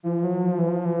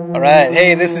Alright,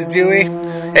 hey, this is Dewey,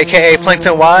 aka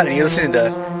Plankton Watt, and you're listening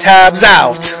to Tabs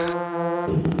Out!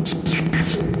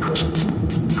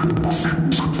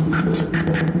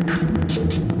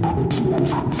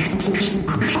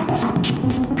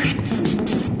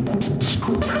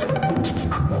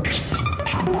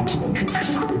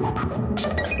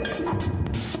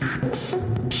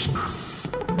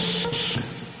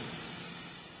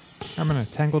 I'm in a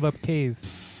tangled up cave.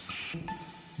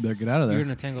 Better get out of there. You're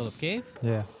in a tangled up cave?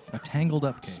 Yeah. A tangled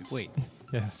up cave. Wait,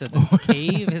 Yeah. so the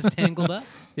cave is tangled up?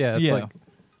 Yeah. It's Yeah. like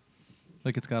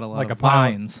Like it's got a lot like of a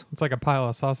pile. vines. It's like a pile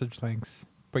of sausage links,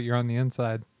 but you're on the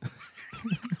inside.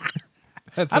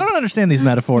 That's I don't understand these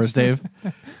metaphors, Dave.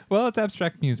 Well, it's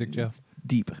abstract music, Joe.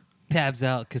 Deep. Tabs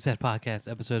Out Cassette Podcast,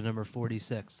 episode number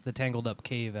 46, the Tangled Up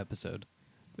Cave episode.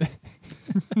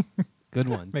 Good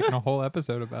one. Making a whole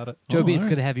episode about it. Joe B, it's alright.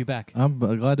 good to have you back. I'm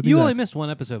glad to be You back. only missed one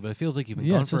episode, but it feels like you've been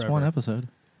Yeah, gone it's just forever. one episode.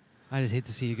 I just hate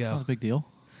to see you Not a go. big deal.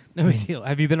 No big deal.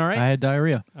 Have you been all right? I had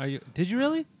diarrhea. Are you? Did you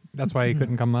really? That's why he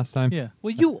couldn't come last time. Yeah.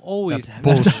 Well, you always That's have.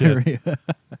 bullshit. Diarrhea.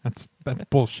 That's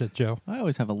bullshit, Joe. I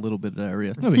always have a little bit of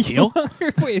diarrhea. No big deal.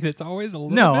 Wait, it's always a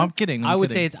little No, bit? I'm kidding. I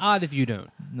would say it's odd if you don't.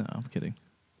 No, I'm kidding.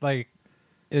 like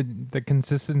the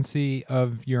consistency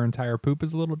of your entire poop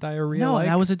is a little diarrhea. No,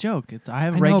 that was a joke. I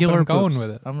have I know, but regular I'm going poops.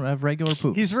 with it. I have regular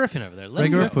poops. He's riffing over there. Let him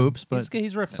regular rip. poops, but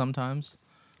He's riffing. sometimes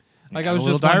like yeah, I was a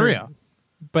little just wondering, diarrhea.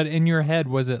 But in your head,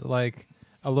 was it like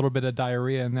a little bit of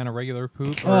diarrhea and then a regular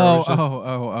poop? Or it was just,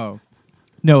 oh.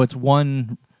 No, it's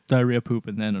one diarrhea poop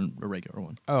and then a regular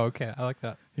one. Oh, okay. I like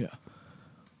that. Yeah.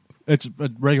 It's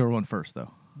a regular one first,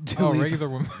 though. Oh, regular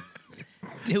one.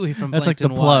 Dewey from That's like the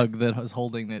Plankton Watt. plug that was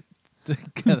holding it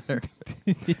together.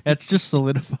 That's just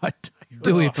solidified.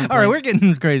 Dewey from All right, we're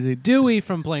getting crazy. Dewey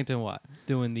from Plankton Watt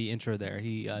doing the intro there.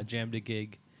 He jammed a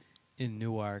gig in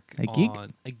Newark. A gig?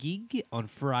 A gig on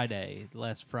Friday,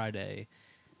 last Friday,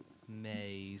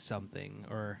 May something.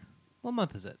 Or what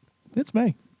month is it? It's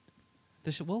May.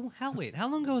 How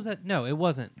long ago was that? No, it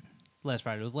wasn't last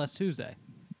Friday. It was last Tuesday.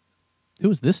 It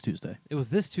was this Tuesday. It was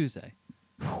this Tuesday.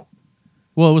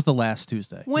 Well, it was the last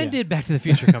Tuesday. When Yeah. did Back to the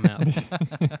Future come out?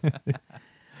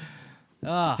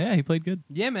 Yeah, he played good.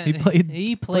 Yeah, man. He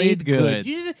played played good.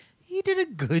 He did a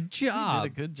good He job.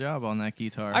 did a good job on that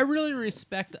guitar. I really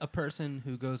respect a person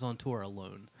who goes on tour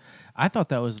alone. I thought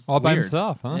that was All by weird.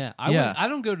 himself, huh? Yeah, Yeah. I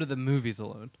don't go to the movies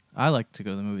alone. I like to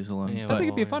go to the movies alone, Yeah, I but think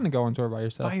it'd be fun to go on tour by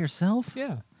yourself. by yourself,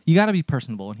 Yeah. you got to be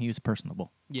personable, and he was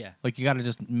personable. Yeah, Like you got to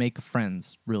just make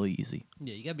friends really easy.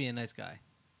 yeah, you gotta be a nice guy.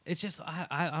 It's just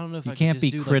I don't know if You I can't could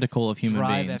be just do, critical of human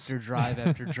drive beings. after drive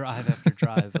after drive after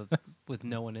drive with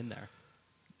no one in there.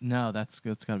 No, that's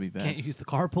got to be bad. Can't use the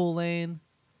carpool lane.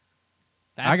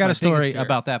 I That's got my a story biggest fear.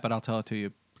 about that, but I'll tell it to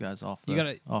you guys off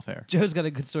air. Joe's got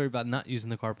a good story about not using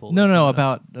the carpool. No, lane.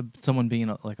 about someone being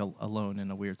alone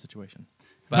in a weird situation.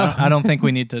 But I don't think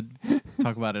we need to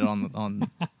talk about it on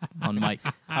mic.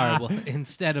 All right. Well,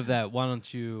 instead of that, why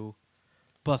don't you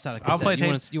bust out a cassette? I'll play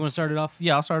tape. You want to start it off?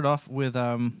 Yeah, I'll start it off with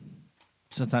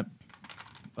since I.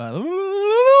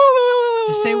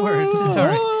 Just say words. It's all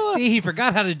right. He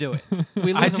forgot how to do it.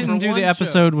 We I lose him didn't for do one the show.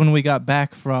 episode when we got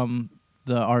back from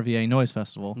the RVA Noise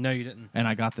Festival, No, you didn't. and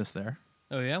I got this there.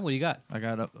 Oh yeah, what do you got? I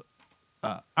got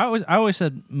a. I always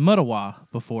said Mutawa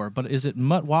before, but is it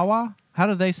Mutwawa? How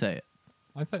do they say it?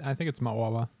 I think it's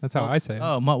Mawawa. That's how I say it.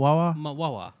 Oh, Mutwawa.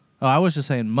 Wawa. Oh, I was just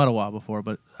saying Mutawa before,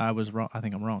 but I was wrong. I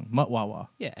think I'm wrong. Mutwawa.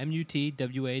 Yeah,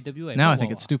 MUTWAWA. Now I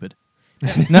think it's stupid. You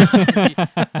want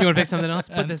to pick something else?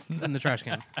 Put this in the trash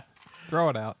can. Throw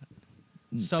it out.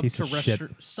 Piece of shit.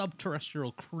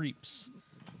 Subterrestrial creeps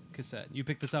cassette. You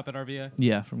picked this up at RVA.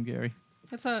 Yeah, from Gary.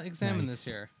 Let's examine Nice. this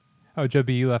here. Oh, Joe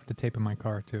B, you left a tape in my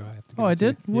car too. I have to. Oh, I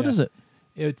did. What is it?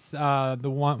 It's the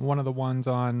one of the ones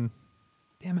on.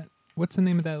 Damn it! What's the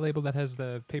name of that label that has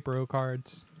the paper O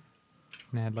cards?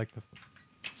 And it had like the.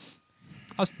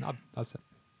 I'll say.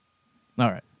 All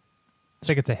right. I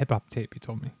think it's a hip hop tape. You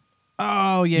told me.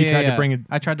 Oh yeah, You yeah. tried to yeah. bring it-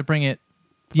 I tried to bring it.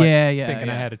 Like, Yeah. Thinking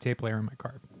I had a tape player in my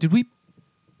car.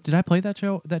 Did I play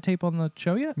that tape on the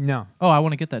show yet? No. Oh, I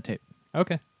want to get that tape.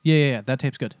 Okay. Yeah. That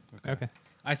tape's good. Okay.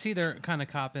 I see they're kind of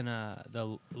copping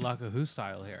the Lacahu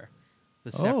style here.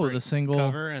 The Oh, separate the single-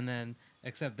 cover, and then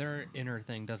except their inner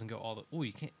thing doesn't go all the. Oh,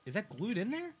 you can't. Is that glued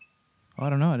in there? Oh, I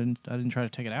don't know. I didn't try to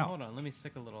take it out. Hold on, let me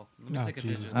stick a little. Let me Oh, stick a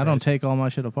Jesus digital. I don't Christ. take all my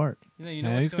shit apart. You know Yeah,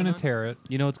 what's he's going gonna on? tear it.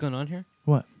 You know what's going on here?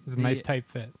 What? It's a The- nice tight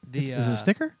fit. The Is it a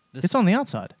sticker? the It's on the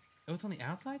outside. Oh, it's on the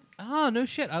outside. Oh no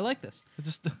shit! I like this.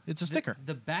 It's a sticker.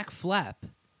 The back flap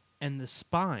and the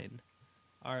spine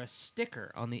are a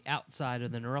sticker on the outside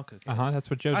of the Norelco case. That's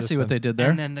what Joe. I just see what said. they did there.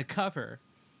 And then the cover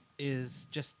is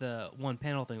just the one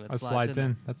panel thing that It slides slides in.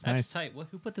 there. That's That's nice. tight.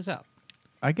 Who put this out?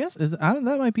 I guess that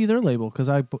might be their label because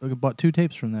I bought 2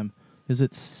 tapes from them. Is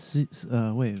it?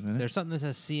 Wait a minute. There's something that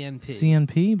says CNP.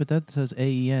 CNP, but that says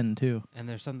AEN too. And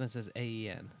there's something that says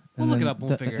AEN. And We'll look then it up and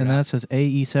we'll figure it And out. that says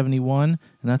AE71, and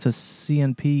that says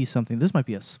CNP something. This might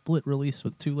be a split release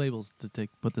with 2 labels to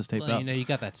put this tape Well, out. you know, you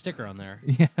got that sticker on there.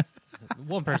 Yeah.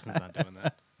 One person's not doing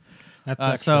that.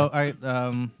 That's So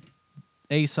extra.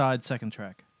 A side, second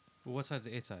track. Well, what side's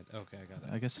the A side? Okay, I got it.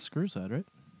 I guess the screw side, right?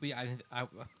 Well, yeah, I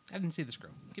didn't see the screw.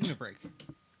 Give me a break.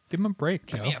 Give him a break,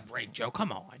 Joe. Give me a break, Joe.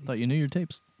 Come on. Thought you knew your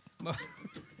tapes.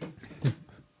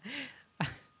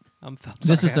 I'm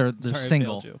This is sorry, their sorry I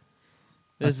single. failed you.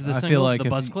 This is the I single, feel like the if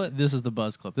buzz clip? This is the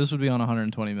buzz clip. This would be on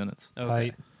 120 minutes Okay.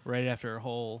 Tight. Right after a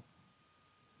whole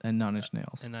and Nine Inch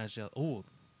Nails. and Nine Nails. Ooh,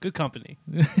 good company.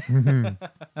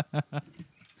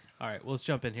 All right, well, let's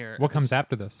jump in here. What comes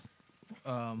after this?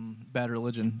 Bad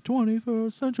Religion.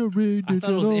 21st Century. I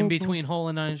thought it was in Digital. between Hole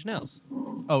and 9 Inch Nails.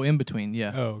 Oh, in between.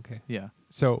 Yeah. Oh, okay. Yeah.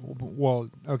 So,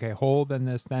 okay, Hole, then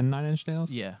this, then Nine Inch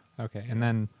Nails? Yeah. Okay, and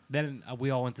then Then we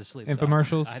all went to sleep. so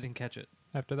Infomercials? I didn't catch it.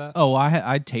 after that? Oh,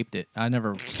 I taped it. I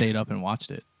never stayed up and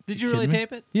watched it. Did you really kidding me?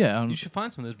 tape it? Yeah. You should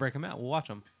find some of those, break them out. We'll watch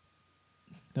them.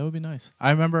 That would be nice. I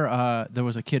remember there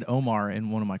was a kid, Omar, in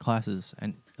one of my classes,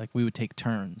 and like we would take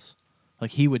turns.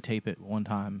 Like he would tape it one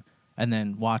time and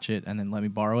then watch it and then let me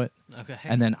borrow it. Okay.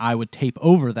 And then I would tape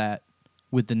over that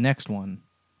with the next one,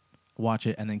 watch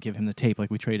it, and then give him the tape.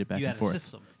 Like we traded back you and had forth. a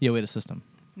system. Yeah, we had a system.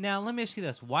 Now, let me ask you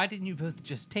this. Why didn't you both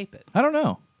just tape it I don't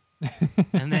know.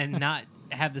 and then not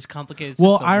have this complicated system?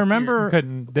 Well, I with remember.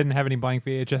 Didn't have any blank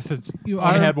VHSs. You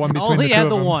only are- had one between only the two had of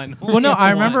the them. one. Well, Only no, had the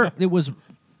I one. remember it was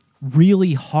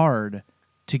really hard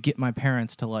to get my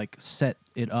parents to like set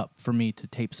it up for me to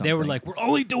tape something. They were like, "We're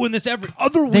only doing this every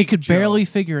other week." they could Joe." barely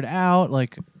figure it out.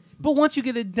 Like, But once you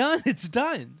get it done, it's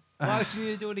done. Why would you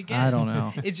need to do it again? I don't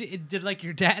know. It did like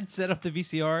your dad set up the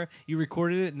VCR, you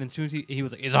recorded it, and then as soon as he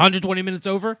was like, "Is 120 minutes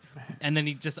over?" And then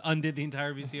he just undid the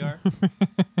entire VCR.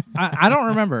 I don't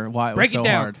remember why it Break was it so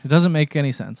down. hard. It doesn't make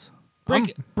any sense. Break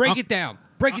it down.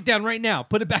 Break it down right now.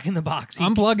 Put it back in the box.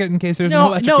 Unplug it in case there's an No,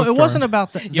 electrical it storm. wasn't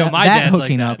about Yo, my that dad's like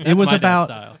hooking that. up. That's It was my dad's about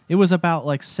style. it was about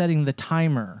like setting the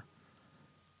timer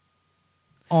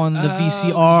on the 'cause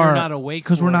VCR you're not awake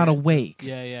because we're for not it. awake.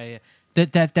 Yeah.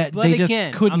 That But they just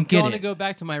again, couldn't I'm get going it. to go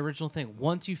back to my original thing.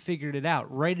 Once you figured it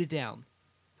out, write it down,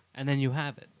 and then you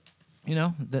have it. You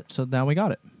know, so now we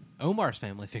got it. Omar's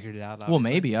family figured it out. Well,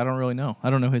 obviously. maybe I don't really know. I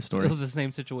don't know his story. It was the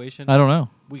same situation. I don't know.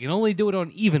 We can only do it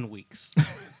on even weeks.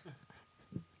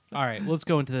 All right, let's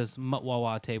go into this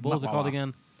Mutwawa tape. What was it called Mutwawa.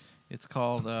 again? It's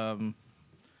called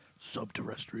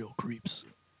Subterrestrial Creeps,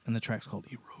 and the track's called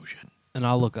Erosion. And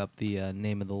I'll look up the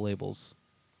name of the labels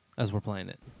as we're playing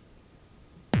it.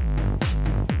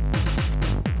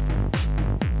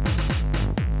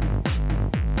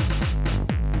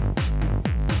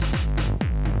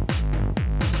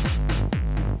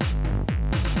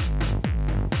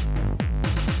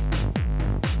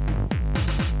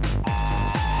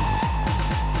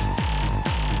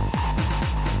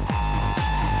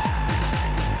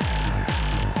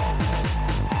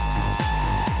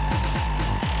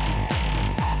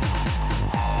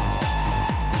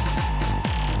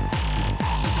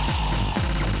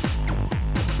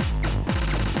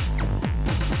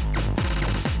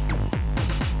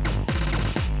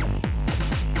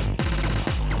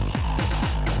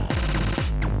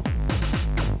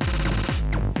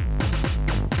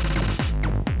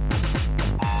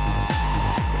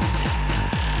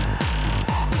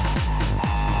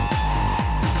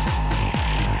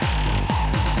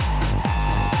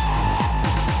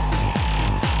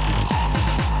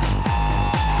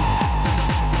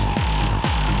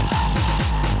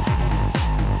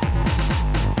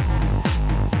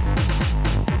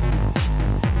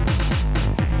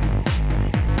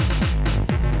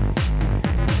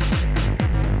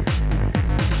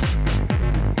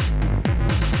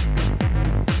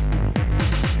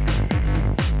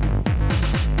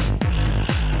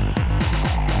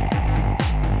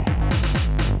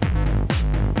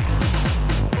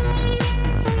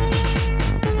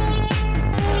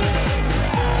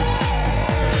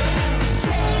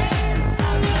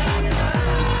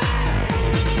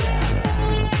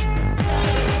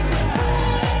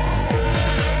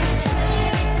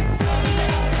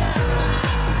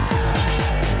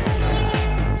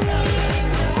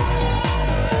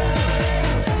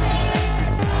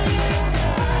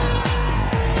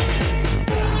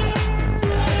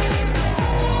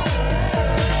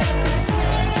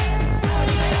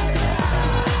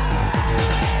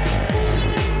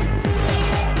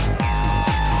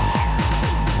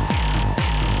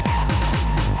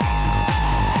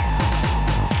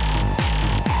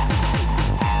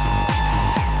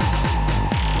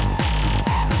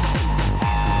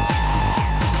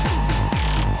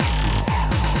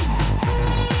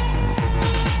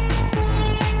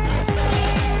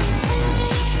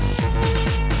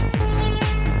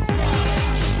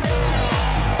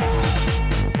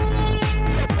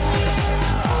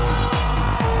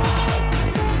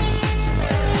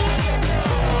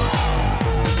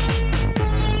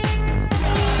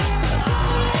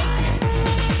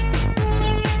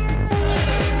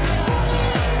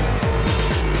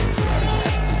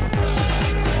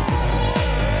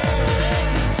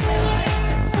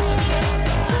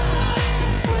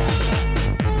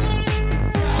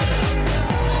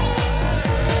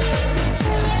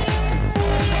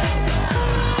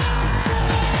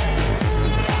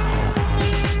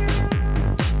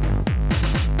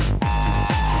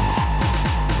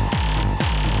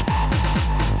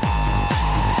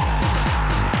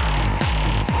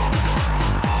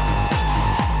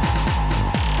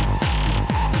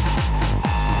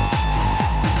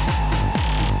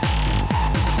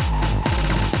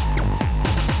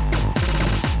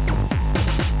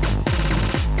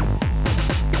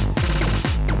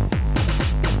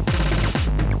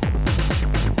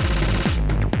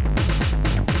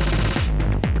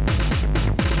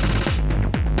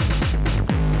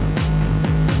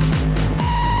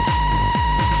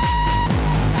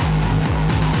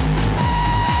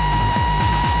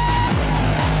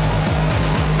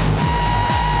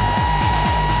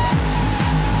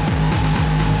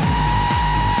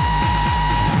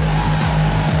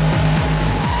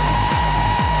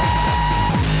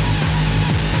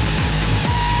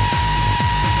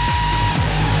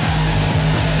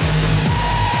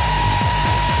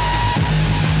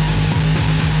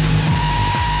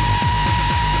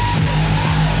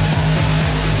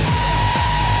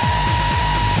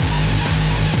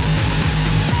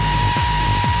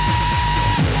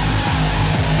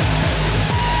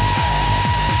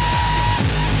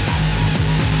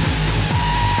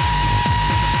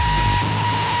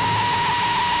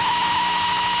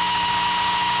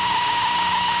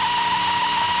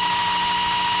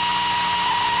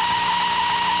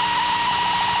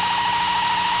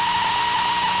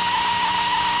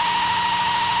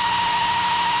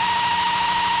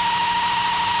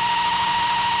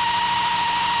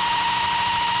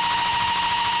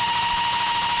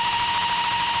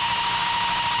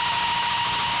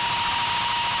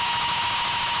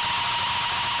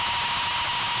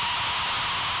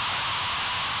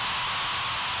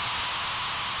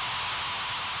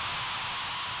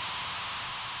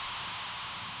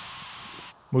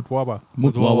 Mutwaba.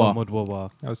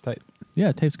 Mutwawa. That was tight.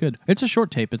 Yeah, tape's good. It's a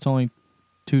short tape. It's only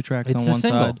 2 tracks It's on the one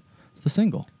single. side. It's the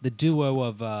single. The duo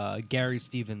of Gary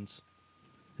Stevens,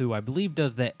 who I believe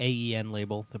does the AEN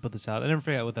label that put this out. I never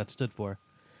forget what that stood for.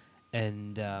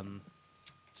 And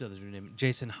so there's your name,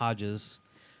 Jason Hodges,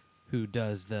 who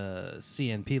does the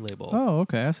CNP label. Oh,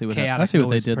 okay. I see what Chaotic I see what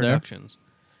they Noise did Productions.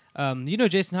 You know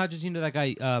Jason Hodges. You know that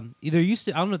guy. Either used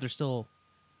to. I don't know if they're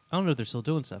still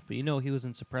doing stuff, but you know he was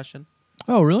in Suppression.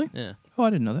 there. Oh, really? Yeah, Oh, I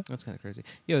didn't know that. that's kind of crazy.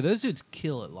 Yo, those dudes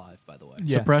kill it live. By the way.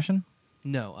 Yeah. Suppression?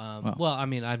 No. Oh. Well, I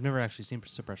mean, I've never actually seen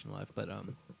Suppression live, but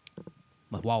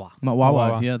Wawa.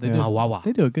 Wawa. Yeah, they Yeah. do. Wawa.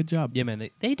 They do a good job. Yeah, man.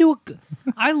 They do a good.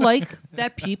 I like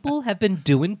that people have been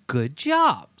doing good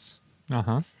jobs.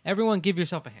 Uh-huh. Everyone, give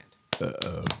yourself a hand.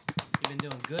 You've been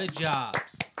doing good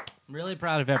jobs. I'm really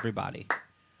proud of everybody.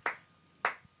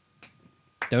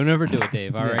 Don't overdo it,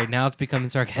 Dave. All right, now it's becoming Oh,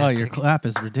 sarcastic. your clap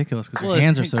is ridiculous because Well, your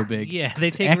hands are it's- so big. Yeah, they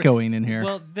It's take echoing in here.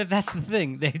 Well, that's the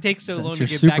thing. They take so That's long to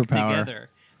your get back superpower. together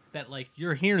that like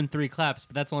you're hearing 3 claps,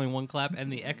 but that's only 1 clap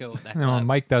and the echo of that No, clap. when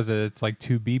Mike does it, it's like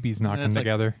 2 BBs knocking It's like-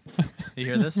 together. You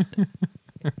hear this?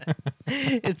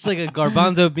 It's like a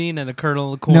garbanzo bean and a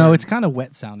kernel of corn. No, it's kind of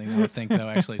wet sounding, I would think, though,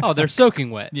 actually. Oh, they're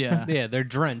soaking wet. Yeah. Yeah, they're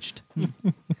drenched.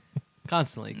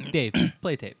 Constantly. Dave,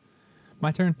 play tape.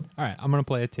 My turn? All right, I'm going to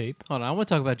play a tape. Hold on, I want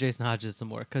to talk about Jason Hodges some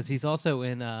more because he's also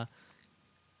in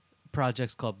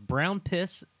projects called Brown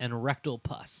Piss and Rectal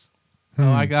Pus. Oh,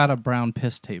 I got a brown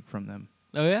piss tape from them.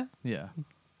 Oh yeah? Yeah.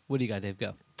 What do you got, Dave?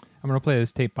 Go. I'm going to play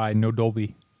this tape by No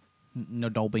Dolby. No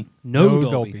Dolby. No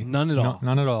Dolby. None at all.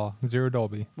 None at all. Zero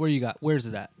Dolby. Where you got? Where's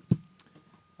it at?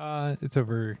 It's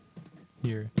over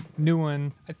here. New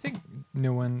one. I think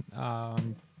new one.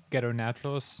 Ghetto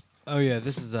Naturalists. Oh yeah,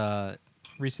 this is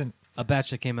Recent. a batch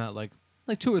that came out like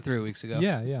 2 or 3 weeks ago.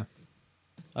 Yeah, yeah.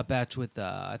 A batch with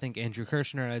I think Andrew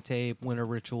Kirshner on a tape, Winter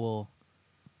Ritual.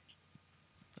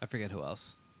 I forget who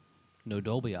else. No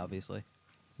Dolby, obviously.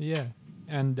 Yeah.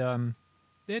 And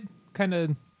they'd kind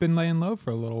of been laying low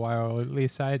for a little while. At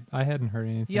least I hadn't heard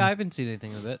anything. Yeah, I haven't seen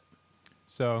anything of it.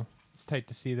 So it's tight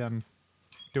to see them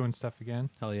doing stuff again.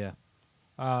 Hell yeah.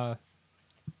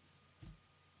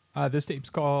 This tape's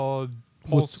called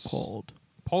What's it called?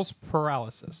 Pulse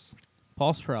Paralysis.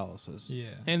 Pulse paralysis. Yeah.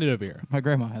 Hand it over here. My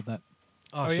grandma had that.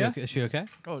 Oh, yeah? okay? Is she okay?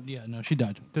 Oh, yeah. No, she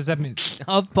died. Does that mean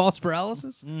Of pulse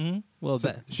paralysis? Mm-hmm. Well,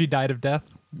 so she died of death?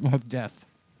 Of death.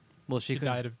 well, she She could.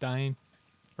 died of dying?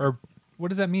 Or what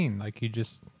does that mean? Like your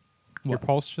What?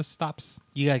 pulse just stops?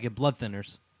 You gotta get blood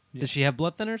thinners. Yeah. Does she have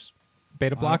blood thinners?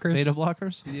 Beta blockers? Beta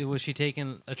blockers? Was she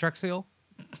taking Atrexil?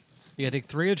 You gotta take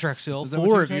 3 Atrexil, Is that what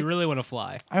 4 you if you take? really want to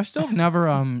fly. I've still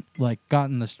never like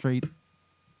gotten the straight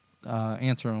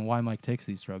answer on why Mike takes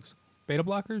these drugs. Beta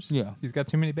blockers? Yeah. He's got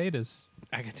too many betas.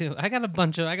 I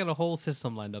got a whole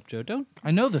system lined up, Joe. Don't.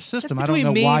 I know the That's system. I don't between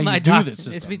know me why and my you do doc- this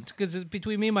system. It's because it's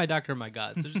between me, my doctor, and my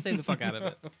God. So just stay the fuck out of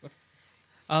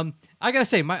it. I gotta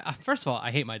say, my first of all,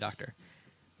 I hate my doctor,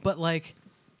 but like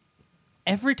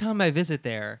every time I visit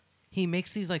there, he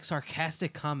makes these like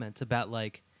sarcastic comments about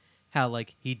like how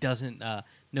like he doesn't,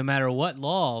 no matter what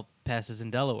law passes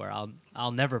in Delaware,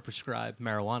 I'll never prescribe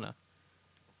marijuana.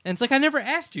 And it's like I never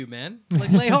asked you, man.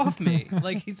 Like lay off me.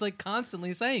 Like he's like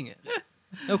constantly saying it.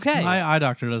 Okay. My eye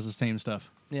doctor does the same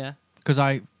stuff Yeah. because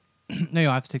I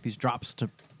have to take these drops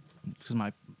because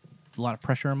a lot of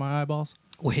pressure in my eyeballs.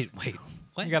 Wait.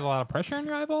 What? You got a lot of pressure in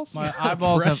your eyeballs? My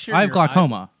eyeballs have. Pressure in I have your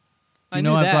glaucoma. I You knew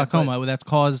know I have that, glaucoma. That's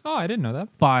caused Oh, I didn't know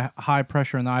that. by high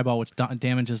pressure in the eyeball, which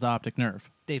damages the optic nerve.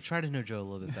 Dave, try to know Joe a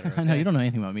little bit better. I know okay? you don't know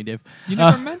anything about me, Dave. You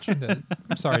never mentioned it.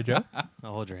 I'm sorry, Joe.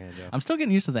 I'll hold your hand, Joe. I'm still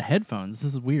getting used to the headphones.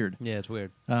 This is weird. Yeah, it's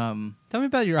weird. Tell Tell me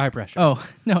about your eye pressure. Oh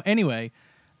no. Anyway,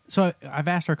 so I've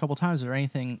asked her a couple times: is there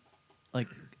anything like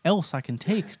else I can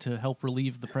take to help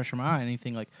relieve the pressure in my eye?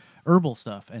 Anything like herbal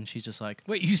stuff? And she's just like,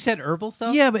 Wait, you said herbal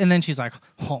stuff? yeah, but and then she's like,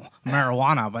 oh,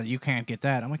 marijuana, but you can't get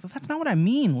that. I'm like, that's not what I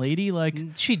mean, lady. Like,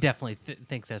 She definitely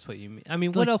thinks that's what you mean. I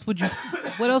mean, Like- what else would you?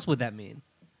 What else would that mean?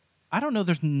 I don't know.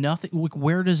 There's nothing. Like,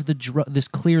 where does this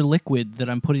clear liquid that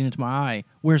I'm putting into my eye?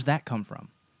 Where's that come from?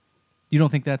 You don't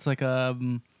think that's like a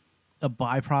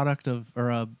byproduct of or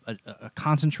a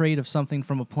concentrate of something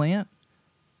from a plant?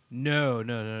 No.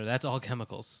 That's all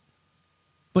chemicals.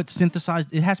 But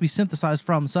synthesized. It has to be synthesized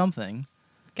from something.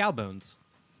 Cow bones.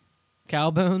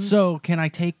 Cow bones. So can I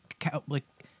take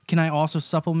Can I also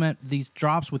supplement these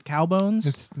drops with cow bones?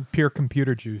 It's pure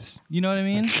computer juice. You know what I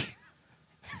mean?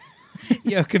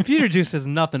 yeah, computer juice is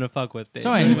nothing to fuck with. Dave.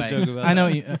 So Don't anyway, joke about I know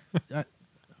that. you.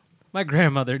 My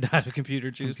grandmother died of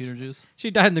computer juice. Computer juice.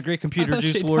 She died in the Great Computer thought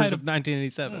she Juice Wars died of of-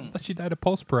 1987. I thought she died of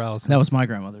pulse paralysis. That was my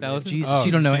grandmother. That was- Jesus, Oh,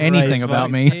 she don't know Christ, anything fuck.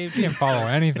 about me. Dave, Can't follow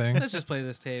anything. Let's just play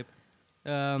this tape.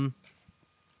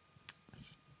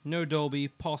 no Dolby,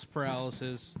 pulse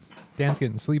paralysis. Dan's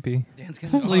getting sleepy. Dan's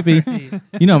getting Sleepy. already-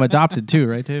 You know I'm adopted too,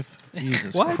 right, Dave?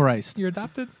 Jesus What? Christ. You're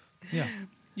adopted? Yeah.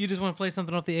 You just want to play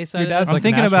something off the A side Your of dad's I'm like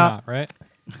thinking an about- astronaut, right?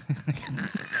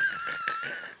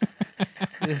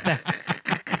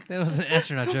 That was an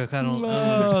astronaut joke. I don't Oh,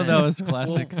 understand. that was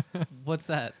classic. What's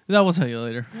that? That will tell you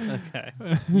later. Okay.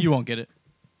 You won't get it.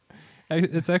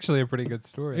 It's actually a pretty good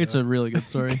story. It's a really good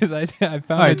story. because I found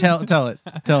All right, it- tell it.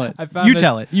 Tell it. I found You it-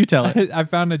 tell it. You tell it. I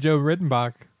found a Joe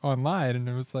Rittenbach online, and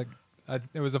it was like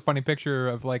it was a funny picture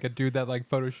of like a dude that like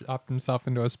photoshopped himself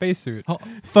into a spacesuit, Oh,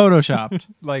 Photoshopped.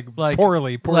 like Like-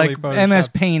 poorly like photoshopped. MS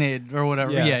Painted or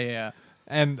whatever. Yeah. Yeah.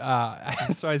 And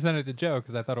so I sent it to Joe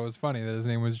because I thought it was funny that his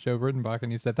name was Joe Rittenbach,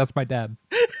 and he said, "That's my dad."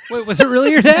 Wait, was it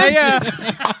really your dad?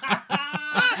 Yeah.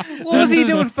 What was he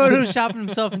doing photoshopping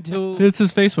himself into? It's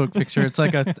his Facebook picture. It's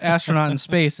like an astronaut in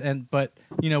space, but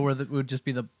you know where it would just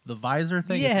be the visor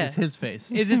thing. Yeah. It's his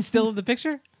face. Is it still in the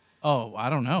picture? Oh, I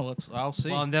don't know. I'll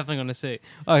see. Well, I'm definitely going to see.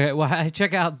 Okay, well,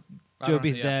 check out I Joe don't-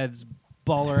 B's yeah. dad's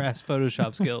baller-ass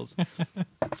Photoshop skills.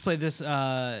 Let's play this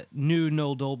new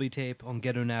Noel Dolby tape on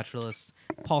Ghetto Naturalist,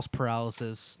 Pulse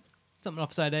Paralysis. Something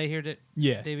off side A here,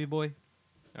 Yeah. Davey boy?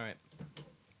 All right.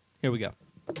 Here we go.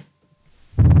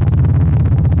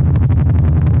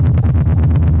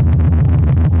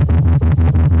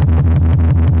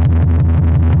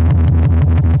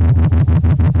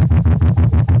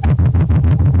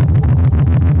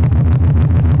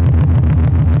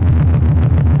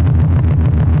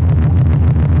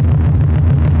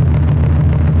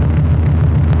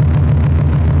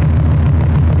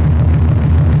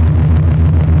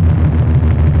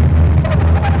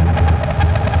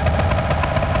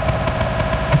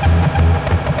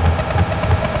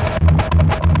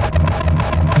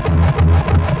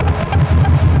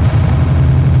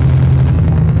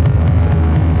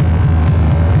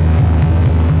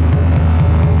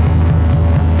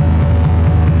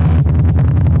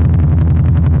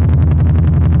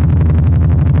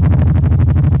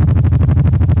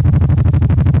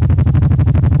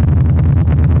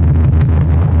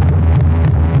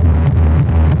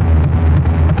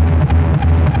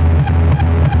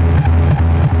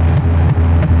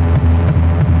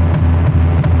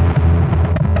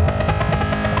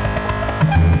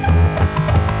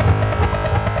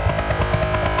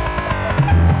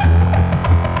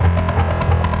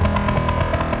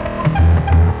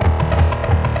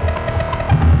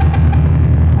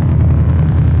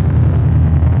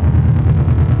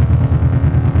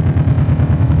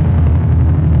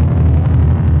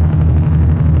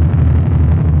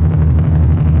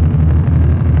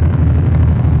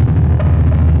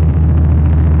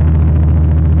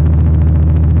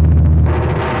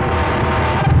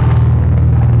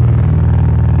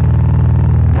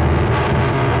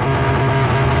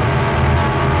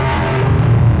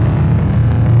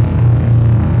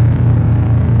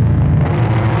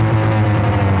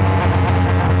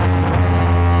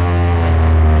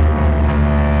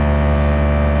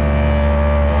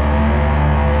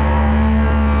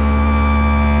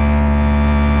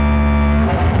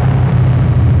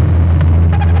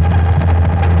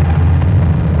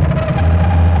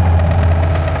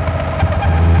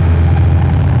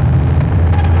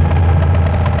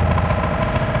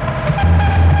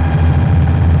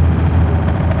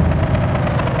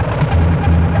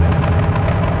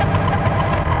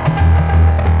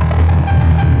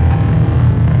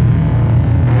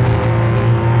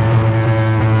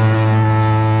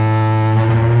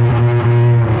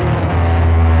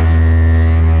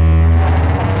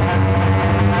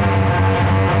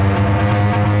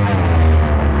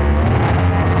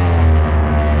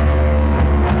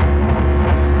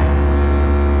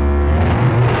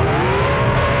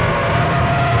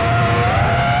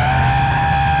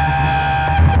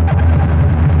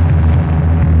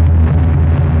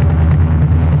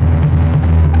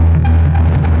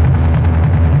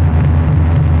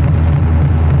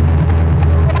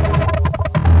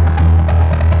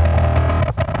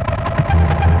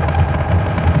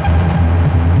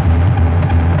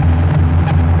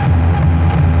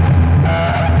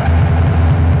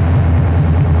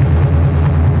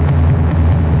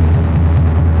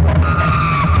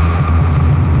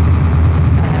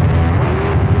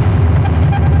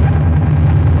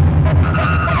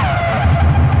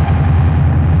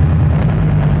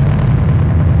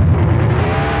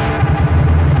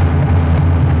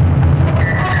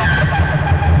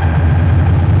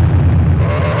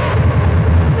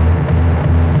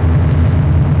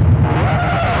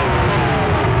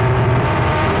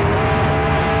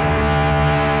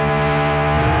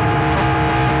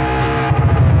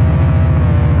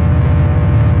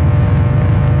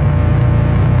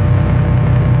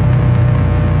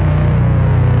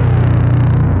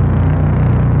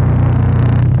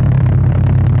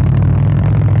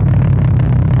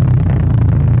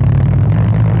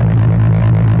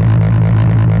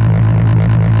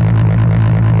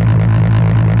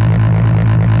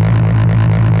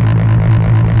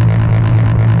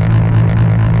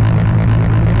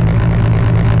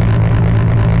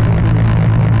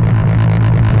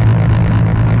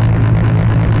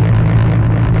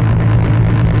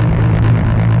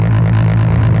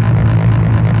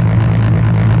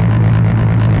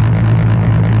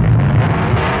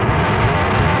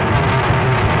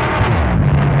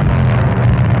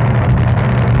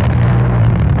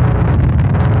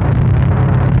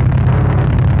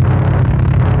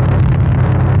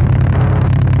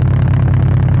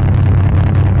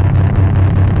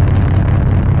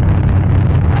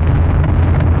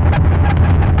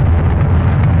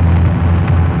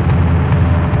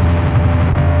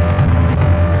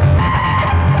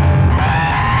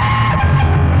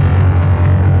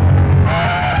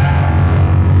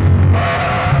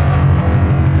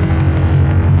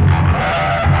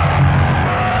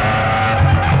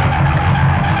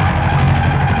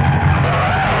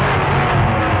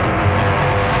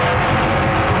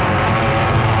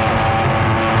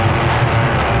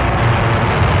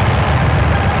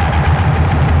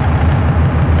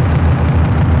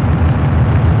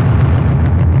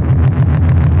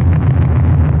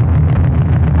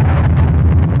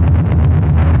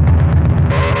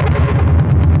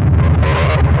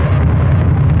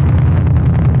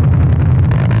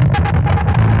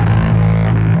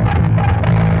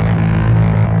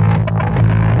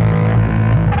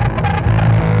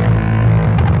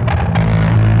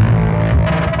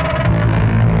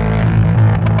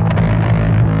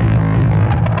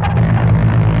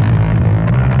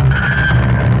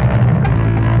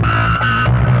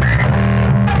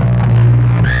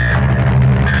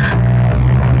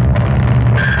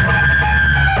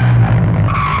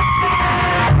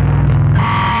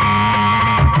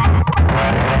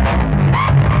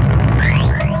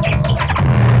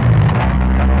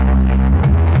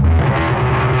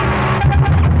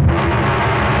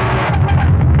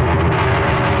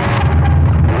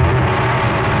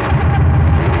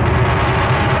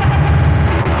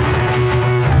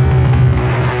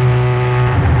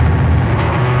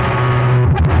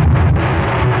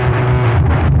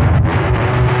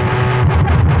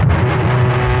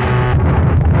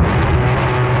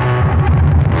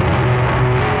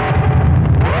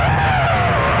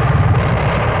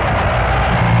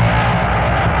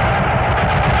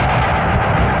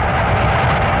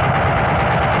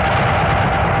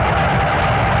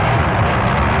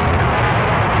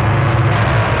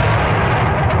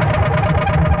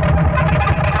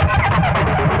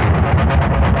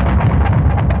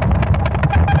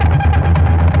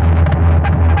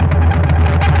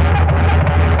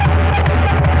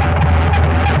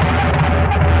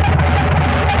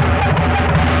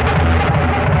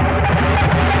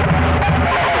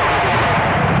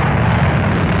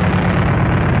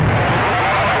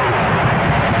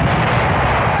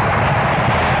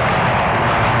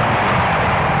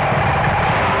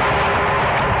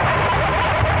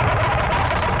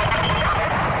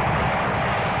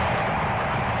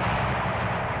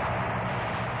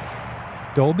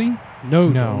 Dolby? No,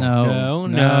 No.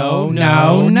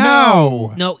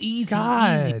 No, easy,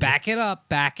 God. easy. Back it up.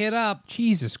 Back it up.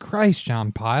 Jesus Christ,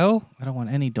 John Pyle. I don't want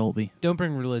any Dolby. Don't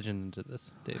bring religion into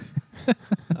this, Dave. I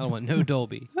don't want no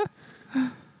Dolby.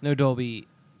 No Dolby.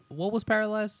 What was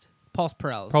paralyzed? Pulse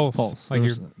paralysis. Pulse. Like,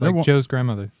 There's- your, there like won't- Joe's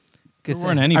grandmother. There Cassette.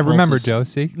 weren't any I remember pulses. Joe,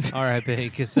 see? R.I.P.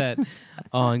 cassette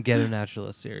on Ghetto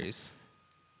Naturalist series.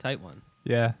 Tight one.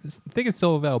 Yeah. I think it's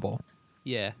still available.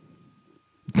 Yeah.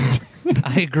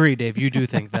 I agree, Dave. You do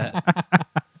think that.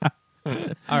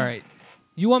 All right.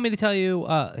 You want me to tell you?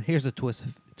 Here's a twist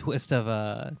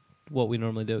of what we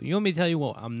normally do. You want me to tell you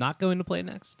what I'm not going to play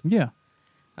next? Yeah. All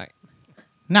right.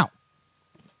 Now,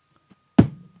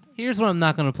 Here's what I'm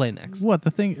not going to play next. what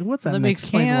the thing? What's that? Let in me a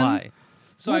explain can? why.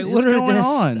 So What I is ordered going this.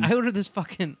 on? I ordered this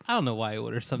fucking. I don't know why I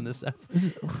ordered some of this stuff.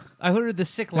 I ordered the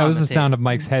sick That llama. was the tape. sound of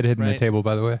Mike's head hitting Right. the table,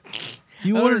 by the way.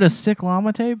 You I ordered ordered- a sick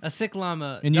llama tape, a sick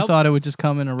llama, and you thought it would just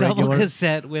come in a double regular.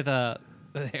 cassette with a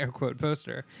air quote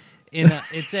poster. It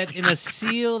said in a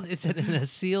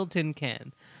sealed tin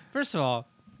can. First of all,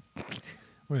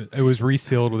 It was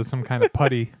resealed with some kind of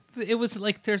putty. it was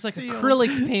like there's like Sealed.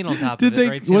 acrylic paint on top Did of it. they?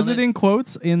 Right? Was Sealed it in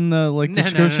quotes in the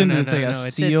description? No, Did it say no, a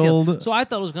it said sealed? So I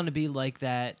thought it was going to be like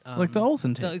that, Like the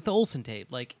Olsen tape. like the Olsen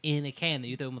tape, like in a can that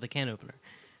you open with a can opener.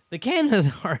 The can has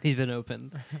already been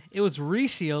opened. It was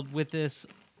resealed with this,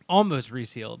 almost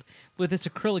resealed with this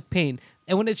acrylic paint.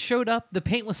 And when it showed up, the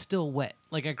paint was still wet.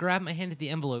 Like I grabbed my hand at the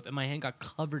envelope, and my hand got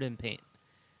covered in paint.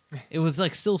 It was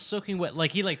like still soaking wet.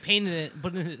 Like he like painted it,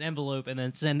 put it in an envelope, and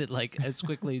then sent it like as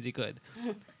quickly as he could.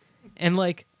 And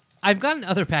like I've gotten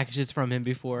other packages from him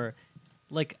before.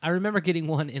 Like I remember getting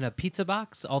one in a pizza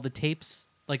box. All the tapes,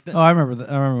 like the Oh, I remember.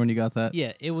 I remember when you got that.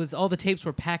 yeah, it was all the tapes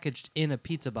were packaged in a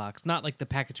pizza box, not like the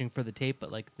packaging for the tape,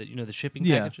 but like the shipping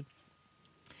Yeah. packaging.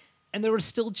 And there was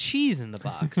still cheese in the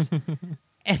box.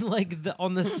 And like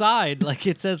on the side, like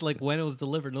it says like when it was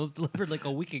delivered. And it was delivered like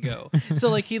a week ago. So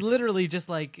like he literally just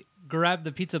like grabbed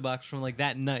the pizza box from like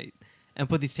that night and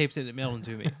put these tapes in and mailed them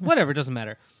to me. Whatever, it doesn't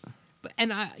matter. But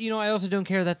and I also don't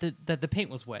care that the paint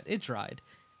was wet. It dried.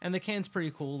 And the can's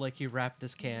pretty cool. Like you wrap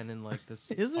this can in like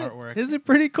this Is it? artwork. Is it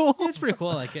pretty cool? It's pretty cool.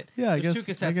 I like it. Yeah, I There's guess.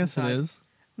 two cassettes I guess it inside. is.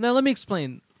 Now let me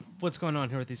explain what's going on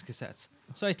here with these cassettes.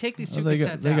 So I take these two They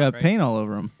cassettes got out. got right? paint all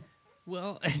over them.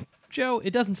 Well, Joe, it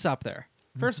doesn't stop there.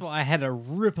 First of all, I had to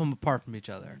rip them apart from each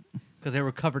other because they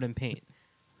were covered in paint.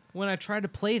 When I try to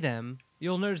play them,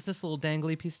 you'll notice this little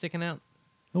dangly piece sticking out.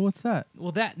 Oh, what's that?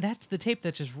 Well, that's the tape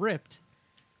that just ripped,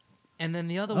 and then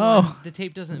the other Oh. one, the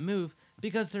tape doesn't move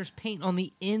because there's paint on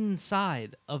the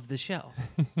inside of the shell.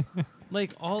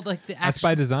 Like all like the That's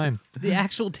by design. the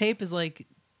actual tape is like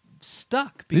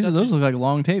stuck. Those because look like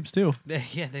long tapes too.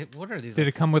 yeah. What are these? Did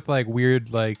like, it come with like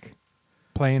weird like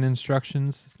playing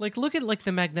instructions? Like, look at like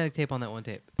the magnetic tape on that one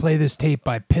tape. Play this tape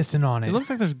by pissing on it. It looks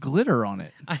like there's glitter on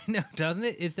it. I know, doesn't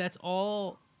it? That's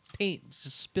all paint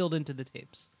just spilled into the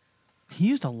tapes. He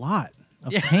used a lot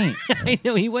of Yeah. paint. I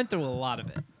know he went through a lot of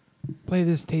it. Play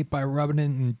this tape by rubbing it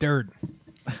in dirt.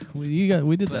 We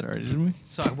did that already, didn't we?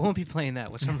 So I won't be playing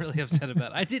that, which I'm really upset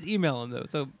about. I did email him though,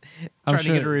 so I'm trying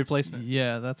to get a replacement,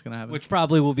 Yeah, that's gonna happen. which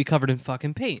probably will be covered in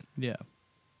fucking paint. Yeah.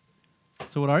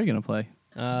 So what are you gonna play?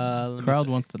 Let me Crowd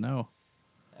see. wants to know.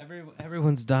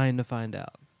 Everyone's dying to find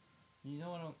out. You know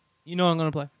what I'm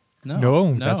gonna play?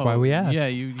 No, that's why we asked. Yeah,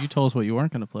 you told us what you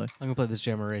weren't gonna play. I'm gonna play this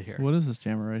jammer right here. What is this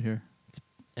jammer right here?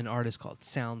 An artist called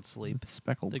Sound Sleep. It's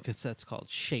speckled. The cassette's called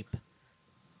Shape.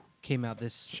 Came out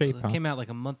Shape, huh? Came out like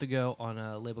a month ago on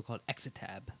a label called Exit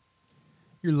Tab.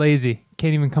 You're lazy.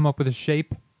 Can't even come up with a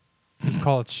shape. Just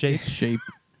call it shape. Shape.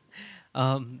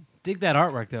 Dig that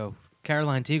artwork though.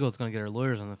 Caroline Teagle's gonna get her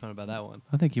lawyers on the phone about that one.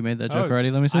 I think you made that joke Oh, already.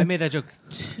 Let me see. I made that joke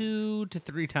 2 to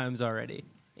 3 times already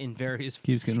in various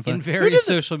Keeps getting funny. in various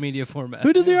social media formats.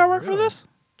 Who did the artwork for Really? this?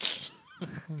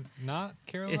 Not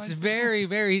Caroline. It's very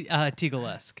very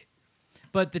Teagle-esque,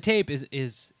 but the tape is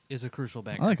a crucial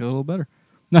banger. I like it a little better.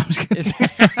 No, I'm just kidding.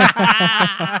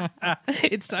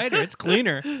 It's tighter. It's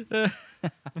cleaner.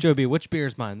 Joe B, which beer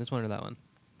is mine? This one or that one?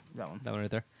 That one. That one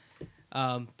right there.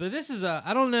 But this is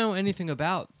I don't know anything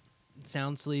about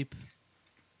Sound Sleep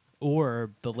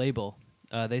or the label.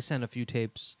 They sent a few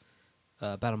tapes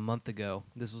about a month ago.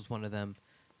 This was one of them.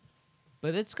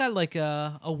 But it's got like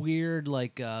a weird,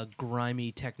 like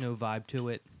grimy techno vibe to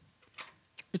it.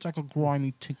 It's like a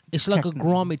grimy. It's like a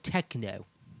grimy techno.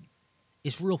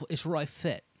 It's real. It's right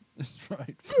fit. It's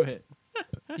right fit.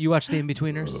 You watch the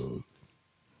In-Betweeners?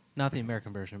 Not the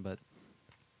American version, but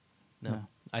no.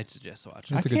 I'd suggest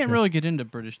watching. I That's a good can't show. really get into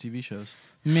British TV shows.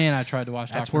 Man, I tried to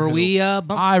watch. That's Doctor where Who. we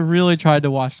bump. I really tried to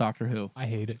watch Doctor Who. I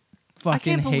hate it. Fucking I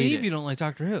can't hate believe it. you don't like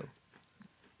Doctor Who.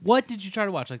 What did you try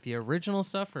to watch? Like the original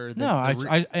stuff or the, No,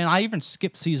 the I even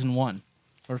skipped season 1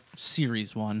 or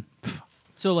series 1.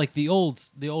 so like the older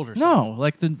stuff. No,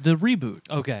 like the reboot.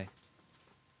 Okay.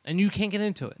 And you can't get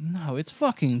into it. No, it's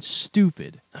fucking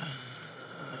stupid.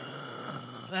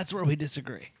 That's where we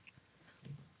disagree.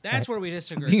 That's where we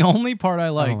disagree. The only part I I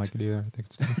liked. don't like it either. I think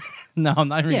it's No, I'm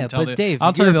not even yeah, gonna tell but you. Dave,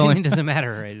 I'll tell your you the opinion only. doesn't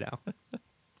matter right now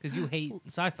because you hate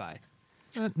sci-fi.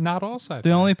 not all sci-fi.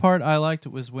 The only part I liked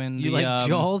was when You the, like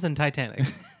Jaws and Titanic.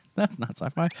 That's not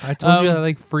sci-fi. I told you I Um,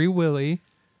 like Free Willy.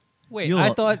 Wait, You'll-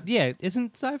 I thought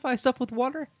isn't sci-fi stuff with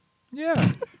water? Yeah.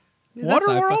 That's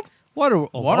sci-fi. Waterworld?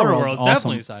 Waterworld's Waterworld's awesome.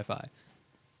 definitely sci-fi. I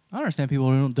don't understand people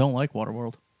who don't like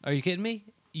Waterworld. Are you kidding me?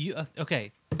 You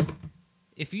okay?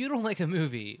 If you don't like a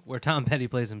movie where Tom Petty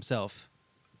plays himself,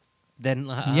 then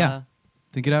Yeah.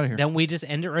 Then get out of here. then we just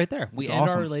end it right there. We That's end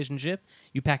awesome. our relationship.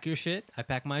 You pack your shit. I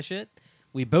pack my shit.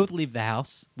 We both leave the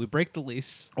house. We break the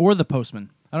lease. Or The Postman.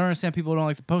 I don't understand people who don't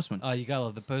like The Postman. Oh, you gotta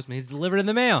love the postman. He's delivered in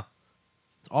the mail.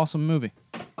 It's an awesome movie.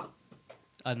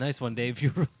 A nice one, Dave.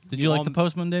 Did you like The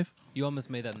Postman, Dave? You almost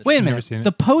made that in the Wait a Never minute. seen it.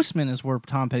 The Postman is where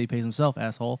Tom Petty pays himself,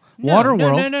 asshole. No,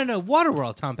 Waterworld. No.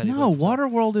 Waterworld. Tom Petty. No, plays himself.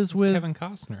 Waterworld is It's with. Kevin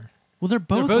Costner. Well, they're They're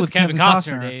both, both with Kevin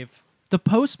Costner, Dave. The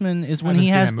Postman is when haven't he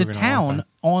seen has that the movie in a long town time.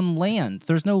 on land.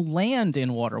 There's no land in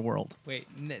Waterworld. Wait,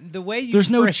 the way you There's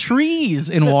no phrase- trees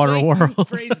in the way you Waterworld.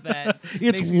 phrase that. It's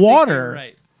makes me think water. you're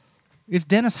right. It's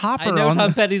Dennis Hopper. I know on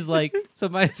Tom the, Petty's like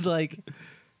somebody's like,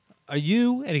 "Are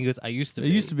you?" And he goes, "I used to It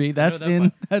be." used to be. I know That's that in-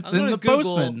 part. that's I'm in gonna The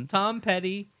Google Postman. Tom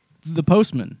Petty The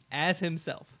Postman. as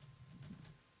himself.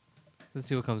 Let's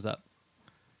see what comes up.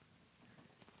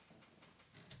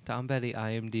 Tom Petty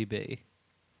IMDb.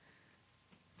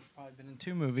 I've been in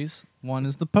 2 movies. One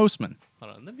is The Postman.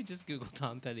 Hold on, let me just Google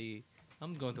Tom Petty.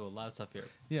 I'm going through a lot of stuff here.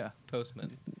 Yeah.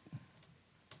 Postman.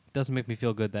 Doesn't make me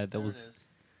feel good that was.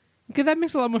 Okay, that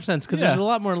makes a lot more sense because Yeah. there's a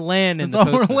lot more land in There's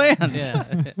the a lot more Postman.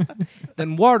 land. Yeah.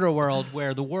 Than Waterworld,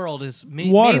 where the world is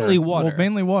Water. mainly water. Well,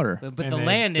 mainly water. But And the then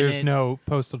land in there's it. no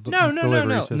postal No.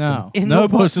 delivery system. No. In No the,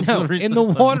 postal no, delivery in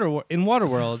system. the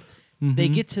Waterworld, they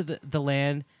Mhm. get to the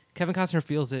land. Kevin Costner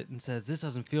feels it and says, "This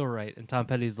doesn't feel right." And Tom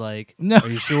Petty's like, No. "Are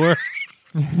you sure?"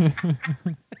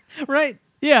 Right?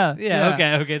 Yeah.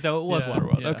 Yeah. Okay. So it was Yeah,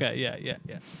 Waterworld. yeah. Okay.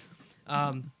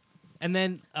 Yeah. And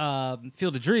then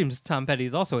Field of Dreams. Tom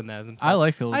Petty's also in that as himself. I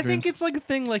like Field of I Dreams. think it's like a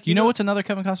thing. Like You know what's another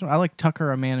Kevin Costner? I like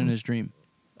Tucker, A Man in His Dream.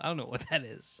 I don't know what that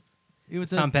is. It was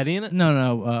Tom Petty in it.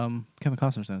 No. Kevin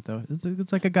Costner's in it though.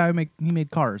 It's like a guy he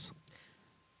made cars.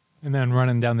 And then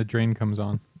Running Down the Drain comes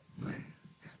on.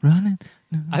 Running.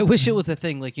 I wish it was a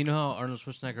thing. Like, you know how Arnold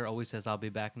Schwarzenegger always says, "I'll be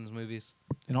back" in his movies.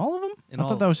 In all of them? In I all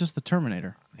thought of that was just the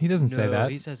Terminator. He doesn't say No, that.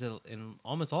 he says it in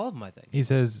almost all of them. I think. He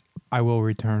says, "I will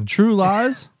return." True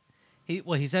Lies.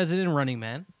 He says it in Running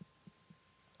Man.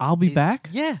 I'll be back.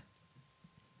 Yeah.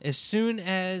 As soon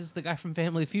as the guy from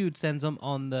Family Feud sends him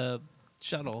on the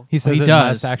shuttle. He says he it in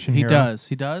does. Last Action he Hero. does.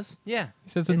 He does. Yeah. He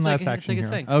says it in It's Last like, Action it's like his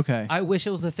Hero. thing. Okay, I wish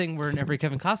it was a thing where in every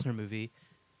Kevin Costner movie,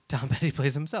 Tom Petty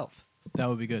plays himself. that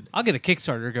would be good. I'll get a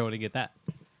Kickstarter going to get that.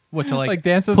 What to Like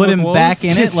Dances put with him Wolves? back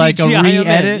in it To like a CGI him in,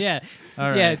 re-edit? Yeah. All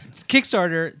right. Yeah. It's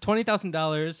Kickstarter,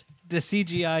 $20,000 to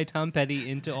CGI Tom Petty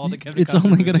into all the Kevin It's Costner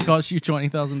only going to movies. cost you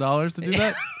 $20,000 to do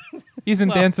that. He's in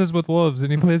Well- Dances with Wolves,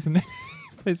 and he plays an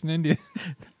Indian.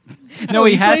 No,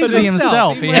 he has to plays be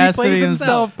himself. He has to plays be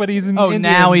himself. but he's an Oh, Indian.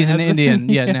 now he's an as a- Indian.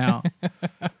 Yeah, now.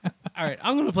 All right,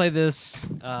 I'm going to play this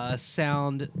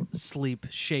Sound Sleep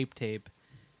Shape Tape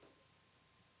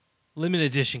limited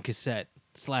edition cassette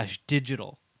 /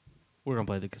 digital. We're going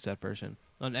to play the cassette version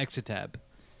on Exit Tab.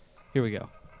 Here we go.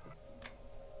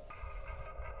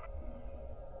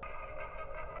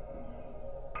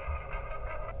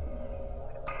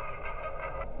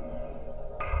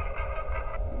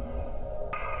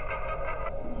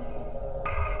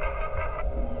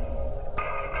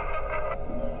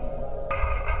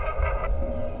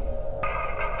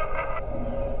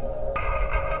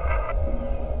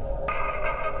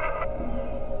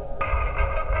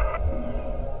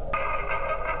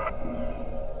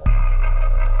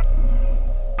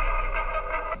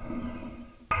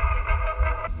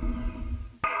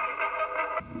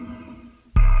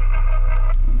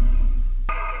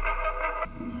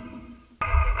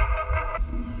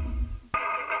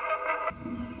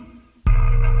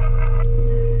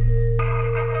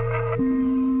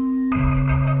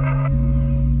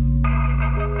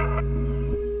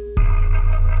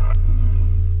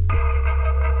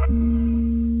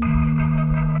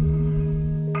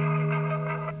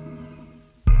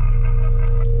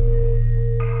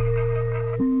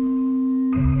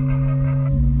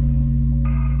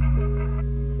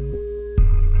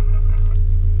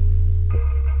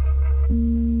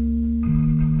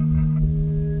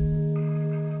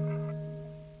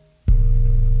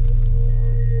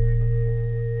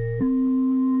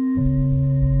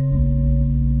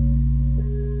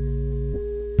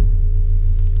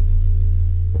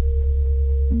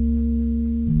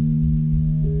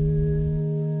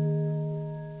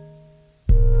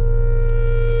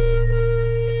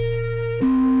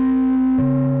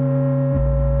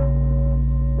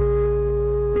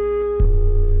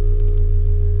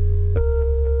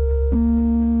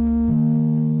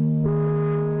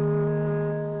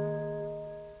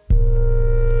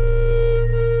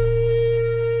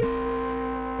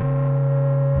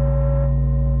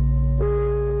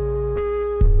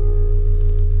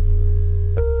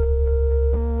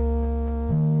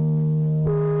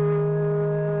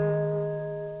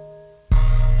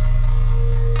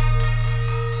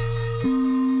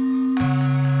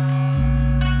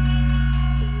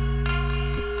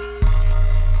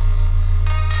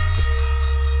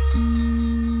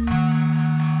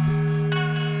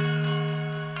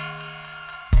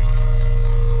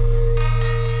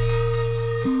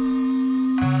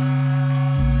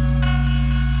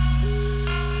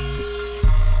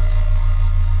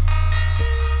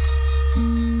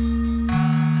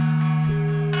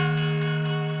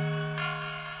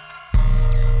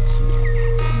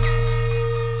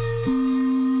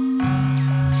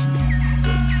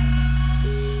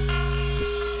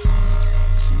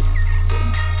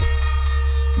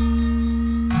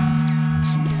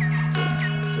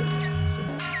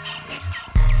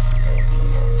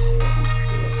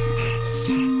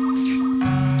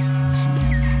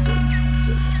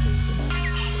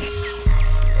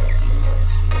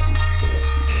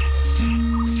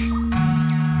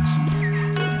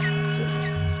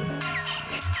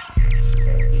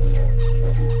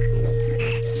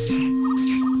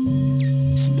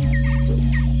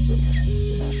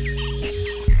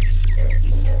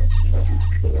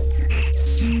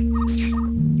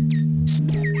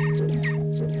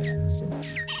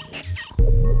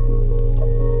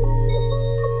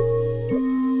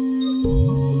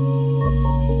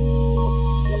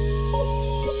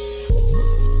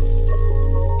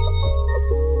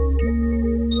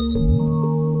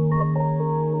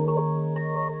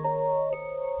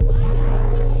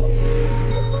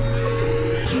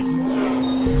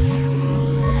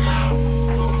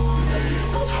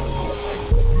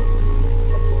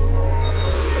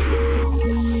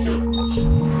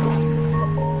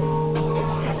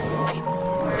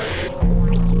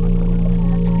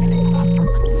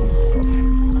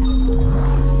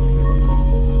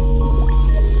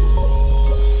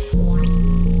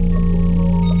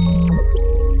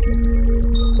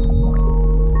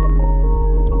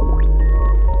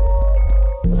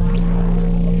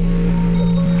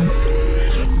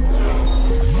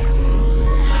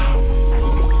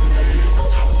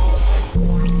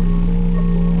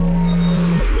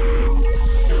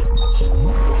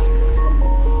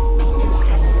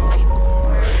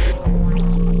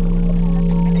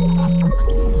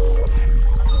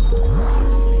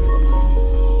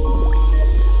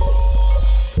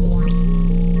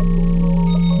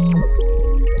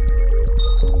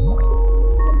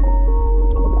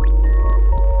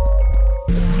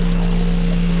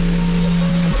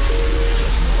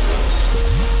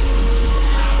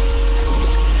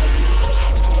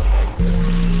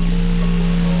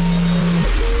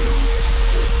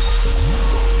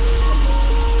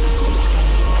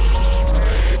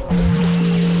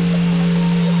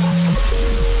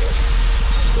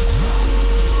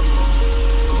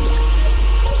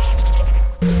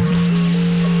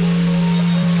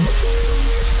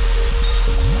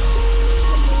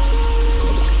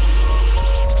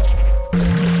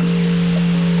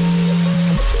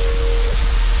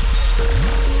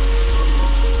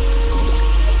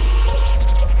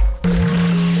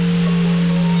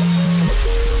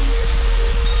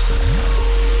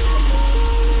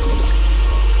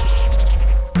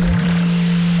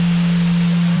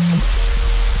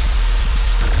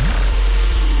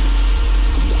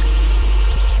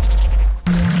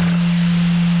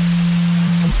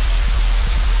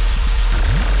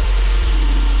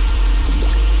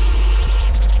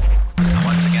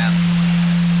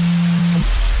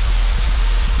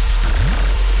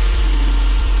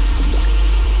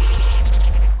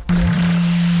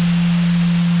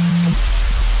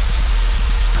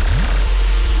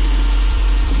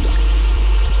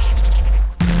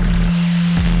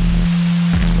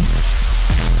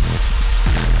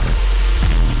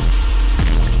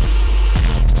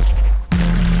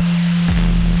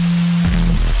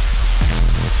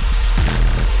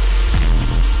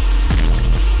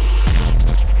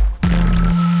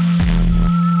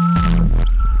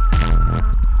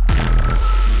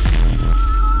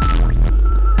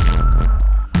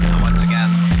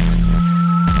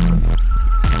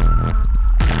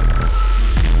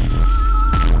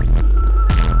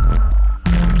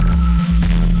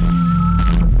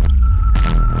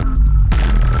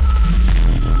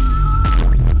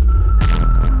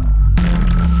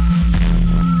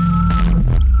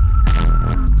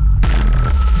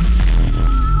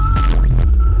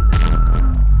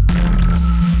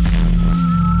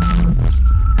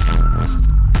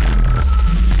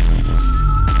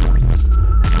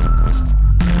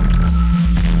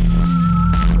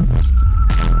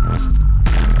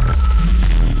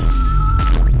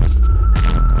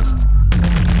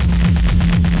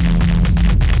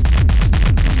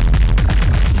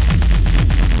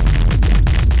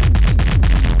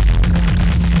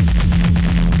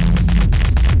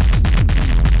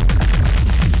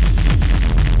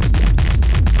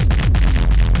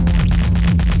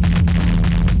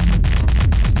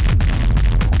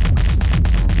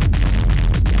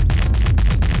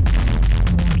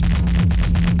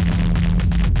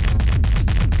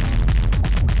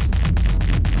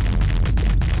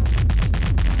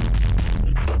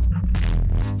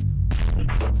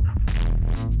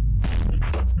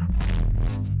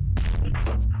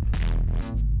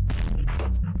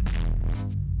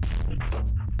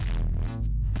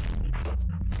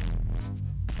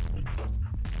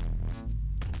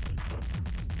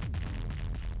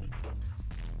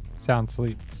 Sound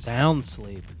sleep. Sound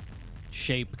sleep.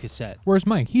 Shape cassette. Where's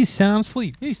Mike? He's sound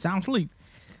sleep. He sounds sleep.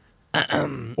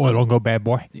 Oil don't go bad,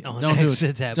 boy. On Don't do exit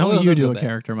it. tab. Don't Well, you don't do go a back.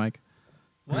 character, Mike.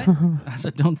 What? I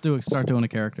said don't do it. Start doing a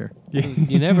character.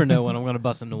 You never know when I'm going to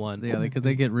bust into one. Yeah,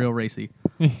 they get real racy.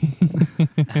 I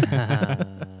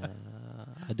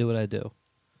do what I do.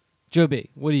 Joe B,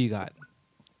 what do you got?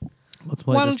 Let's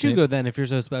play Why this don't you tape. go then if you're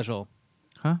so special?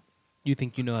 Huh? You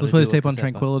think you know how Let's to play do this a tape on cassette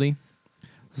button. Tranquility.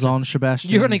 Zon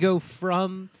Sebastian. You're going to go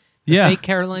from the yeah, fake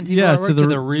Caroline TV yeah, artwork to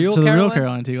the real to the Caroline? real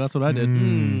Caroline TV. That's what I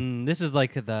did. This is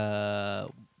like isn't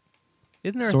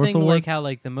there a Source thing like Awards? how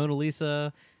like the Mona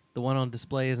Lisa, the one on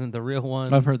display isn't the real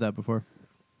one? I've heard that before.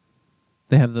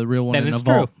 They have the real one Then in it's a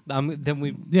vault.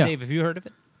 true. Yeah. Dave, have you heard of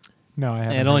it? No, I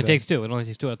haven't. It only heard takes two. It only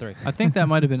takes 2 out of 3. I think that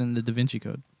might have been in the Da Vinci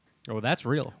Code. Oh, that's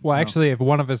real. Well, No. actually, if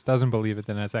one of us doesn't believe it,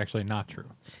 then that's actually not true.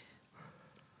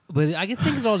 But I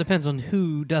think it all depends on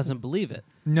who doesn't believe it.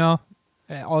 No,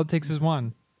 all it takes is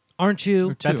one. Aren't you?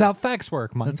 Or two. That's how facts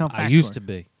work, Mike. That's how I facts used work. to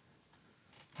be.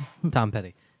 Tom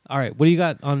Petty. All right, what do you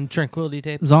got on Tranquility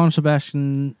tapes? Zon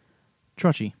Sebastian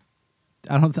Trucci.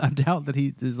 I doubt that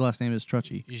his last name is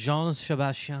Trucci.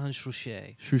 Jean-Sébastien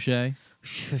Chouchet. Chouchet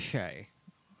Chouchet.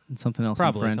 and something else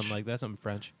Probably in French. something like that, something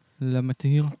French. La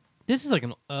Matille. This is like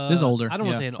an... This is older. I don't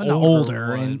want to say yeah. an Not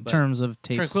older in one, but terms of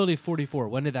tapes. Tranquility 44.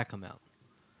 When did that come out?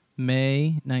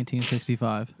 May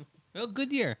 1965. Oh,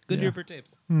 good year. Good Yeah. year for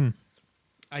tapes. Hmm.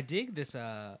 I dig this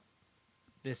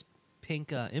this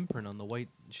pink imprint on the white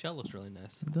shell. Looks really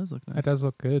nice. It does look nice. That does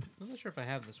look good. I'm not sure if I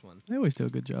have this one. They always do a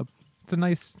good job. It's a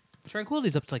nice.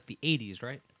 Tranquility's up to like the 80s,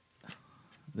 right?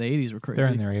 The 80s were crazy.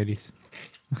 They're in their 80s.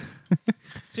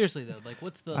 Seriously though, like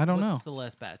what's the I don't what's know. the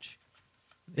last batch?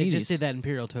 They 80s. just did that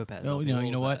Imperial Topaz. Oh, LP. What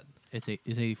you know was what? that?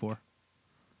 It's 84.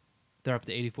 They're up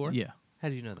to 84. Yeah. How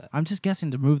do you know that? I'm just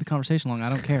guessing to move the conversation along. I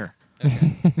don't care.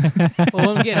 Well,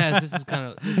 what I'm getting at is this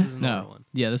is an No. older one.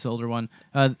 Yeah, this older one.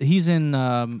 He's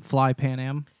in Fly Pan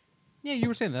Am. Yeah, you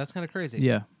were saying that. That's kind of crazy.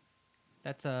 Yeah.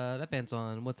 That's that band's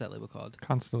on what's that label called?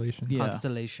 Constellation. Yeah.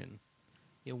 Constellation.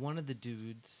 Yeah, one of the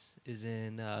dudes is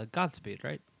in Godspeed,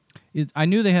 right? I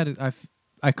knew they had.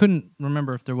 I couldn't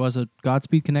remember if there was a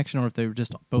Godspeed connection or if they were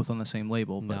just both on the same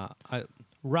label. But No,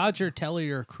 Roger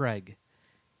Tellier Craig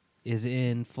is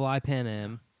in Fly Pan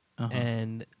Am, Uh-huh.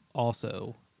 and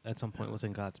also at some point was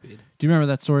in Godspeed. Do you remember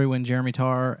that story when Jeremy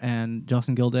Tarr and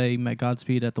Justin Gilday met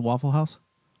Godspeed at the Waffle House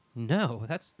No,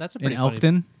 that's a in pretty funny-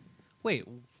 Elkton? Wait,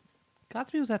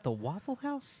 Godspeed was at the Waffle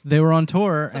House? They were on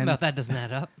tour, Something and about that doesn't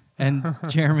add up. and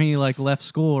Jeremy left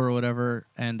school or whatever,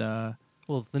 and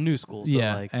Well, it's the new school. So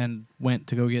yeah, like, and went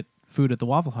to go get food at the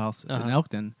Waffle House in Uh-huh.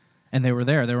 Elkton, and they were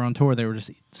there. They were on tour. They were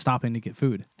just stopping to get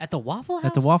food at the Waffle House?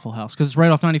 at the Waffle House because it's right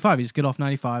off 95. You just get off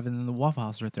 95, and then the Waffle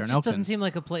House is right there in Just Elkton. doesn't seem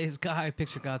like a place I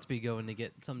picture Godspeed going to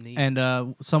get something to eat.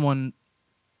 And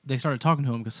they started talking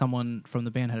to him because someone from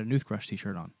the band had a Newth Crush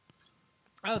T-shirt on.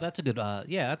 oh, that's a good.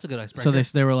 Yeah, that's a good icebreaker.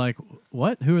 So they were like,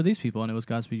 "What? Who are these people?" And it was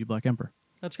Godspeed You Black Emperor.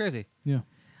 That's crazy. Yeah.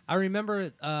 I remember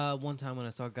one time when I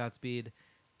saw Godspeed,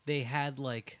 they had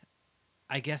like,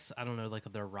 I guess I don't know,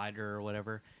 like their rider or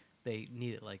whatever. They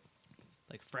needed like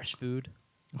fresh food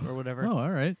or whatever. Oh,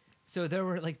 all right. So there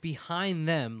were like behind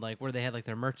them, like where they had like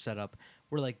their merch set up,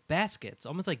 were like baskets,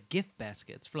 almost like gift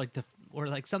baskets for like or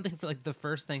like something for like the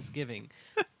first Thanksgiving,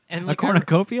 and A like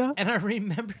cornucopia? and I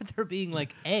remember there being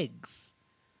like eggs.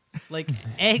 Like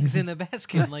eggs in the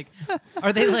basket. Like,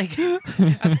 are they going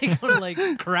to like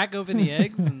crack open the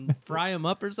eggs and fry them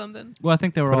up or something? Well, I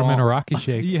think they were Put all them in a Rocky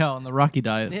Shake. yeah, on the Rocky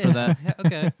diet Yeah. for that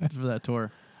Okay. for that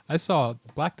tour. I saw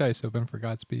Black Dice open for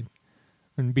Godspeed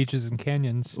when Beaches and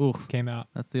Canyons Oof. came out.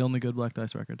 That's the only good Black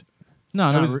Dice record. No,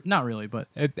 It not, was- not really, but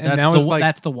And that's that was the, like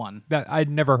that's the one. that I'd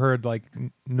never heard like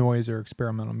noise or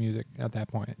experimental music at that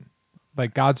point.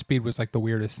 Like Godspeed was like the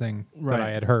weirdest thing Right. that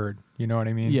I had heard. You know what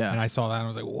I mean? Yeah. And I saw that and I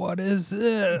was like, "What is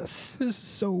this? This is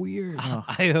so weird." Oh.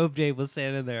 I hope Dave was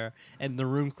standing there and the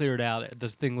room cleared out. The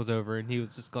thing was over and he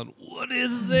was just going, "What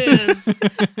is this?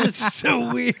 This is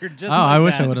so weird." Just I like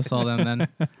wish I that. would have saw them then.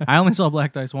 I only saw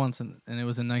Black Dice once, and it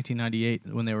was in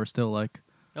 1998 when they were still like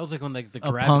That was like when like the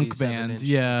a Gravity punk 7 band, inch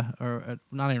yeah, or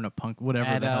not even a punk, whatever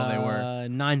at, the hell they were.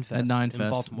 Nine Fest At Nine in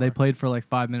Fest, Baltimore. they played for like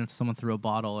 5 minutes. Someone threw a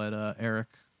bottle at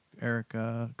Eric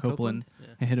Copeland Yeah.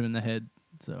 and hit him in the head.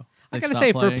 So I they gotta stopped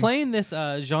say, playing. for playing this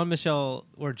Jean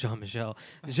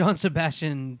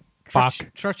Sebastian Bach.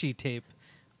 Trucci tape,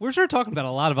 we're sure talking about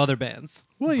a lot of other bands.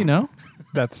 Well, you know,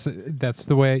 That's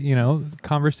the way,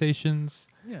 conversations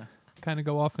yeah, kind of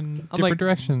go off in I'm different like-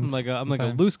 directions. I'm like a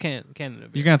sometimes. loose cannon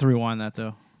of you're gonna have to rewind that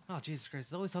though. Oh Jesus Christ!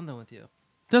 There's always something with you.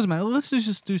 Doesn't matter. Let's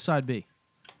just do side B.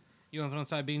 You want to put on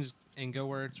side B and go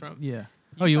where it's from? Yeah.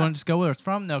 You You got- want to just go where it's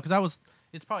from? No, because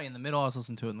It's probably in the middle. I was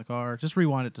listening to it in the car. Just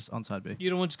rewind it on side B. You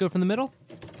don't want to just go from the middle?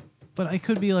 But it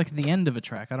could be like the end of a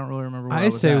track. I don't really remember where I I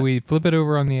was say at. we flip it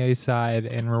over on the A side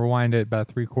and rewind it about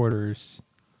 3/4,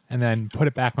 and then put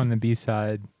it back on the B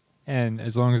side. And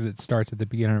as long as it starts at the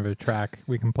beginning of a track,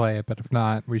 we can play it. But if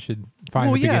not, we should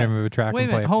find Well, the yeah. beginning of a track Wait a and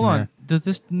play minute. it Hold from on. there. Does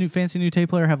this fancy new tape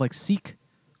player have like Seek?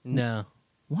 No.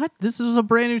 What? This is a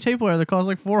brand new tape player that costs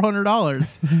like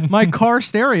 $400. My car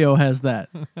stereo has that.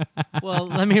 Well,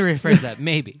 let me rephrase that.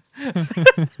 Maybe.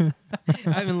 I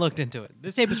haven't looked into it.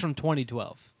 This tape is from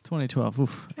 2012. 2012.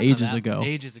 Oof. That's Ages not that- ago.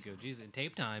 Ages ago. Jesus, in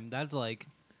tape time, that's like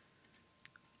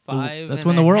The- 5. that's and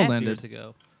when a the world half ended. years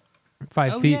ago.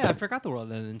 5 Oh feet. yeah, I forgot the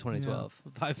world ended in 2012.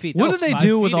 5 feet. What No, did they 5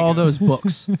 do with feet all ago. those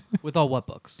books? With all what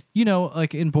books? You know,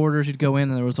 like in Borders, you'd go in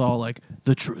and there was all like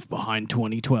the truth behind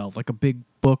 2012, like a big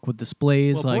book with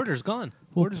displays. Well, like Borders gone.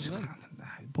 Well, Borders gone.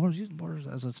 Borders, use Borders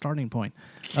as a starting point.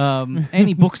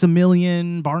 Any Books a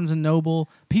Million, Barnes and Noble.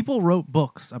 People wrote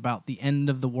books about the end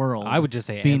of the world. I would just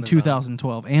say being Amazon.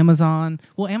 2012. Amazon.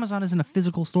 Well, Amazon isn't a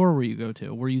physical store where you go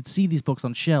to, where you'd see these books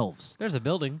on shelves. There's a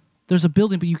building. There's a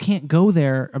building, but you can't go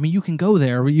there. I mean, you can go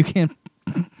there, but you can't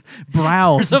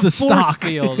browse There's a the force stock.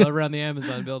 field around the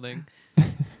Amazon building.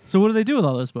 So what do they do with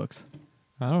all those books?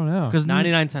 I don't know. Because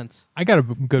 99 cents. I got a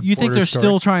good. you think border they're story.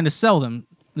 still trying to sell them?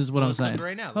 Is what Well, I'm let's look saying.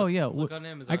 right now. Oh Let's yeah. Look on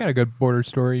Amazon. I got a good border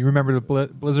story. You remember the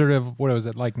blizzard of what was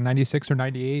it, like 96 or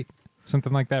 98,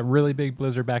 something like that? Really big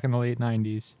blizzard back in the late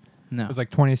 90s. No. It was like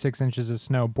 26 inches of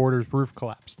snow. Borders roof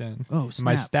collapsed in. Oh,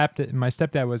 My snap.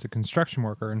 stepdad was a construction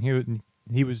worker, and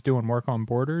he was doing work on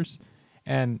Borders,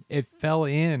 and it fell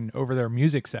in over their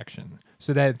music section.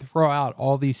 So they had to throw out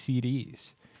all these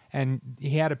CDs. And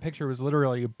he had a picture, it was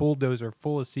literally a bulldozer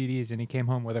full of CDs, and he came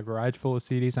home with a garage full of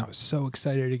CDs. And I was so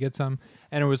excited to get some.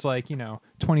 And it was like,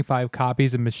 25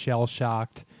 copies of Michelle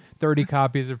Shocked, 30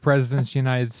 copies of President's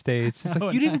United States. It's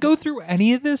like, you didn't go through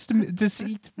any of this to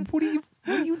see. What are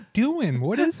you doing?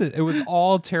 What is it? It was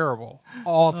all terrible.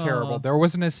 All terrible. There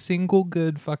wasn't a single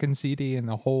good fucking CD in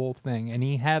the whole thing. And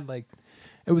he had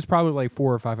it was probably like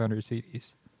 400 or 500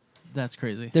 CDs. That's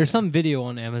crazy. There's some video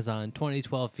on Amazon,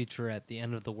 2012 feature at the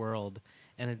end of the world,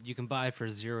 and you can buy it for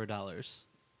 $0.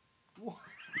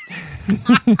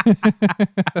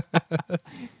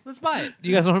 Let's buy it.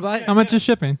 You guys want to buy it? How much is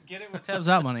shipping? Get it with Tabs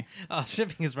out money. Oh,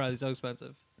 shipping is probably so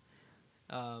expensive.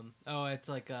 It's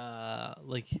like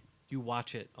you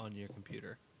watch it on your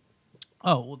computer.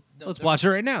 Oh, well, Let's watch it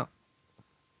right now.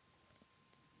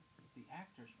 The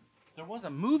actors. There was a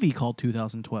movie called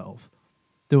 2012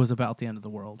 that was about the end of the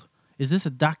world. Is this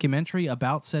a documentary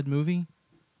about said movie?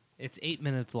 It's 8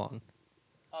 minutes long.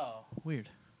 Oh, weird.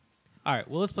 All right,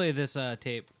 well, let's play this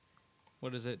tape.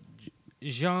 What is it?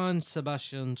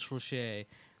 Jean-Sébastien Trochet.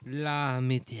 La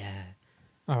Amitié.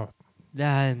 Oh,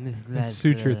 La it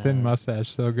suits your thin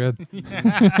mustache so good.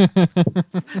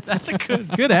 That's a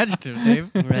good adjective,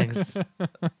 Dave. Thanks.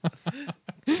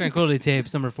 Tranquility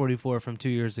Tapes, number 44 from 2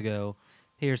 years ago.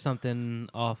 Here's something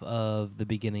off of the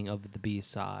beginning of the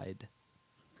B-side.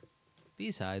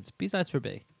 B-sides for B.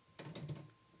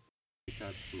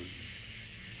 Absolue.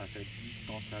 À cette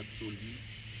distance absolue,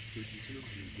 ce qui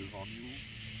surgit devant nous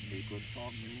n'est comme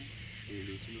sans nous, et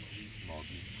le surgissement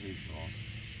d'une présence.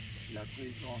 La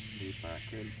présence n'est pas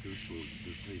quelque chose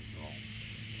de présent.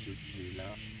 Ce qui est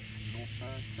là, non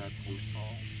pas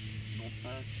s'approchant, non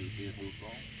pas se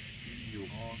dérobant,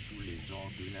 ignorant tous les gens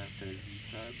de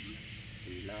l'insaisissable,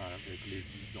 et là avec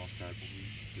l'évidence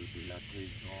abrupte de la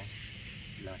présence,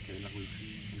 laquelle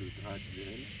refuse le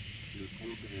graduel, le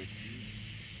progressif,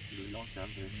 le lent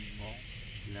avènement,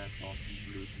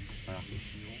 l'insensible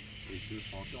disparition, et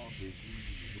cependant résume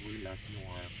une relation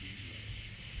infime.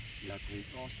 La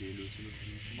présence est le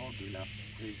surgissement de la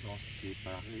présence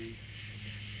séparée,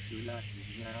 cela qui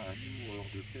vient à nous hors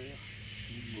de terre,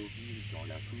 immobile dans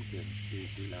la soudaineté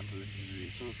de la venue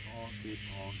et s'offrant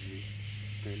étranger,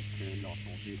 telle qu'elle en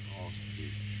son étrangeté.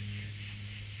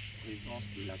 Présence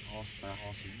de la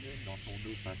transparence humaine dans son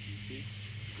opacité,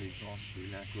 présence de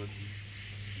l'inconnu,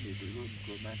 et de l'homme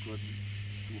comme inconnu,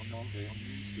 tournant vers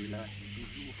nous cela qui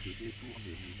toujours se détourne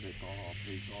et nous mettant en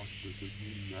présence de ce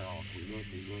qu'il y a entre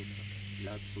l'homme et l'homme,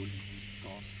 l'absolue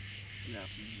distance,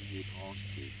 l'infinie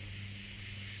étrangeté.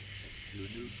 Le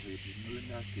neutre est une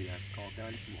menace et un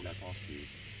scandale pour la pensée.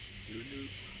 Le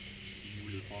neutre, si nous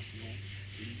le pensions,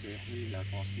 libérer la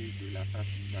pensée de la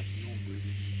fascination de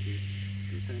l'unité,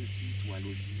 que celle-ci soit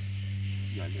logique,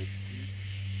 dialectique,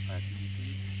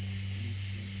 intuitive,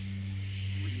 mystique,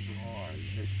 nous livrant à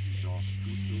une exigence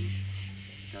toute autre,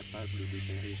 capable de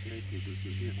faire échec et de se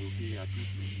déroger à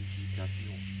toute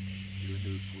unification. Le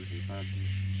neutre n'est pas lui,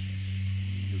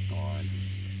 ni le temps à lui.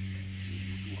 Nous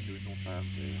nous le non pas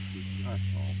vers ce qui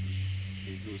rassemble,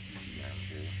 mais aussi bien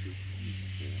vers ce qui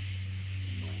disperse,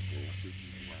 non vers ce qui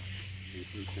joint, mais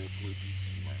peut-être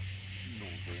disjoint,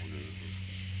 non vers l'œuvre,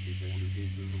 mais vers le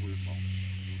désœuvrement,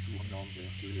 nous tournant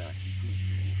vers cela qui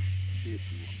toujours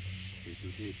détourne et se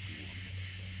détourne,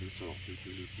 de sorte que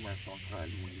le point central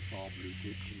où il semble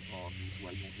qu'écrivant nous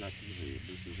soyons attirés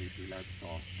ne serait que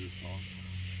l'absence de sens,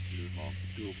 le manque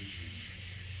d'origine.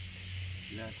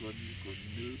 L'inconnu comme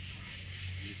neutre,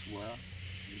 qu'il soit,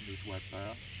 qu'il ne soit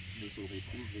pas, ne saurait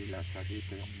trouver là sa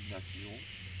détermination,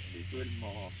 mais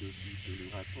seulement en ceci que le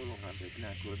rapport avec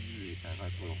l'inconnu est un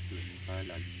rapport tenu par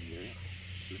la lumière,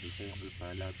 ce ne ferme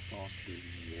pas l'absence de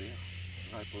lumière,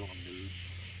 rapport neutre,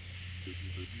 ce qui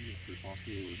veut dire que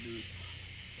penser au neutre,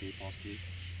 c'est penser,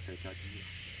 c'est-à-dire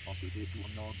en se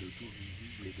détournant de tout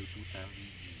visible et de tout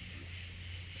invisible.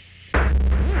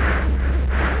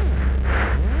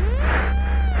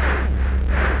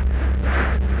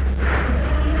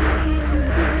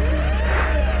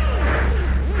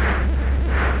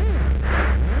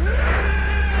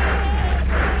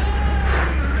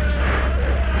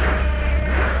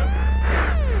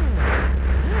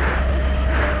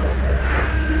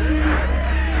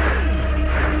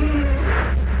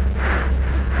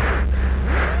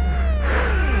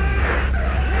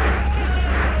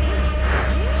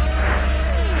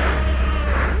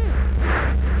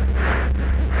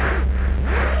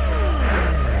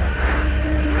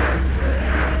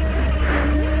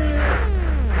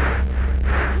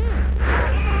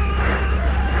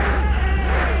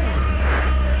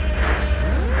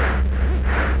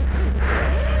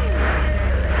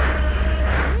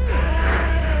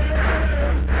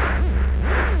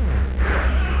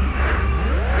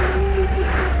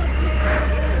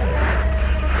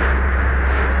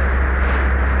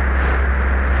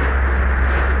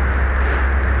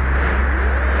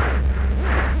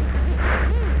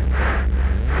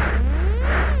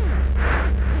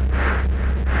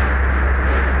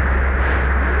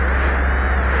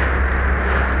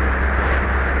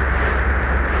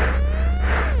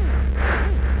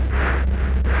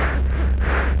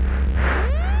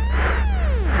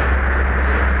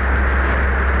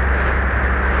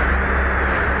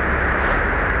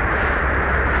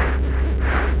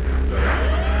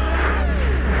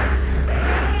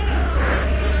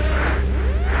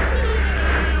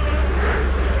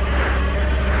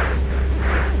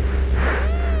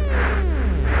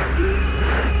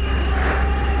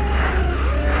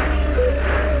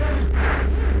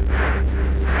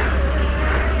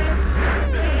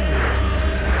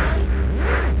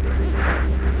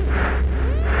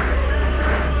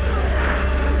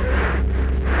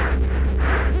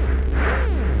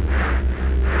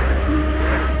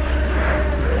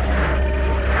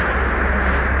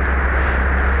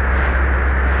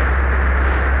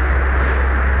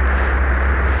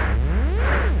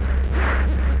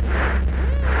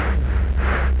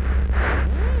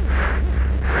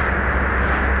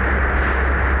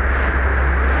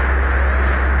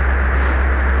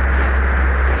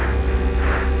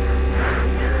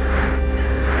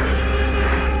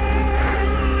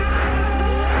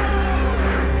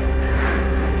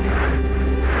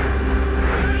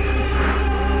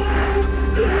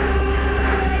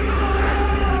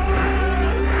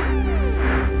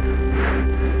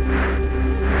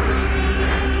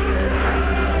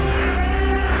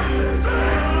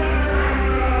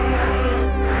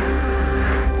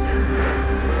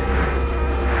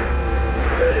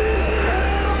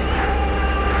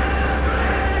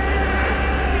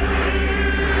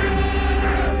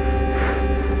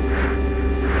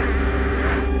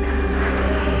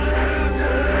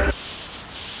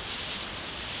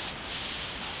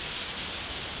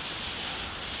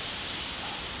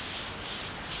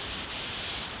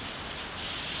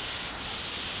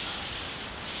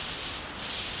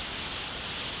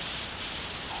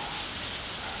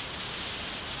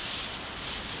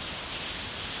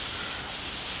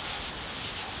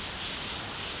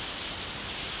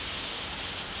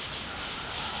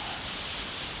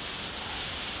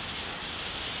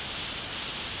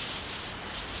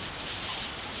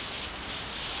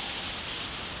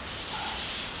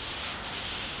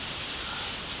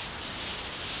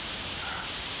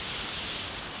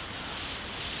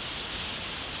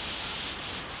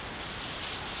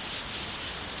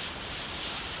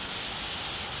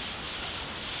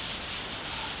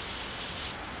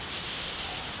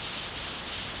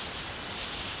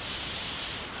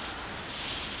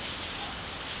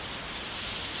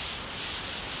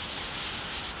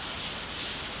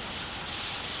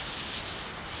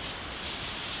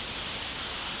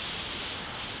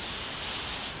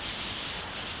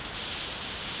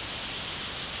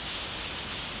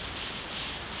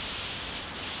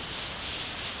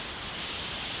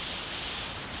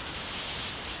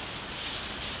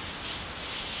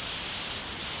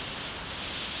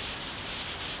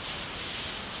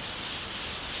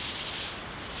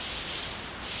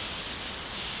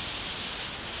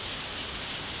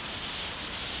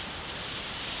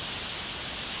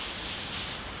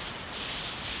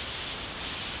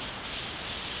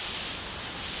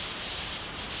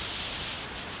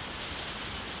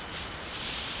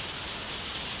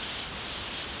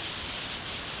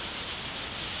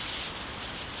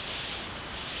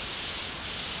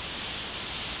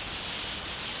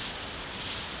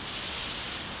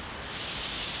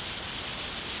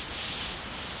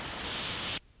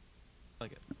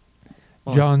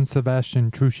 Hold on. John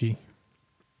Sebastian Trucci.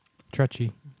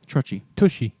 Trucci. Trucci.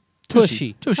 Tushy.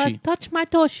 Tushy. Tushy. Touch my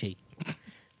tushy.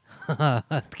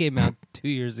 It came out 2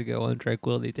 years ago on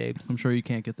Tranquility Tapes. I'm sure you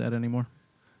can't get that anymore.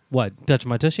 What? Touch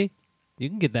my tushy? You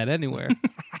can get that anywhere.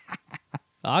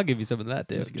 I'll give you some of that,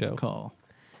 too, Just get a Joe. call.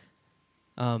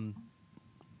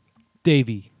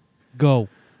 Davey, go.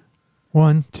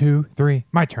 1, 2, 3.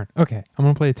 My turn. Okay, I'm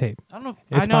gonna play a tape. I don't know.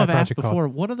 It's I know by I've asked Project Call. before.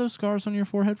 What are those scars on your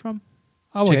forehead from?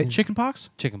 Oh, Chicken pox?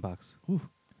 Chickenpox.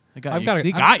 I got I've you. got it.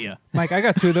 They got you. Mike, I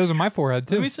got 2 of those on my forehead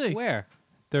too. Let me see. Where?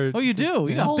 They're, Oh, you do. You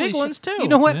Yeah. got Holy big shit. ones too. You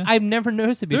know what? Yeah. I've never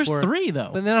noticed it There's before. 3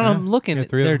 though. But then Yeah, I'm looking got at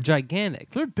 3 of they're them.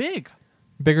 gigantic. They're big.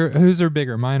 bigger. Whose are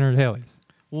bigger, mine or Haley's?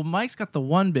 Well, Mike's got the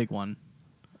one big one.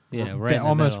 Yeah, right. They're in the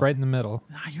almost middle. right in the middle.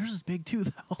 Ah, yours is big too,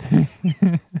 though.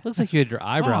 Looks like you had your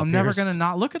eyebrow. I'm never pierced. gonna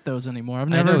not look at those anymore. I've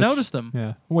I never know it's- noticed them.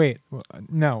 Yeah. Wait.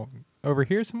 No. Over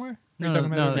here somewhere? No, You're talking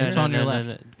no, about over no, here? it's on your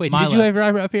left. Wait, My did you left. have your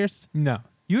eyebrow pierced? No.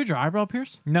 You had your eyebrow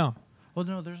pierced? No. Well,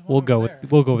 no, there's one. We'll over go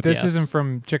there. with This yes. isn't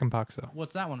from Chickenpox though.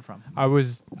 What's that one from? I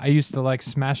used to like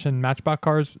smashing Matchbox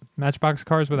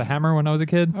cars with a hammer when I was a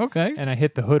kid, Okay. and I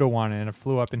hit the hood of one and it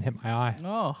flew up and hit my eye Oh,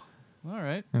 all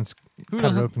right. and it's Who cut it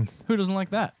doesn't? open. Who doesn't like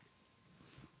that?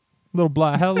 Little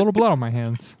blood. I had a little blood on my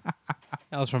hands.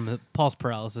 That was from the pulse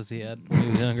paralysis he had when he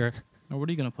was younger. Or what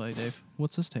are you gonna play, Dave?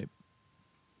 What's this tape?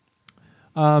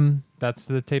 That's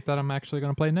the tape that I'm actually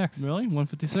going to play next. Really?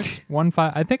 156? 15.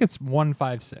 I think it's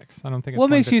 156. I don't think. It's What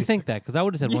makes you 156. think that? Because I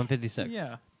would have said 156.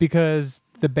 Yeah. Because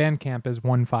the Bandcamp is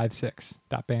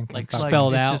 156.bandcamp. Like dot com.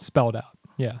 spelled it's out. just- Spelled out.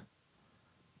 Yeah.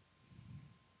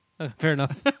 Fair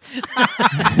enough.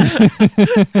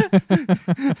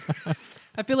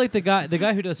 I feel like the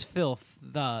guy who does Filth,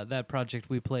 that project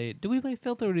we played. Did we play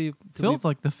Filth or did Filth,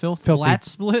 like the filth Filthy. flat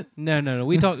split? No.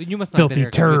 We talked. You must not have been Filthy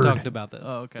here 'cause we turd. talked about this.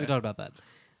 Oh, okay. We talked about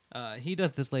that. He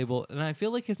does this label, and I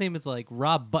feel like his name is like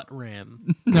Rob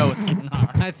Buttram. No, it's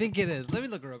not. I think it is. Let me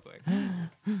look real quick.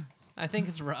 I think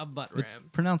it's Rob Buttram. It's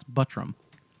pronounced Buttram.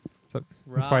 So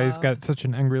that's why he's got such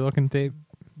an angry looking tape.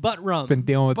 Buttrum. He's been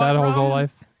dealing with that his whole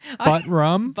life. Butt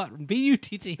rum.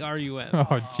 Buttrum.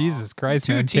 Oh Jesus Christ,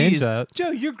 Two man! Change T's. that.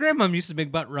 Joe, your grandma used to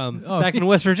make butt rum Oh, back in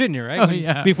West Virginia, right? Oh, When-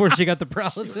 yeah. Before she got the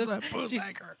paralysis.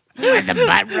 She's- The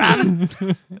butt rum.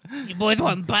 You boys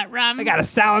want butt rum? I got a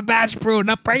sour batch brewing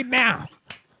up right now.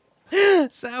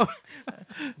 sour.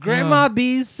 Grandma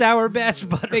B's Sour Batch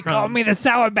Butter They call me the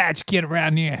Sour Batch Kid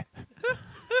around here.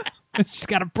 She's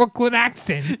got a Brooklyn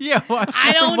accent. Yeah, well,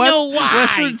 I don't know why.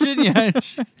 West Virginia.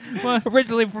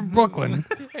 Originally from Brooklyn.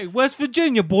 Hey, West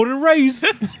Virginia, born and raised.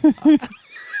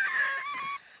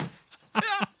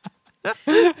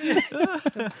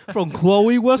 From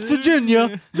Chloe, West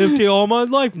Virginia. Lived here all my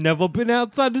life. Never been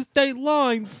outside the state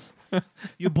lines.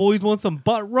 You boys want some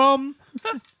butt rum?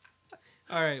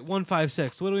 All right,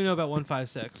 156. What do we know about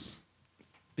 156?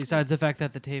 Besides the fact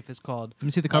that the tape is called Let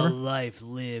me see the A cover. life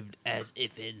lived as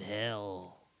if in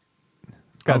hell.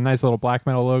 It's got a nice little black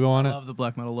metal logo on I it. love the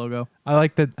black metal logo. I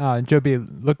like that. Joe B,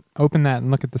 open that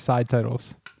and look at the side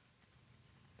titles.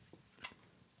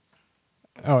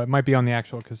 Oh, it might be on the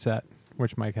actual cassette,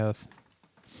 which Mike has.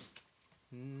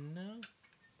 No.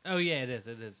 Oh yeah, it is.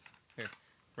 It is. Here,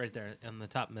 right there in the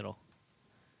top middle.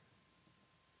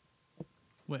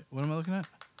 Wait, what am I looking at?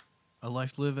 A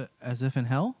life lived as if in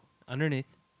hell? Underneath.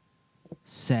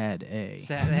 Sad A.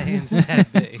 Sad A and sad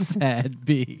B. Sad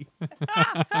B.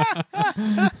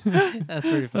 That's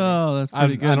pretty funny. Oh, that's I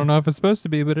pretty good. don't know if it's supposed to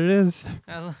be, but it is.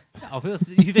 Oh,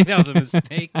 you think that was a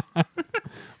mistake?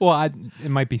 Well, it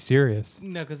might be serious.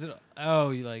 No, because you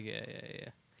like yeah.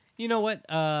 You know what?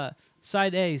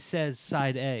 Side A says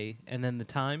side A, and then the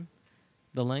time,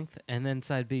 the length, and then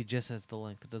side B just says the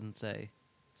length. It doesn't say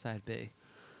side B.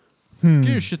 Hmm.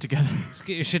 Get your shit together. Just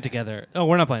get your shit together. Oh,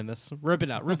 we're not playing this. Rip it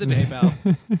out. Rip the tape out.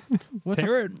 What's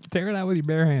Tear it out with your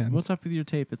bare hands. What's up with your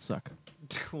tape? It suck.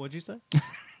 What'd you say?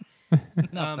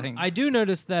 Nothing. I do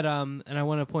notice that, and I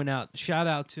want to point out, shout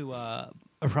out to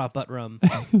Rob Buttram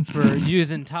for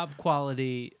using top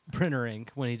quality printer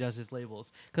ink when he does his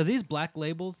labels. Because these black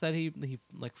labels that he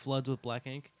like floods with black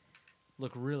ink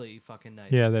look really fucking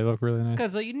nice. Yeah, they look really nice.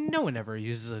 Because no one ever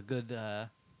uses a good.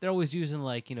 They're always using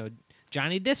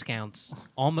Johnny Discounts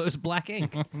almost black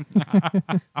ink.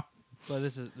 But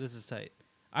this is tight.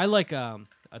 I like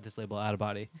this label Out of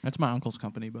Body. That's my uncle's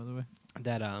company, by the way.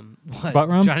 That what Butt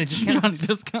rum? Johnny Discounts. Johnny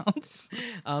discounts.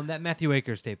 That Matthew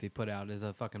Akers tape they put out is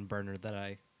a fucking burner that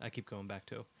I keep going back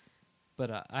to.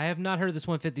 But I have not heard this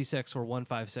 156 or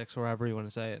 156 or however you want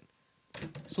to say it.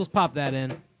 So let's pop that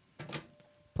in.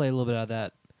 Play a little bit of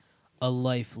that. A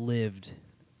life lived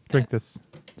Drink this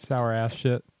sour ass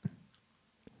shit.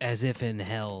 as if in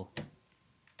hell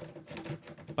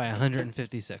by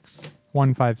 156.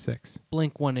 156.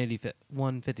 Blink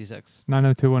 156.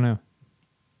 90210.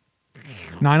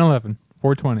 911.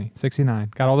 420.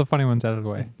 69. Got all the funny ones out of the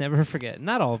way. Never forget.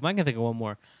 Not all of them. I can think of one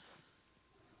more.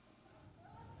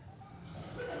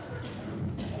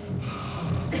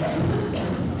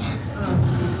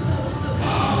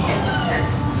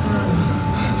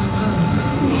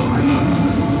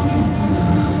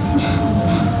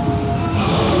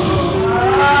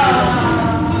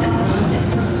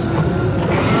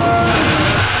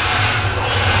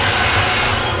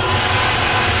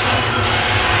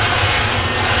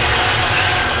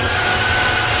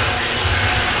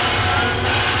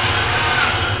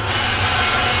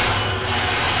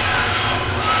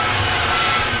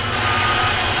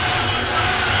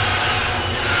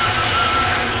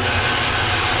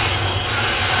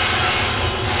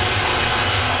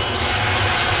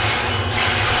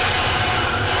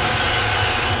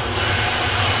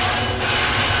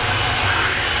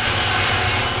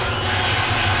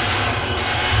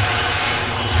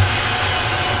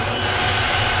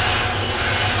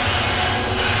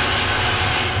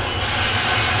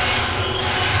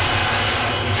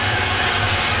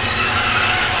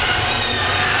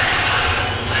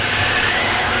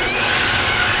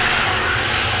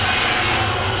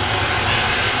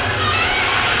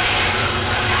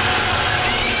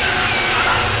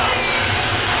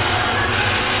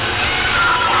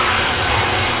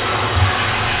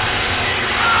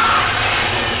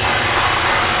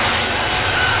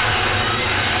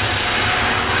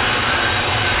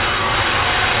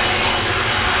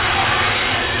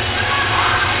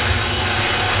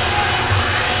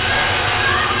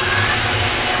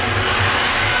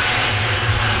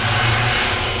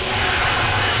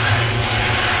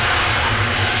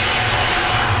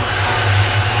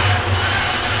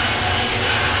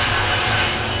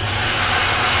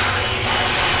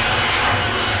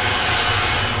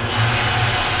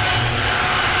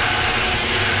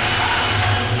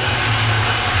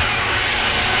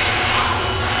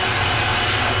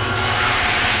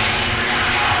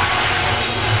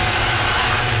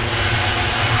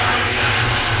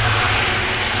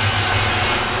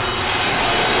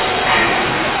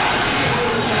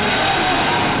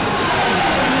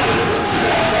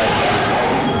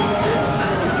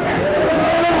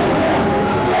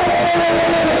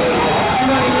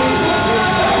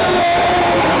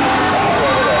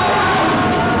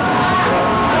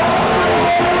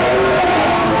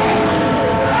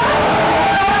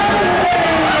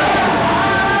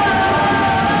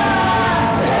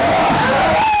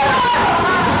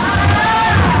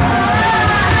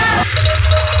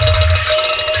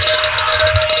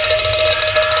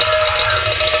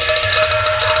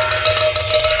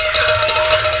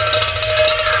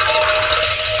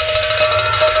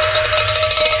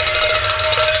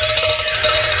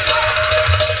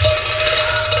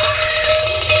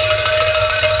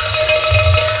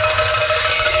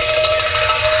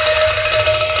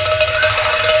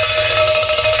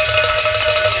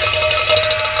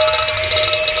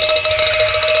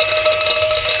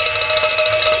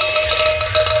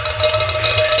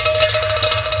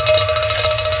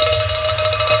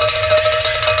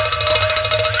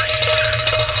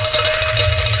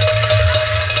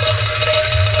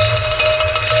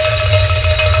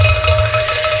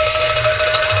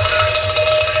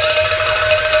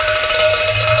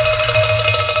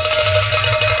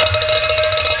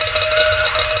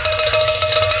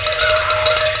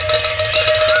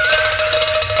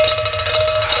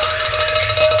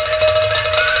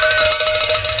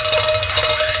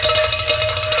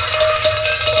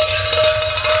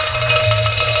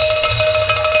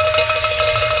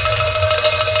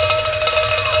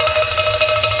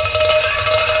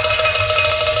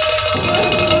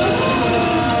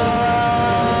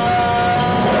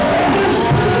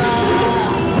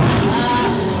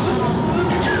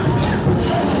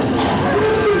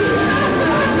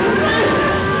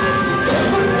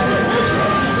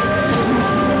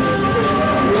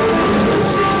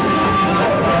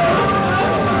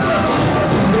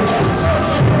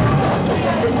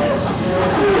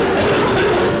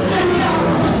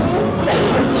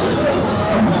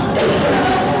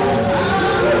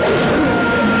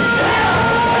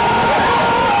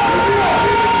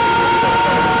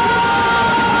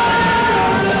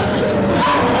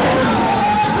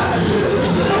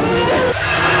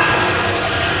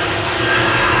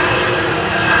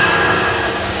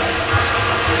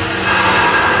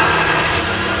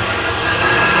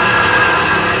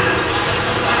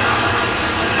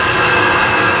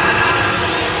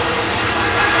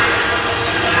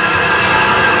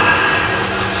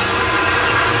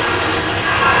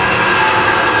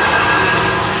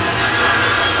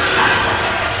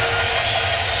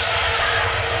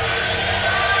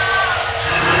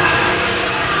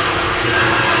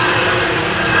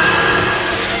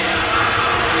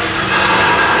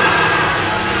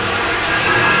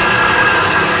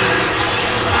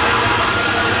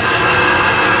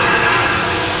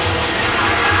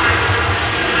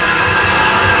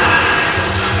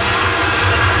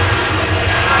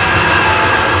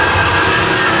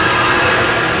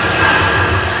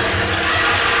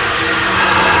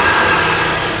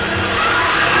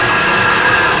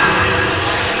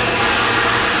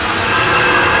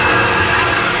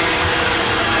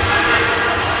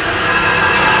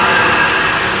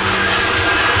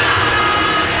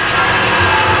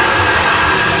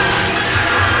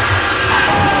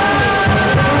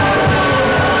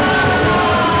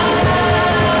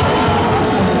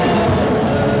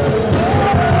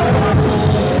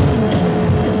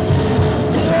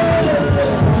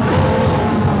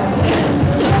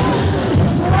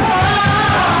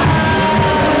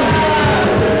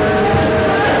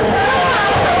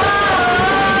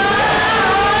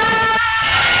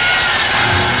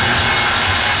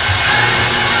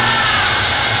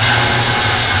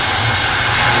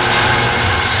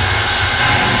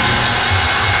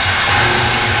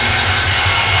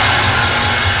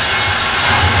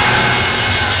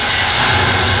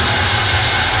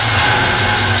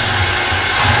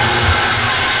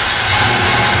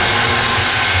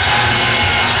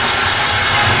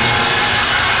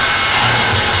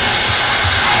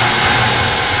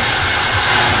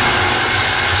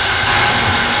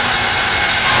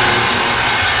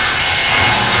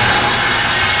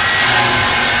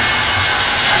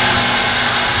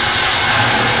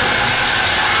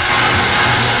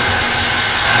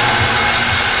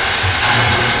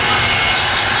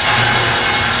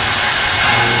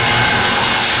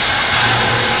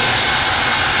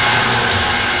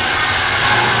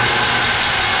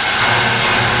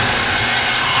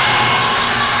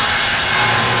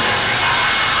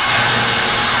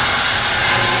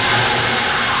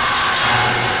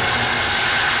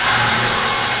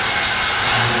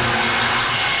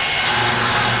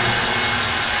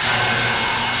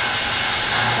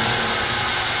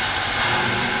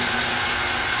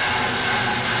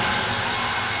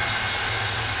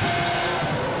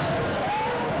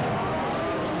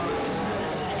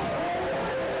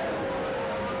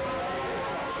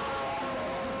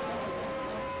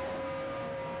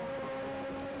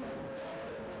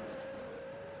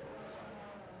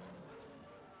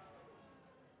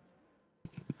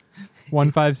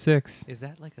 156. Is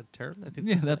that like a term that people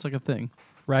Yeah, say? that's like a thing.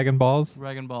 Rag and balls.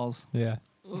 Rag and balls. Yeah.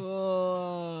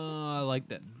 I like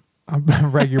that.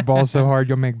 Rag your balls so hard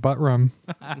you'll make butt rum.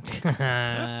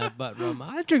 Butt rum.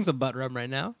 I drink some butt rum right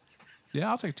now. Yeah,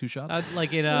 I'll take 2 shots. I'd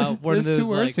like it. One of Those two those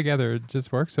words like, together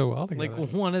just work so well together.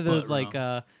 like one of those Butt like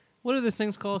rum. what are those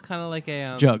things called? Kind of like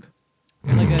a Jug.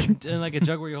 like a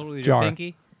jug where you hold it with Jar. your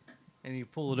pinky, and you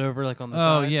pull it over like on the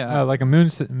Oh, side. yeah. like a A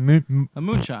moonshine.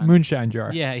 moonshine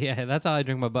jar. Yeah. That's how I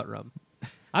drink my butt rum.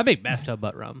 I make bathtub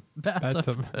butt rum. That's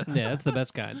a, Yeah, that's the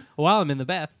best kind. While I'm in the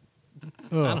bath,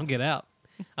 I don't get out.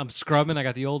 I'm scrubbing. I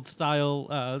got the old style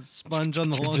sponge on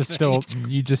the long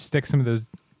you just stick some of those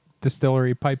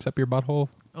distillery pipes up your butthole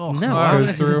Oh, No, Goes why would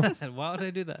I through. do that? Why would I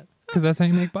do that? because that's how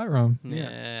you make butt rum.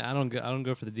 Yeah, I don't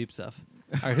go for the deep stuff.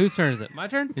 All right, whose turn is it? My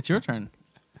turn. It's your turn.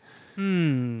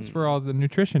 That's where all the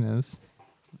nutrition is.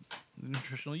 The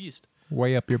nutritional yeast.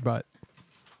 Way up your butt.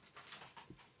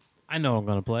 I know what I'm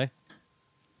gonna play.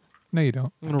 No, you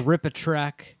don't. I'm gonna rip a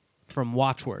track from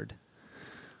Watchword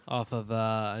off of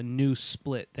a new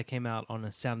split that came out on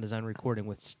a sound design recording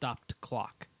with Stopped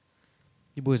Clock.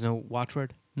 You boys know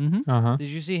Watchword? Mm-hmm. Uh-huh. Did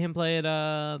you see him play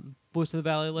at Voice of the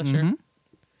Valley last year?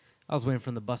 I was waiting for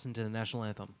him to bust into the national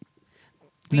anthem.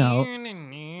 No.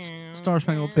 Star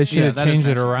Spangled. They should Yeah, have that is changed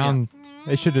it national, around.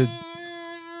 They should have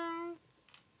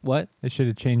What?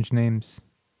 changed names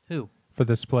Who? for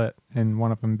the split, and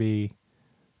one of them be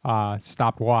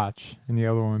Stop Watch, and the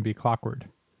other one would be Clockward.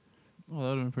 Oh, that would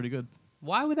have been pretty good.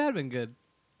 Why would that have been good?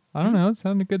 I don't know. It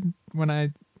sounded good when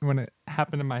it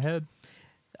happened in my head.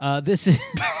 This is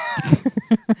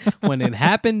when it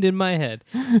happened in my head.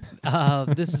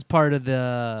 This is part of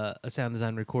the sound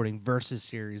design recording versus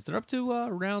series. They're up to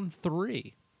round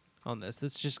 3 on this.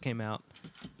 This just came out.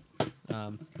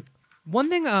 One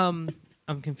thing I'm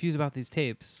confused about these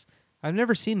tapes. I've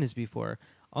never seen this before.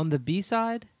 On the B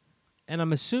side, and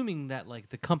I'm assuming that like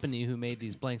the company who made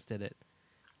these blanks did it.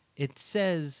 It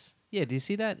says, yeah, do you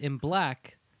see that in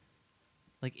black?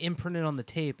 Like imprinted on the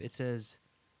tape, it says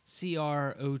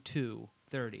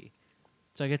CR0230.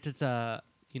 So I guess it's a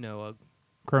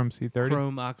Chrome C30.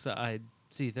 chrome oxide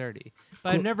C30.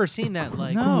 But I've never seen that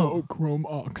like No. Chrome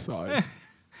oxide.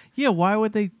 Yeah, why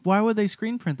would they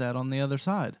screen print that on the other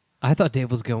side? I thought Dave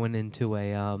was going into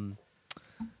a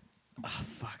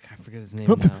fuck, I forget his name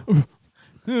now.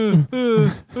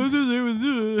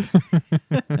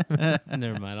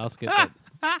 Never mind, I'll skip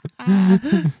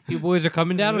it. You boys are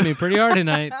coming down on me pretty hard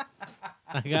tonight.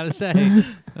 I gotta say.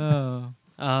 Oh.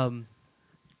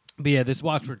 But yeah, this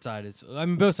Watchword side is. I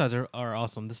mean, both sides are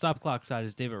awesome. The Stop Clock side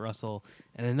is David Russell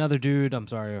and another dude. I'm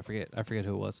sorry, I forget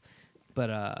who it was.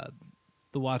 But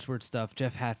the Watchword stuff,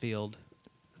 Jeff Hatfield,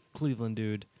 Cleveland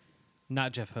dude,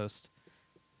 not Jeff Host,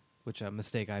 which a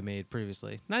mistake I made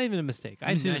previously. Not even a mistake.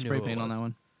 I I see knew the spray who it paint on was. that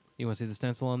one. You want to see the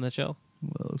stencil on that show?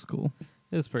 Well, that looks cool.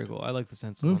 It was pretty cool. I like the It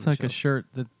stencils. looks on like the a show. shirt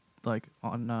that, like,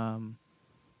 on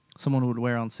someone would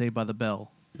wear on Saved by the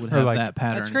Bell. Would Or have like- that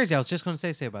pattern. That's crazy. I was just going to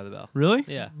say Saved by the Bell. Really?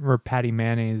 Yeah. Or Patty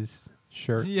Mayonnaise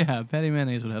shirt. Yeah, Patty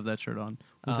Mayonnaise would have that shirt on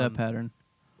with that pattern.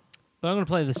 But I'm going to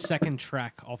play the second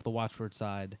track off the Watchword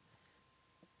side.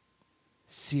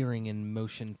 Searing in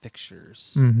Motion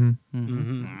Fixtures.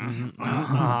 Mm-hmm.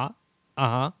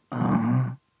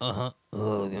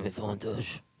 Oh, give me some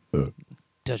touch.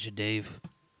 Touch it, Dave.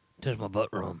 Touch my butt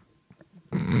rum.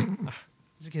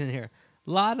 Let's get in here.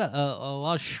 A lot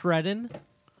of shredding.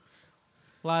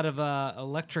 A lot of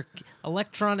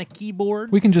electronic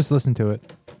keyboards. We can just listen to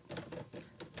it.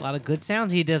 A lot of good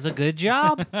sounds. He does a good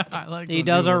job. I like He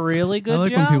does a really good I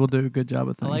like job. when people do a good job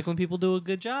at I things. like when people do a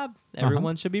good job.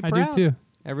 Everyone should be I proud. do too.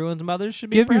 Everyone's mothers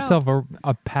should be Give proud. yourself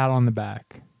a pat on the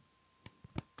back.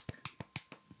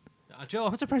 Joe,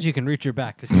 I'm surprised you can reach your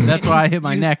back. 'Cause That's why I hit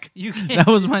my neck. You can't. That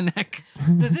was my neck.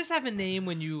 Does this have a name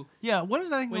when you Yeah, what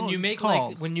is that thing when you make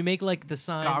called? like the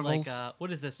sign Goggles? like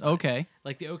what is this sign? Okay.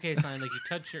 Like the OK sign, like you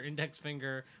touch your index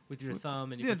finger with your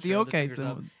thumb and you Yeah, put the your other OK fingers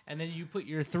up, symbol. and then you put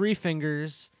your 3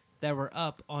 fingers that were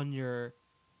up on your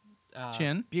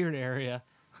Chin? beard area,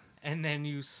 and then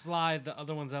you slide the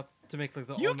other ones up to make like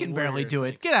the You Ultimate can barely Warrior do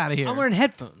thing. it. Get out of here. I'm wearing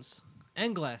headphones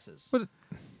and glasses. What-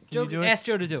 Joe, you do it? ask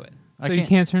Joe to do it. I So you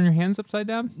can't turn your hands upside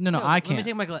down? No, Joe, I can't.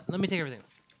 Let me take everything.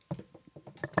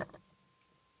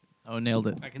 Oh, nailed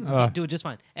it. I can Ugh. do it just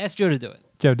fine. Ask Joe to do it.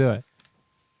 Joe, do it.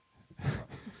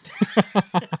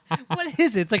 What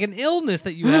is it? It's like an illness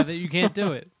that you have that you can't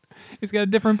do it. He's got a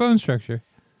different bone structure.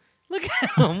 Look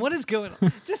at him. What is going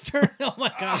on? Just turn. Oh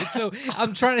my god! It's so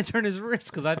I'm trying to turn his wrist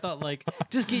because I thought like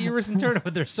just get your wrist and turn it,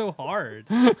 but they're so hard.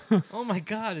 Oh my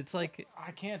god! It's like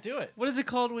I can't do it. what is it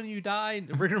called when you die?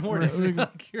 Rigor mortis.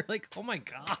 You're like oh my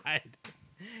god.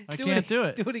 I can't do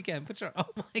it. Do it again. Put your. Oh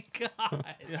my god.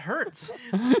 It hurts.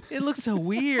 It looks so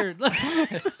weird.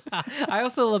 I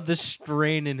also love the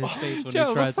strain in his face when Joe,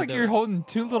 he it tries looks to like do you're it. holding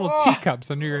two little teacups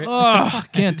under your head. Oh,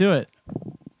 can't do it.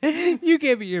 You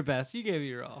gave it your best. You gave it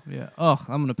your all. Yeah. Oh,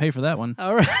 I'm gonna pay for that one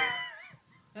All right.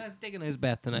 Take a nice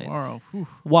bath tonight. tomorrow. Whew.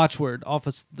 Watchword off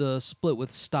of the split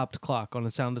with Stopped Clock on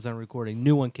a Sound Design recording.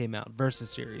 New one came out. Versus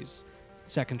series.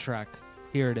 Second track.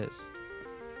 Here it is.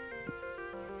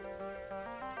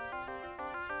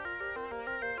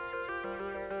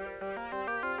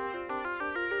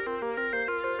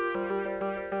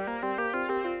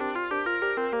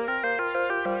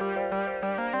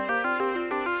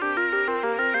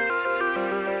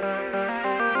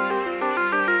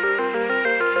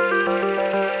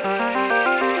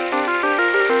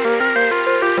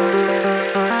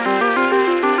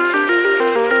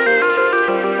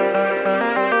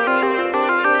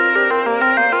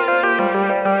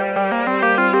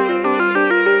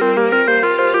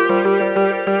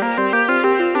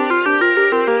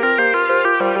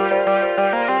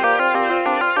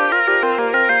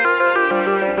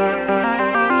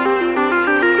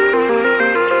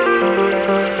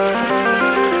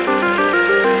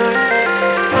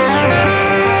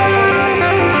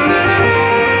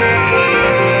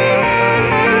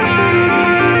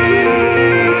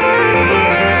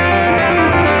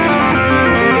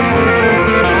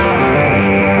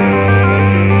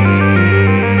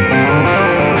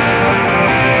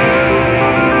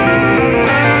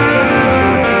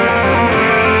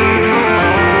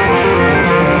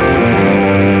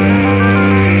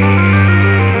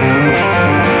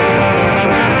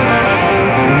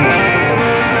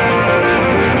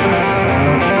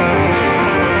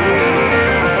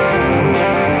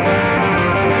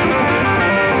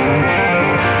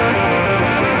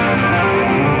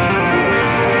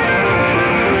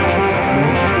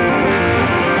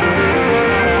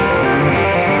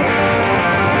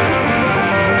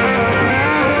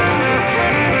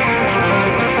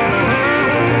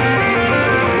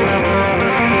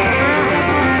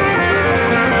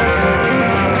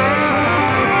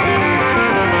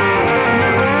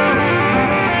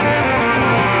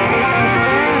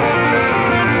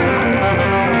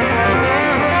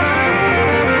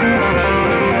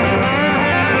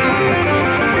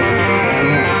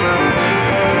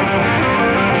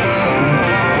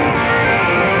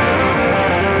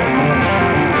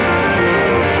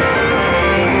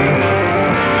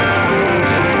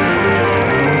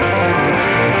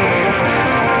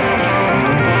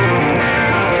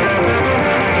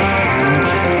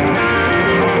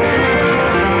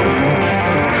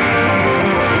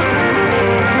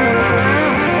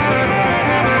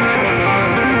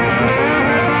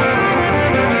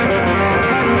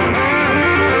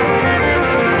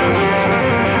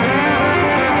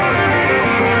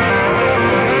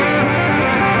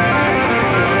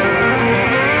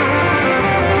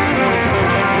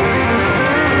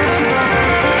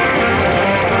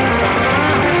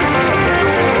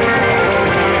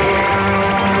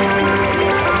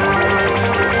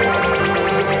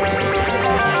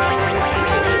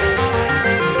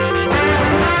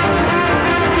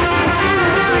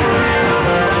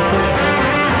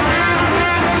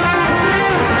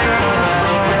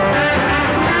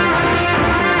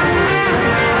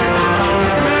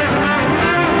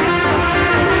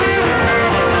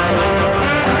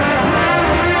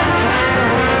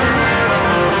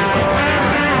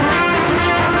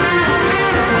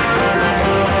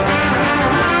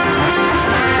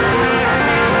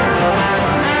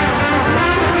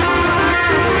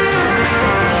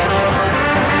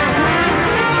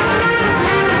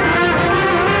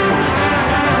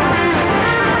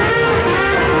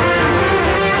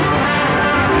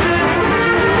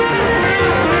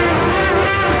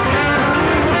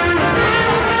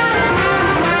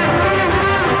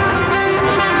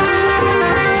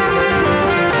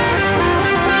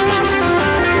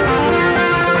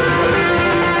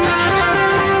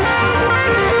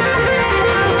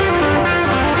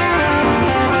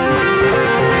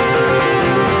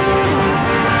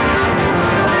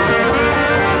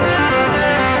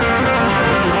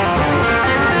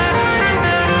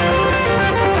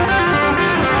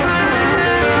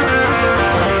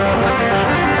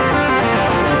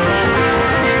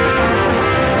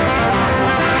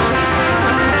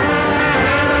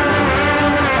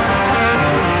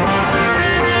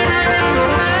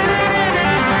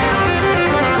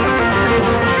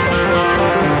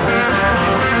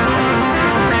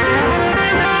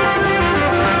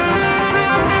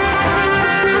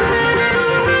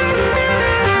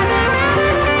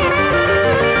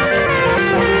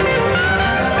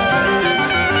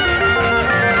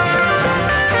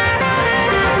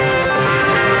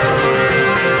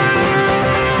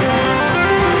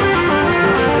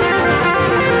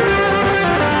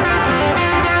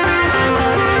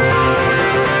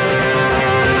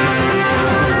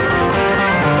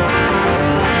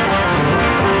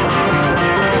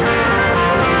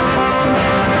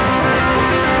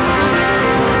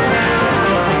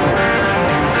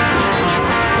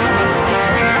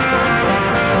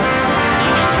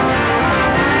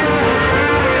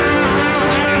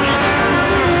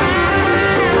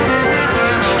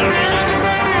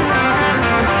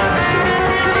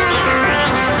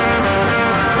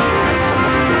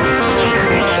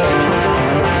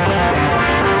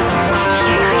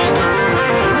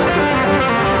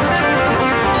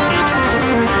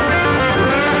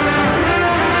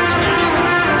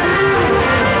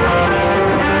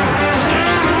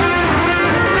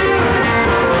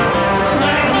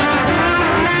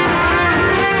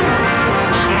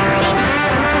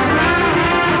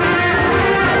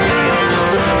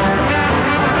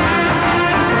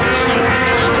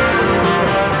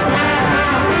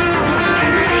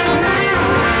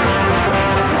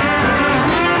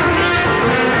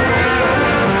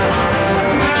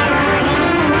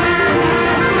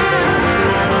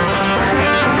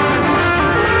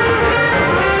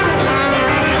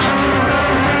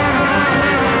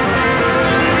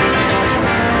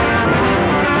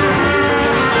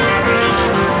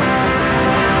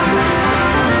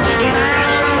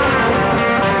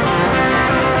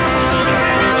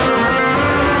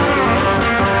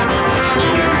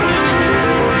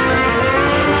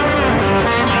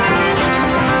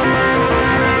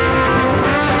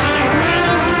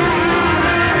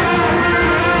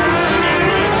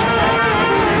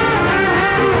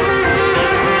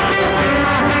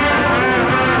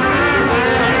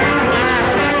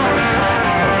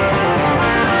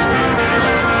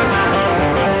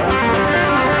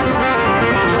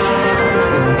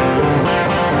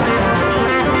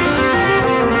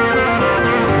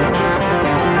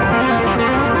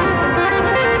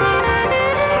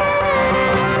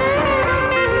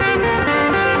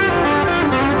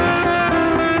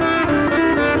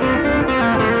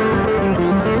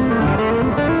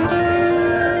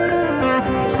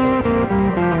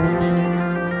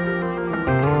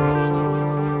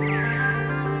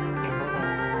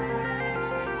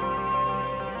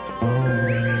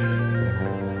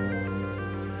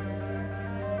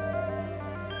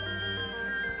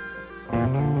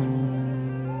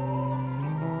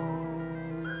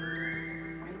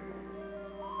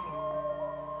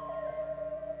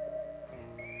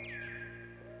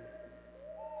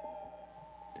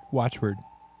 Watchword.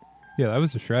 Yeah, that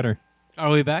was a shredder. Are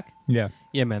we back? Yeah.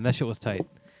 Yeah, man, that shit was tight.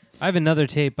 I have another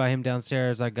tape by him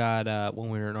downstairs I got when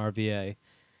we were in RVA. I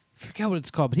forget what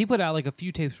it's called, but he put out like a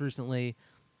few tapes recently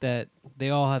that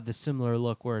they all have this similar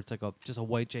look where it's like just a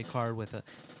white J card with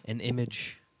an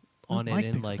image on This it mic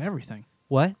and picks like up everything.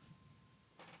 what?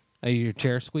 Are your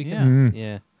chair squeaking?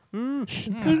 Yeah.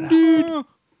 Mm.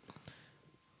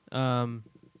 Yeah.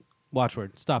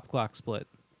 Watchword. Stop clock split.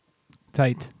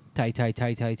 Tight. Tight, tight,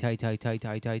 tight, tight, tight, tight, tight,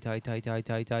 tight, tight, tight, tight, tight,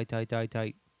 tight, tight, tight, tight,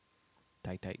 tight,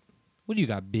 tight, tight. What do you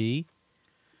got, B?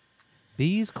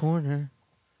 B's corner.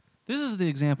 This is the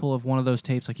example of one of those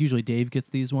tapes. Like usually Dave gets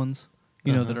these ones,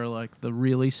 you know, that are like the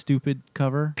really stupid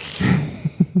cover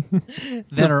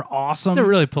that are awesome. It's a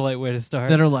really polite way to start.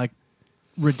 that are like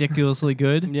ridiculously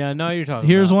good. Yeah, no, you're talking.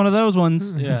 Here's about. one of those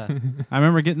ones. Yeah. I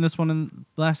remember getting this one in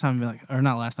last time, and be like, or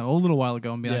not last time, a little while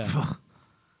ago, and be like, Yeah. "Ugh,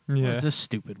 what Yeah. is this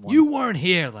stupid one?" You weren't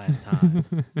here last time.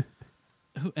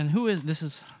 Who is this?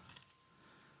 Is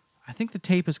I think the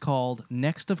tape is called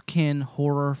Next of Kin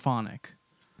Horror Phonic,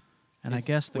 and I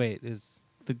guess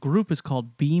the group is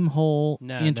called Beamhole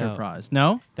No, Enterprise.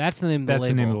 No? that's the name of the That's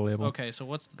label. the name of the label. Okay, so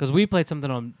what's? Because we played something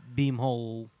on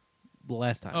Beamhole the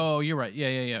last time. Oh, you're right.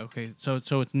 Yeah. Okay, so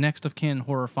it's Next of Kin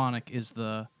Horror Phonic is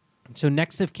the So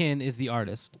Next of Kin is the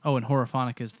artist. and Horror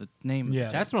Phonic is the name. of the Yeah.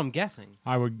 tape. That's what I'm guessing.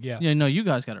 I would guess. Yeah, no, you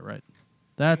guys got it right.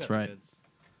 That's You got right. goods.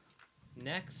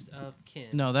 Next of Kin.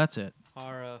 No, that's it.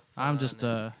 Horror I'm just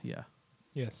Phonic. yeah.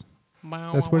 Yes.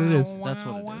 That's what it is. That's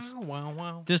what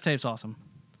it is. This tape's awesome.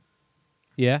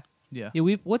 Yeah. Yeah.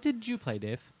 Yeah. What did you play,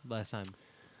 Dave, last time?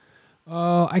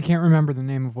 Oh, I can't remember the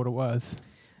name of what it was.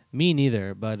 Me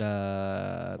neither, but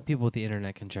people with the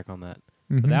internet can check on that.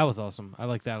 But Mhm. that was awesome. I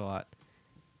like that a lot.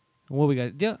 What we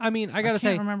got? Yeah, I mean, I gotta can't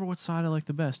say, remember what side I like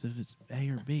the best. If it's A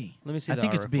or B. let me see. I the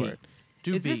think it's artwork B. for it.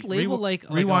 Do Is B. this label like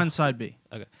a- rewind side B?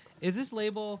 Okay. Is this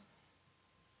label?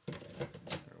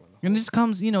 And it just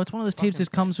comes, it's one of those tapes. Fucking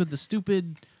Just comes with the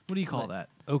stupid. What do you call Like- that?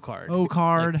 O-card.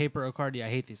 O-card. Like paper O-card. Yeah, I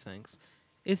hate these things.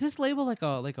 Is this label like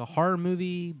a horror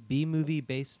movie, B movie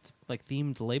based like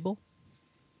themed label?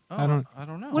 Oh, I don't- I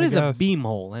don't know. What I is a guess. beam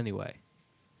hole anyway?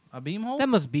 a beam hole? That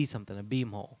must be something. A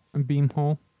beam hole. A beam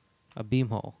hole, A beam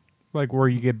hole. like where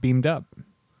you get beamed up.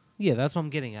 Yeah, that's what I'm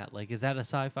getting at. Like, is that a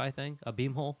sci-fi thing? A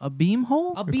beam hole? A beam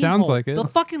hole? A It beam sounds hole. like it. The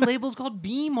fucking label's called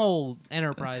Beamhole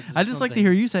Enterprises. I just like to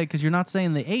hear you say it because you're not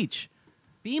saying the H.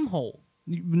 Beamhole.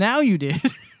 Now you did.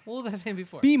 What was I saying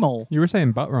before? beam hole. You were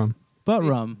saying butt rum. Butt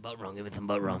rum. Butt wrong, give me some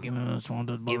butt wrong. Give me this one,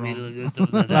 butt Give me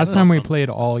rum. Last time we played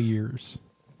All Years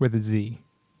with a Z.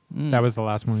 Mm. That was the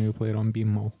last one we played on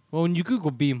Beamhole. Well, when you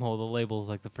Google Beamhole, the label is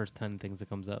like the first 10 things that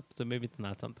comes up. So maybe it's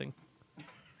not something.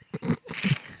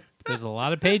 There's a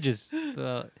lot of pages.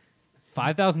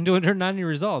 5,290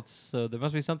 results. So there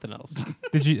must be something else.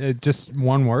 Did you just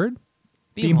one word?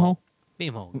 Beamhole.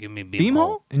 Beamhole, give me beam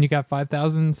hole? And you got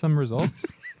 5,000 some results?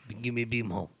 Give me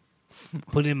beamhole.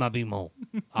 Put it in my beamhole.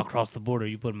 I'll cross the border.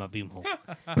 You put it in my beamhole.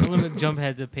 I'm going to jump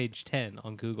ahead to page 10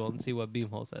 on Google and see what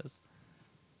Beamhole says.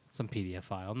 Some PDF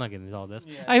file. I'm not getting into all this.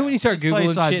 I hate when you start Just play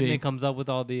Googling side shit and B. it comes up with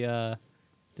all the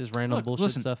just random Look, bullshit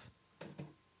listen. stuff.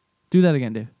 Do that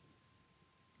again, Dave.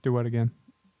 Do what again?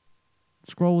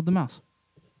 Scroll with the mouse.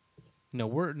 No,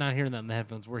 we're not hearing that in the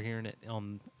headphones. We're hearing it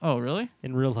Oh, really?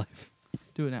 in real life.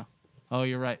 Do it now. Oh,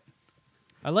 you're right.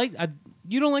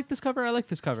 You don't like this cover? I like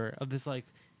this cover of this like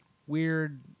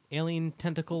weird alien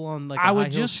tentacle on like. I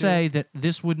would just say that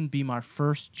this wouldn't be my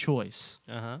first choice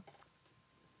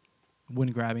when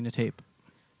grabbing a tape.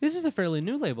 This is a fairly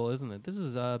new label, isn't it? This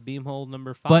is Beamhole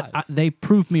number 5. But they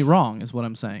proved me wrong, is what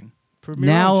I'm saying. For me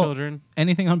wrong, now- children.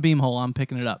 Anything on Beamhole, I'm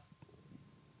picking it up.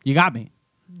 You got me.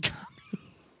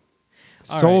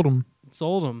 All Sold right. them.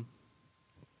 Sold them.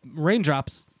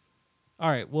 Raindrops. All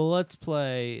right, well, let's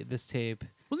play this tape.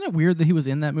 Wasn't it weird that he was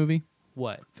in that movie?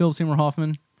 What? Philip Seymour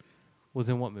Hoffman. Was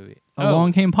in what movie?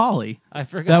 Along Came Polly. I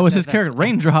forgot. That was his that's- character.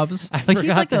 Raindrops. I Like he's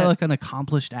forgot like that. like an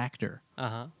accomplished actor.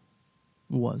 Uh-huh.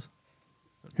 Was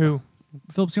Who?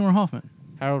 Philip Seymour Hoffman.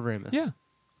 Harold Ramis. Yeah.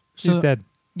 So, He's dead.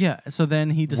 Yeah. So then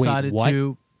he decided what?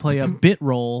 to play a bit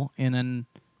role in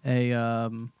a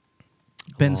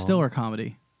Ben Stiller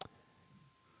comedy.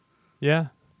 Yeah.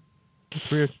 It's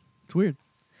weird. It's weird.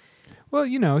 Well,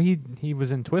 he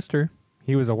was in Twister.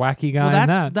 He was a wacky guy Well, in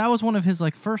that. that was one of his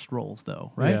like first roles,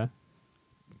 though, right? Yeah.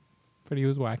 But he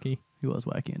was wacky. He was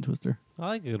wacky in Twister. I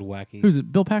like a good wacky. Who's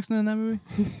it? Bill Paxton in that movie?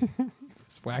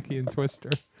 It's wacky in Twister.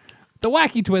 The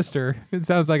Wacky Twister. It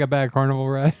sounds like a bad carnival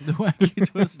ride. The wacky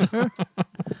Twister.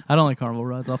 I don't like carnival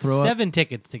rides. I'll throw up. 7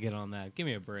 tickets to get on that. Give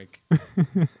me a break.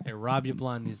 They rob you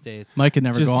blind these days. Mike could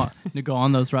never Just- go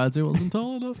on those rides. It wasn't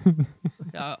tall enough.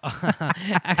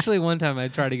 Actually, one time I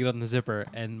tried to get on the zipper,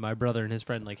 and my brother and his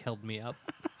friend like held me up.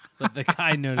 But the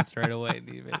guy noticed right away, and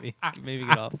he made me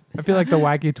get off. I feel like the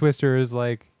wacky twister is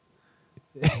like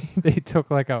they took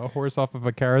like a horse off of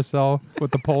a carousel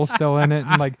with the pole still in it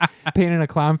and like painted a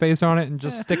clown face on it and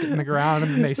just stick it in the ground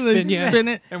and then they spin you. Spin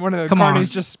it. And one of the Come carnies on.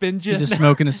 just spins you. He's just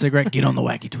smoking a cigarette. Get on the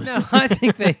wacky twister. No, I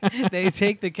think they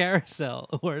take the carousel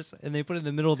horse and they put it in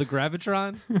the middle of the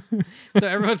gravitron, so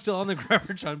everyone's still on the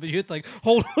gravitron, but you have to like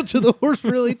hold on to the horse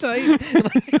really tight.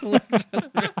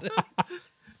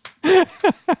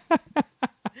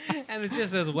 And it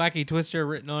just says "Wacky Twister"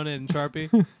 written on it in Sharpie.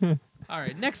 All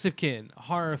right, next of kin,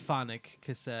 horrorphonic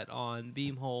cassette on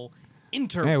Beamhole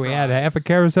Enterprise. Hey, we had half a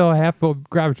carousel, half a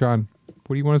gravitron.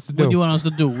 What do you want us to do? What do you want us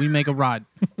to do? We make a ride.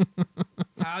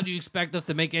 How do you expect us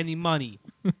to make any money?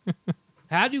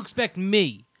 How do you expect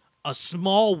me, a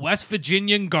small West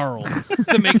Virginian girl,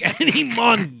 to make any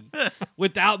money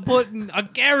without putting a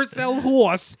carousel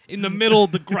horse in the middle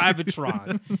of the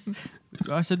gravitron?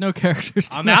 I said no characters.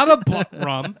 I'm out of butt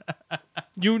rum.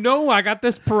 You know I got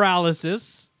this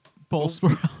paralysis. Pulse.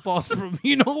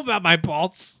 You know about my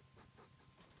pulse.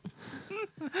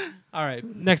 All right,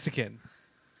 next of kin.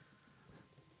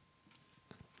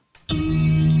 You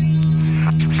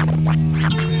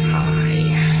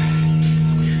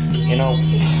know,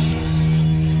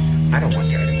 I don't want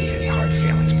there to be any hard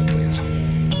feelings between us.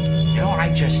 You know,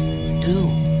 I just do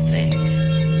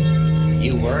things.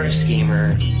 You were a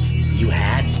schemer. You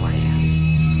had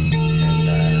plans.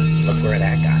 And look where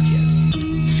that got you.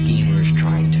 Schemers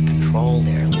trying to control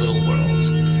their little worlds.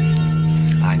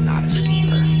 I'm not a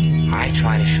schemer. I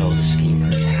try to show the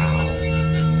schemers how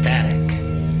pathetic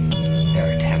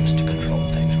their attempts to control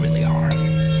things really are.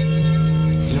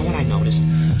 You know what I noticed?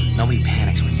 Nobody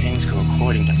panics when things go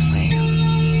according to plan.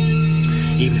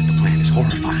 Even if the plan is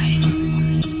horrifying.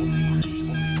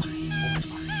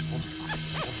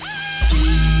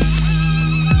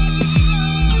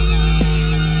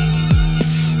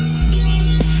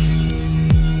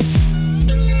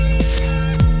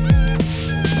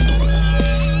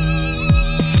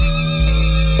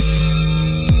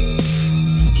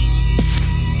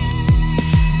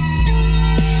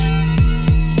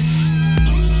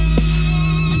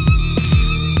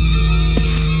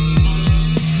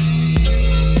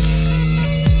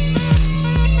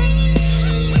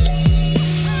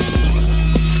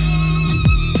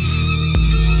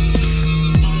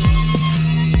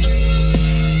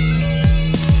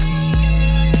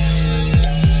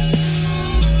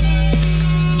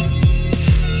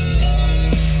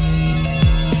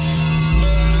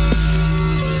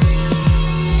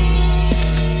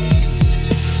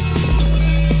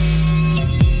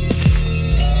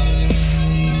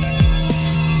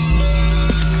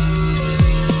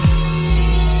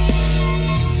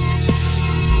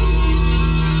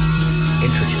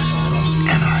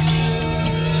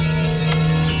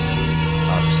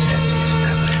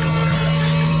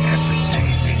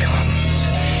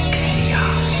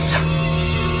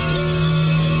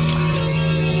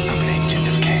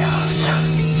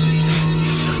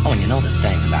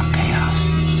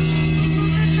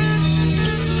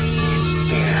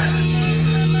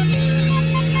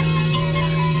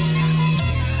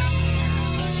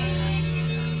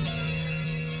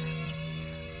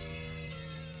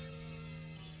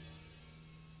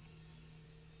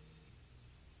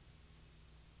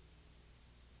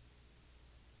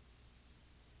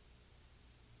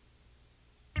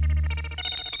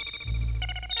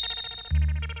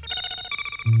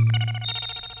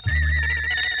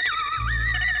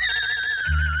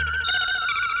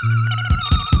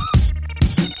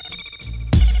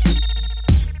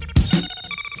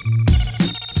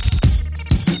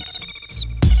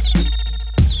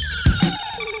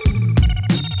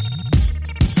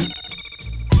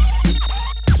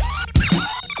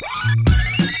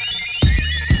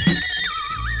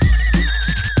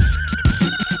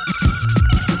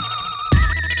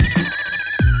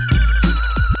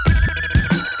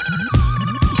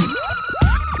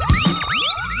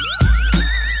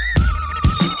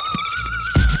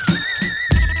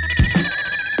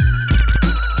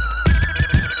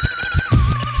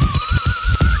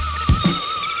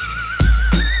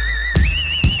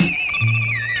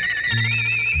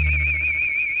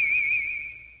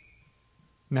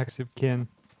 Next of kin.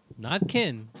 Not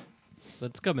kin, but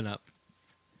it's coming up.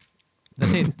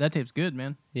 That tape's good,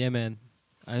 man. Yeah, man.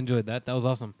 I enjoyed that. That was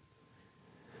awesome.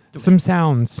 Some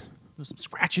sounds. There's some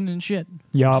scratching and shit.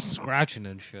 Yup. Scratching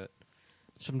and shit.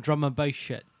 Some drum and bass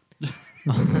shit.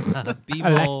 Beamhole.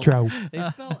 Electro. They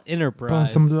spell Put on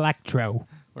enterprise. some electro.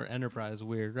 Or enterprise.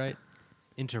 Weird, right?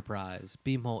 Enterprise.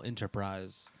 Beamhole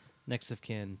Enterprise. Next of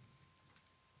kin.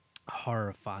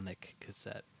 Horrophonic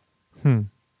cassette.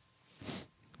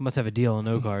 Must have a deal on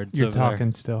no cards. You're over there.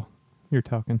 talking still. You're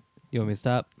talking. You want me to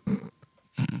stop?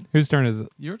 Whose turn is it?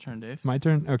 Your turn, Dave. My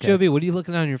turn? Okay. Joby, what are you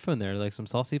looking at on your phone there? Like some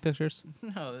saucy pictures?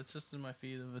 No, it's just in my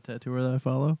feed of a tattooer that I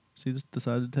follow. She just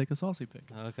decided to take a saucy pic.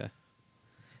 Oh, okay.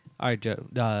 All right, Joe.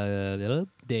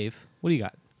 Dave, what do you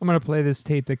got? I'm going to play this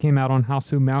tape that came out on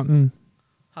Hasu Mountain.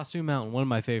 Hasu Mountain, one of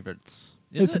my favorites.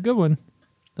 It's a good one.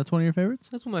 That's one of your favorites?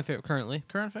 That's one of my favorite currently.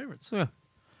 Current favorites. Yeah.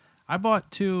 I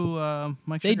bought two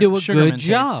Mike They Sugar- do a Sugarman good tapes.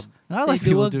 job. I like They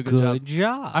people do who a do a good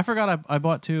job. job. I forgot I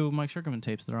bought two Mike Sugarman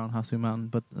tapes that are on Hasu Mountain,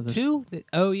 but there's Two?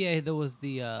 Oh, yeah, there was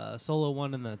the solo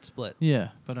one and the split. Yeah,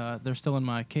 but they're still in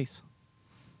my case.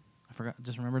 I forgot.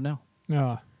 Just remembered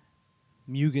now.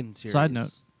 Mugen series. Side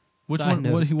note. Which Side one?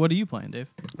 note. What are you playing, Dave?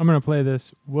 I'm going to play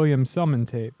this William Selman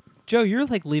tape. Joe, you're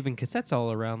like leaving cassettes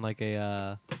all around like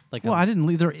a Well, I didn't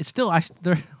leave. They're it's still.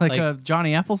 They're like a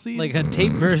Johnny Appleseed. like a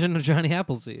tape version of Johnny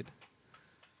Appleseed.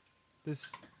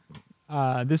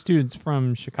 This dude's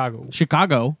from Chicago.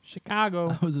 Chicago.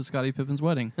 Chicago. I was at Scottie Pippen's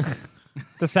wedding.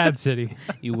 The sad city.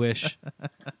 You wish.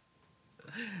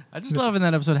 I just love in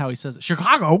that episode how he says it.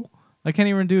 Chicago. I can't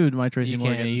even do my Tracy you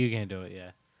Morgan. can't do it.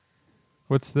 Yeah.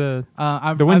 What's the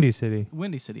The Windy City?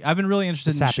 Windy City. I've been really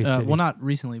interested The sappy in city. well, not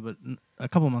recently, but a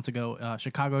couple months ago.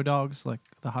 Chicago dogs, like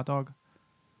the hot dog,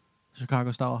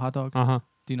 Chicago style hot dog. Uh-huh.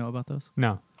 Do you know about those?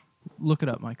 No. Look it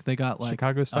up, Mike. They got like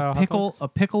Chicago style a hot pickle, dogs? a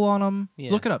pickle on them.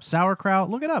 Yeah. Look it up. Sauerkraut.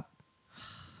 Look it up.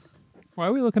 Why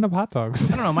are we looking up hot dogs?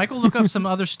 I don't know. Michael, look up some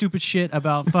other stupid shit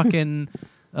about fucking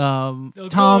Tom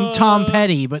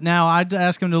Petty. But now I'd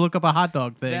ask him to look up a hot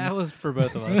dog thing. That was for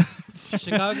both of us.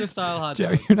 Chicago style hot Joe,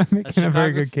 dog. you're not making a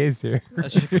very Chicago's- good case here. A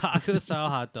Chicago style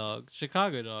hot dog.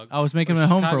 Chicago dog. I was making or them at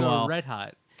home for a Chicago while, Red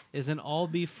Hot is an all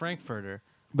beef Frankfurter.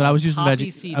 but I was using Poppy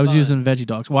seed using veggie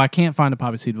dogs. Well, I can't find a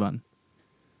poppy seed bun.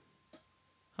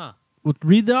 Huh. Well,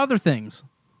 read the other things.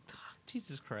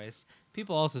 Jesus Christ.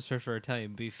 People also search for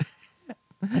Italian beef.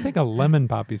 I think a lemon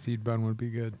poppy seed bun would be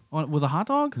good. With a hot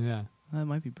dog? Yeah. That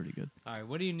might be pretty good. All right,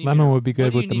 what do you need? Lemon me to- would be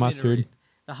good what do you with the need me to mustard. read?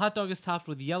 The hot dog is topped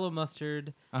with yellow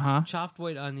mustard, Uh-huh. chopped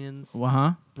white onions,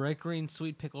 Uh-huh. bright green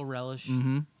sweet pickle relish,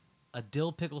 Mm-hmm. a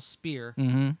dill pickle spear,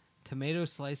 Mm-hmm. tomato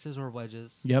slices or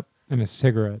wedges, Yep. And a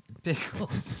cigarette.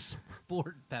 pickled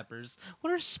sport peppers.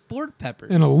 What are sport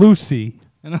peppers? And a Lucy.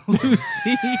 And a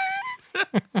Lucy.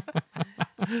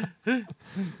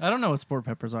 I don't know what sport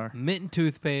peppers are. mint and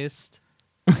toothpaste.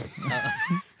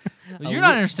 You're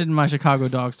not interested in my Chicago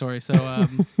dog story, so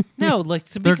No, like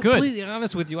to be They're good. completely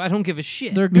honest with you, I don't give a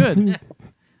shit. they're good.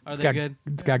 Are It's they got, good?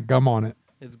 It's got gum on it.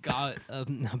 It's got a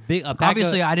pack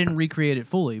Obviously, of, I didn't recreate it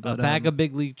fully, a but bag of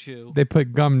Big League Chew. They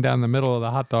put gum down the middle of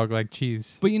the hot dog like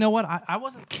cheese. But you know what? I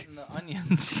wasn't putting the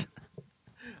onions.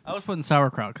 I was putting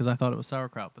sauerkraut because I thought it was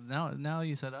sauerkraut. But now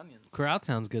you said onions. Kraut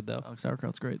sounds good though. Oh,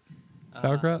 sauerkraut's great.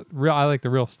 Sauerkraut? Real. I like the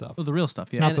real stuff. Oh, the real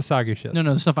stuff, yeah. Not the soggy shit. No,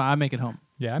 the stuff I make at home.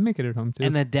 Yeah, I make it at home too.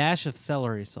 And a dash of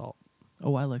celery salt.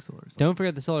 Oh, I like celery. Don't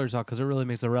forget the celery salt because it really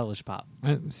makes the relish pop.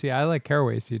 See, I like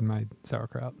caraway seed in my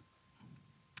sauerkraut.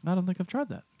 I don't think I've tried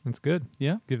that. It's good.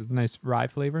 Yeah? Gives a nice rye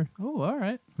flavor. Oh, all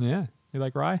right. Yeah. You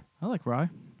like rye? I like rye.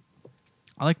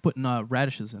 I like putting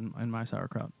radishes in my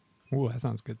sauerkraut. Ooh, that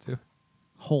sounds good too.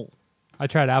 Whole. I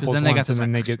tried apples then they got once, this,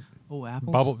 and then like, they get Oh,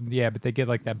 apples? bubble. Yeah, but they get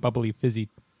like that bubbly, fizzy,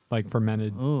 like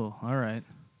fermented Oh, all right.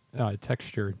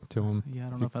 texture to them. Yeah, I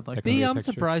don't know if I'd like That that. can be B, a I'm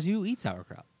texture. surprised you eat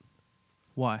sauerkraut.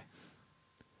 Why?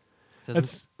 Says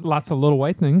That's lots of little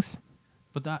white things.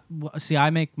 But see, I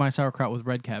make my sauerkraut with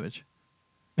red cabbage.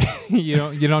 you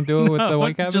don't do it with the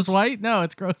white cabbage. Just white? No,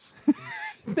 it's gross.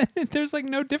 There's like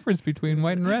no difference between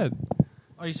white and red.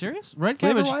 Are you serious? Red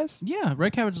cabbage? Flavor-wise? Yeah,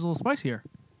 red cabbage is a little spicier.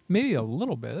 Maybe a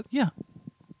little bit. Yeah.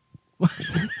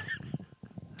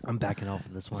 I'm backing off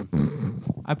of this one.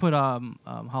 I put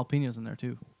jalapenos in there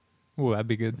too. Ooh, that'd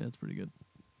be good. That's pretty good.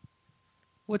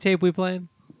 What tape we playing?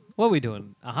 What are we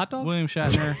doing? A hot dog? William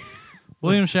Shatner.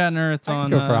 William Shatner. It's I on.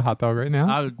 could go for a hot dog right now.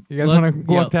 I would- You guys let- want to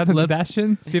go yeah, up down to the let's-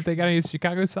 Bastion, see if they got any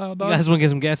Chicago style You dogs? guys want to get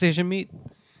some gas station meat?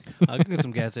 I'll go get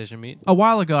some gas station meat. A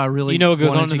while ago, I really You know what goes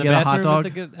wanted on to in the get a hot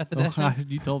bathroom dog. at the dash stand?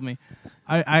 You told me.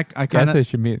 I Gas kind of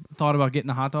station meat. thought about getting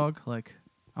a hot dog. Like,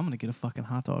 I'm gonna get a fucking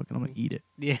hot dog and I'm gonna eat it.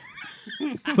 Yeah.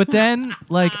 But then,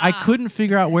 like, I couldn't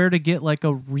figure out where to get like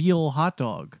a real hot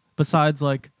dog besides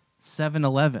like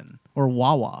 7-Eleven or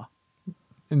Wawa.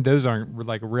 And those aren't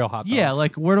like real hot dogs. Yeah,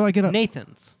 like where do I get a?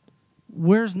 Nathan's.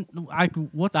 What's The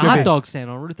the hot dog stand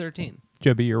on Route 13.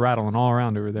 Joby, you're rattling all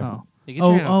around over there. Oh, You get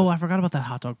your hand on I forgot about that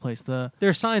hot dog place. There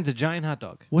are signs, a giant hot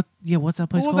dog. What's that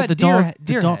place Well, called? what The about dog.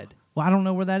 Deer the dog. Head? Well, I don't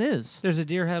know where that is. There's a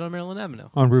deer head on Maryland Avenue.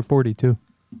 On Route 42.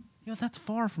 Yeah, that's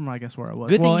far from I guess where I was.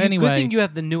 Good well, thing anyway, good thing you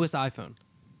have the newest iPhone.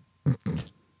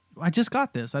 I just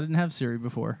got this. I didn't have Siri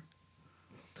before.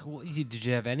 Did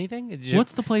you have anything? Did you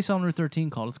What's the place on Route 13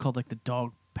 called? It's called like the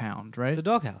Dog Pound, right? the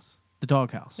doghouse? The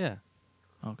Dog House. Yeah.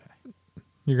 Okay.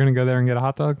 You're going to go there and get a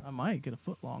hot dog? I might get a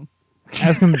foot long.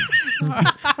 Ask him.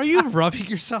 Are you rubbing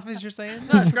yourself as you're saying?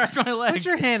 I scratched my leg. Put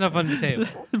your hand up on the table.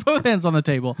 Both hands on the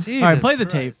table. Jesus All right, play the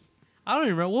tape. Christ. I don't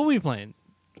even remember. What were we playing?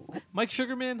 Mike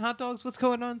Sugarman, hot dogs? What's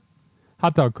going on?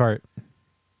 Hot dog cart.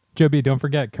 Joe B, don't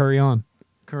forget, curry on.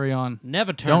 Curry on.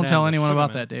 Never turn Don't down tell the anyone about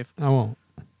Sugarman. that, Dave. I won't.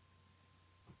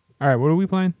 All right, what are we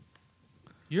playing?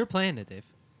 You're playing it, Dave.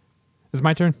 It's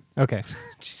my turn? Okay.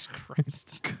 Jesus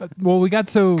Christ. Well, we got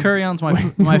so... Curry on's my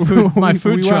food my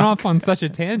food we truck. went off on such a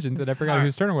tangent that I forgot All right.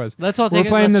 whose turn it was. Let's all We're take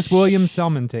playing let's this William shh.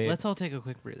 Selman tape. Let's all take a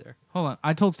quick breather. Hold on.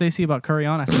 I told Stacy about Curry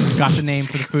on. I said, got the name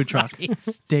for the food truck.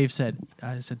 Nice.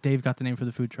 I said, Dave got the name for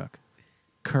the food truck.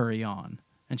 Curry on.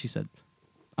 And she said,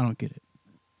 I don't get it.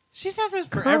 She says it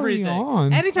for Curry everything.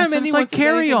 on. I Anytime said it's anyone like says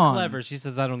carry anything on. clever, she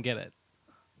says, I don't get it.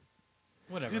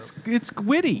 Whatever. It's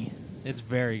witty. It's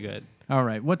very good. All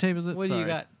right. What tape is it? What do you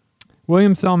got?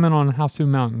 William Selman on Hausu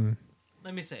Mountain.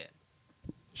 Let me say it.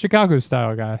 Chicago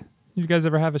style guy. You guys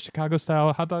ever have a Chicago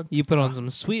style hot dog? You put on some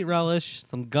sweet relish,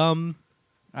 some gum.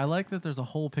 I like that there's a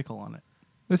whole pickle on it.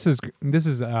 This is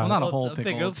Well, not a Well, whole it's a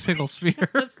pickle. pickle. It's pickle spear.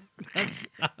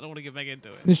 I don't want to get back into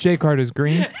it. this J card is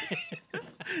green.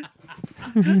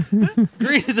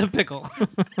 Green is a pickle.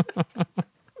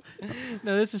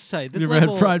 No, this is tight. This You ever had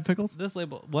label, fried pickles? This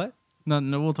label, what? No,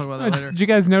 we'll talk about that later. Did you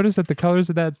guys notice that the colors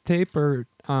of that tape are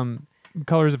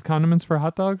colors of condiments for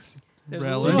hot dogs? There's a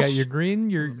Relish. You little got your green,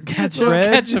 your Ketchup.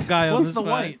 red, ketchup guy on What's this the one.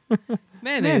 white?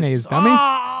 mayonnaise, dummy.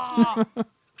 All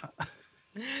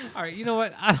right, you know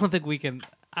what? I don't think we can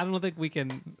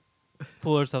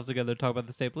pull ourselves together to talk about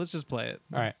this tape. Let's just play it.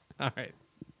 All right. All right.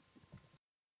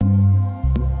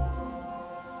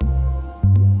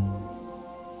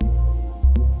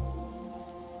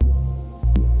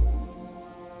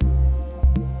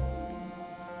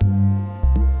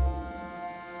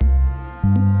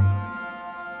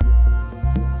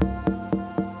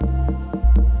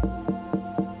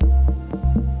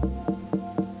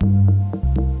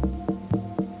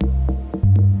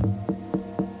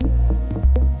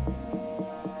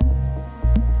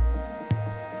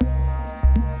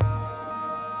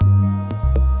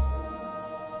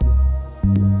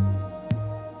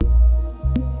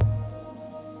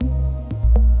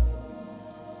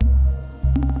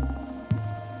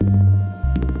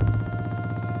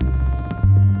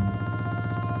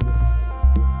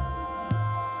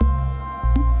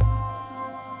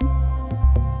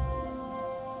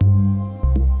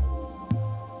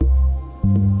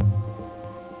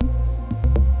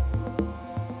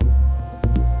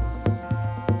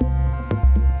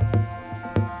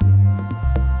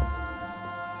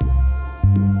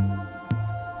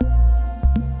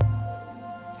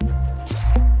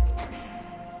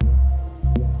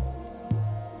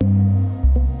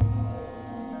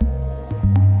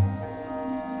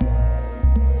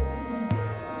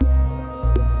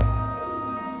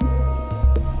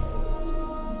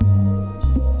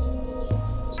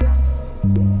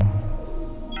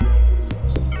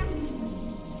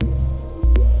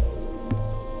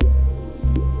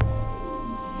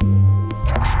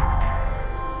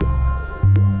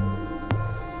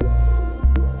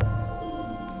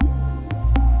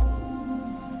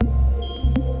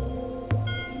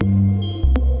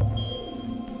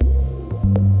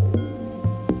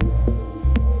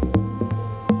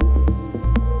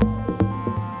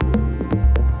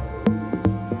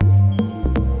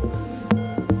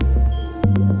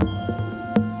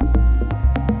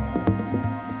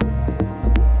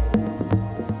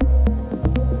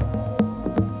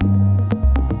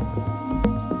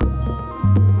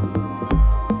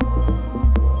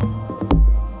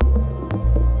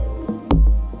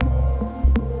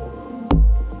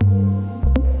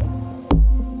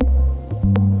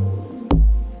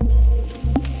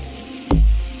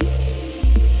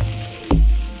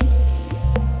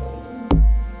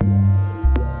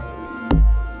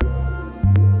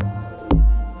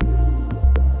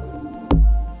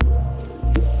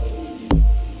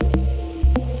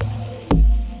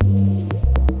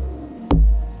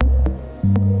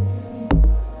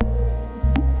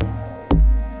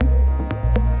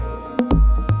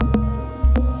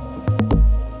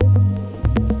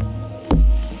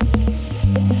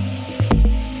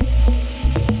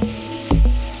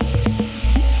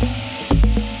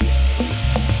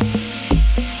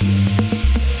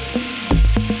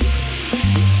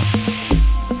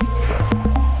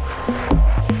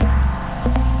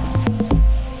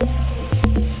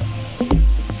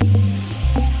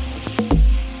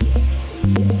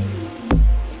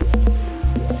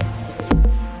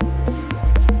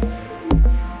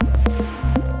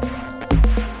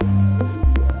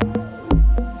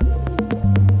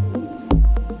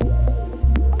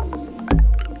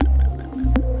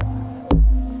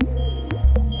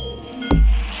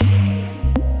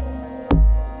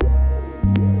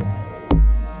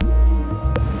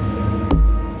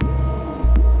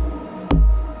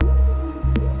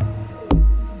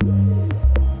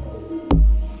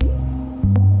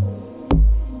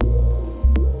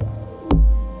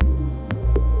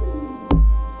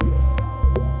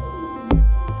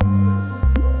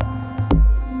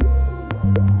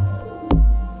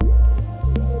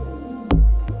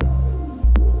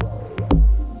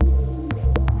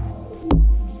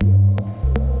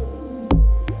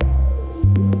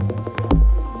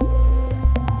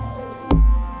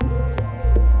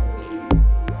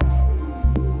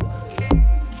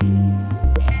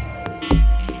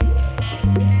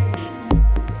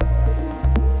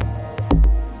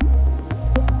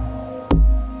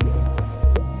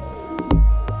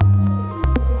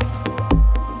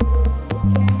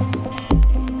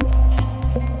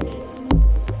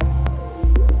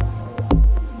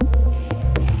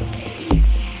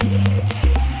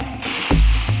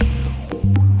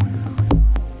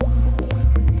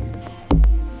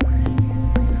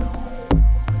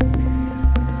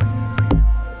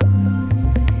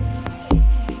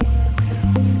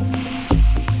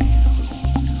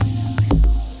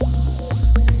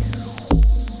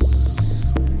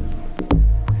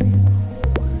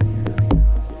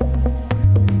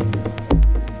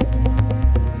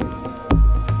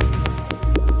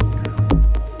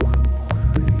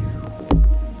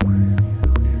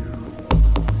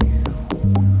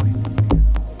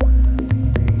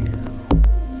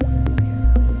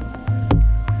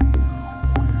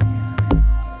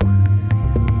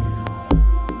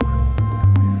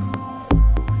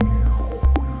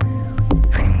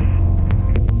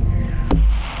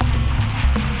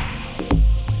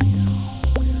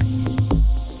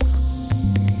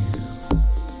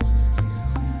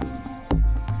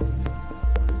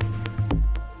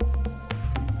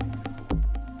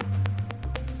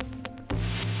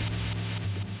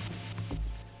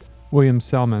 William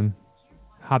Selman,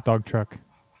 hot dog truck.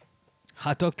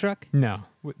 Hot dog truck. No,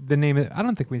 the name. I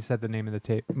don't think we said the name of the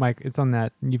tape, Mike. It's on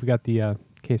that. You've got the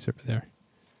case over there.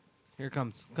 Here it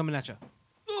comes, coming at you.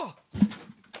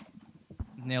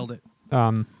 Nailed it.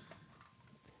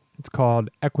 It's called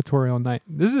Equatorial Night.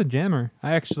 This is a jammer.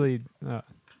 I actually, I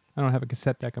don't have a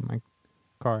cassette deck in my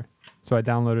car, so I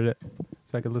downloaded it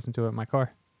so I could listen to it in my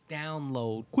car.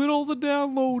 Download. Quit all the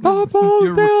download. Stop all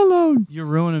You're- download. You're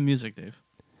ruining music, Dave.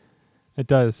 It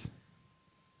does.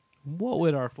 What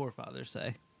would our forefathers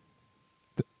say?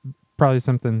 Probably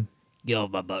something. Get off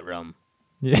my butt rum.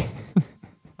 Yeah.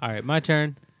 All right, my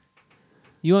turn.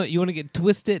 You want to get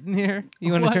twisted in here?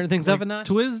 You want to What? turn things like up a notch?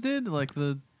 Twisted, like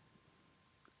the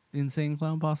Insane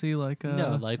Clown Posse, like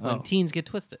no, like when teens get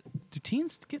twisted do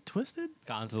teens get twisted?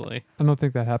 constantly. I don't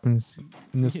think that happens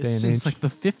in this Yeah, day and since age. like the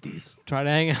 50s. Try to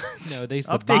hang out. No, they used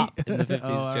to Update. bop in the 50s,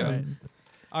 Oh, all Joe. right.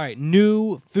 All right,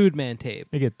 new Food Man tape.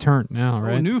 They get turned now, Oh,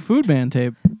 right? new Food Man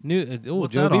tape. New. Oh,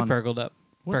 What's Joe that B on? perked up.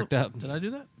 What's Perked up. Did I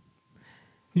do that?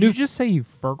 Did you just say you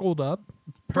fergled up?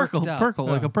 Perked up. Perkle,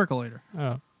 like Oh. a percolator.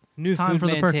 Oh. New It's time Food for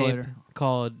the Man tape percolator.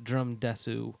 called Drum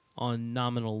Desu on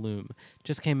Nominal Loom.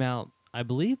 Just came out, I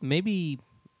believe, maybe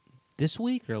this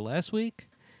week or last week.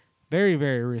 Very,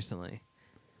 very recently.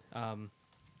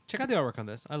 Check out the artwork on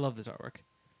this. I love this artwork.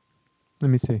 Let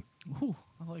me see. Ooh,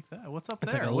 I like that. What's up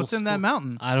It's like there? a What's little in that school-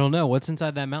 mountain? I don't know. What's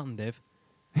inside that mountain, Dave?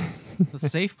 The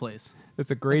safe place. It's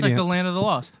a It's gradient. like the land of the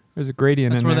lost. There's a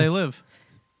gradient That's in where there. they live.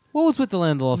 What was with the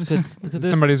Land of the Lost? Could this-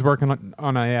 Somebody's working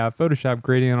on a Photoshop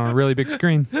gradient on a really big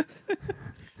screen. It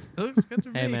looks good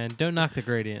to Hey, me. man, don't knock the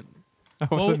gradient. I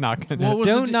wasn't knocking what it. was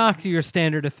the Don't di- knock your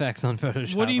standard effects on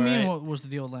Photoshop. What do you mean? alright? What was the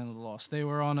deal with Land of the Lost? They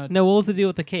were on a No, what was the deal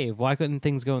with the cave? Why couldn't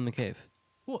things go in the cave?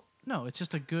 Well, no, it's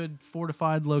just a good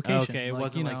fortified location. Okay, it like,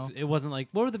 wasn't you know, it wasn't like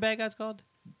what were the bad guys called?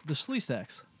 the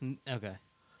Sleestacks. Okay,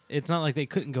 it's not like they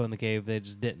couldn't go in the cave; they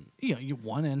just didn't. You know, you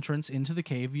one entrance into the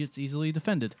cave, it's easily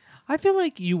defended. I feel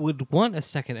like you would want a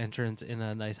second entrance in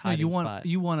a nice No, hiding you want spot.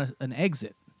 you want an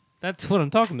exit, That's what I'm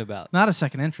talking about. not a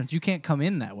second entrance. You can't come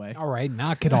in that way. All right,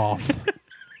 knock it off.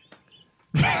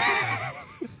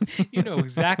 You know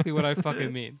exactly what I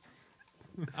fucking mean.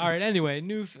 All right. Anyway,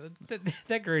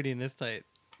 that gradient is tight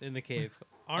in the cave.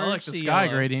 I like Orange the to sky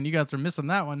yellow. gradient. You guys are missing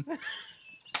that one.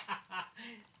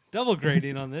 Double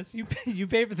gradient on this. You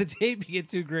pay for the tape, you get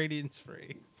 2 gradients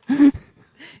free.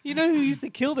 You know who used to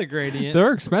kill the gradient?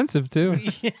 They're expensive too.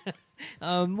 Yeah.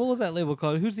 What was that label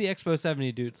called? Who's the Expo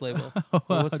 70 dude's label?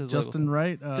 What's his Justin label?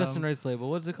 Wright. Justin Wright's label.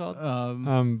 What is it called?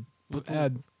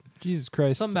 Jesus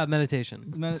Christ. Something about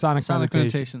meditation. Sonic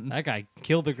meditation. That guy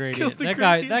killed the gradient. Killed the that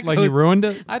gradient. guy. That Like guy he was- ruined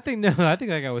it. I think that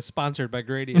guy was sponsored by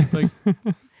Gradients.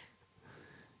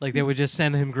 Like they would just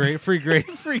send him free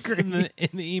gradients Free in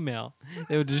the email.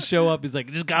 They would just show up. He's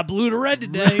like, just got blue to red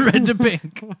today. Red to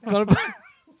pink.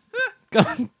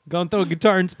 Gonna throw a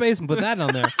guitar in space and put that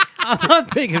on there. I'm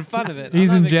not making fun of it.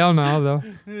 He's I'm in not jail now, though.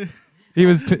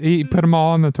 He put them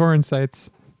all on the torrent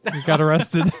sites. He got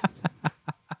arrested. making-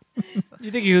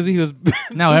 You think he was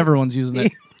Now everyone's using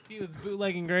it. he was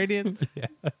bootlegging gradients? Yeah.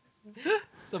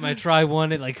 Somebody try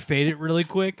one, it like faded really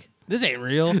quick. This ain't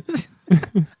real.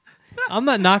 I'm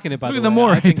not knocking it by Look the at way. the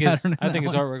Moray I think his pattern in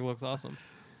that artwork looks awesome.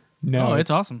 No, Oh, it's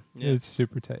awesome. Yeah. it's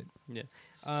super tight. Yeah.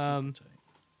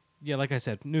 Yeah, like I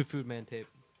said, new Food Man tape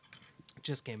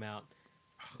just came out.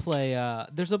 Play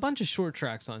there's a bunch of short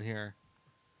tracks on here.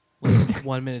 Like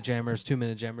 1 minute jammers, 2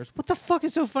 minute jammers. What the fuck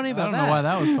is so funny I about don't that? know why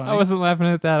that was funny. I wasn't laughing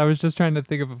at that. I was just trying to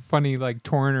think of a funny like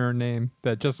torrenter name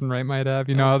that Justin Wright might have.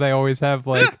 You know how they always have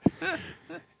like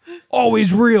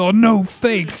always real, no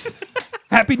fakes.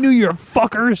 Happy New Year,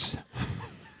 fuckers.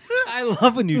 I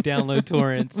love when you download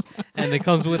torrents and it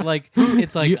comes with like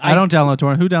it's like I don't download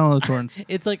torrent. Who downloads torrents?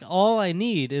 It's like all I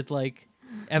need is like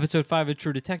episode 5 of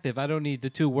True Detective. I don't need the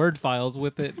 2 Word files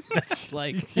with it. That's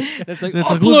like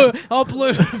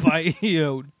upload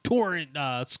by torrent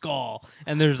skull.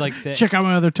 And there's like the Check out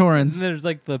my other and torrents. there's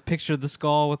like the picture of the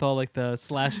skull with all like the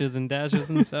slashes and dashes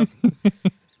and stuff.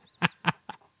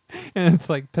 And it's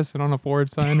like pissing on a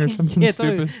forward sign or something Yeah, it's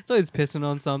stupid. always pissing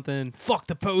on something. Fuck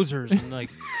the posers and like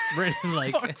written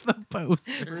like Fuck the post.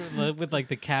 with like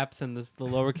the caps and the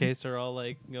lowercase are all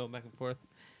like going back and forth.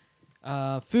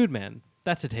 Food Man.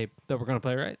 That's a tape that we're gonna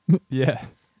play, right? Yeah.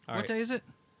 All What right. day is it?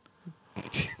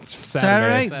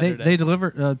 Saturday. Saturday. They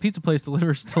deliver. Pizza place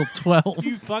delivers till 12.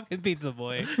 You fucking pizza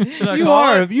boy. Should I you call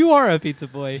are it? you are a pizza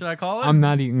boy. Should I call it? I'm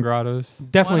not eating grottos.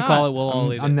 Definitely Why call not? it. We'll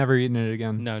all eat I'm it. never eating it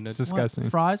again. No, no. It's What? disgusting.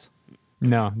 Fries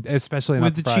No, especially not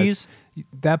with the fries. cheese.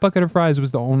 That bucket of fries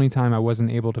was the only time I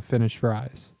wasn't able to finish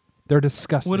fries. They're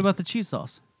disgusting. What about the cheese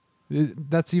sauce?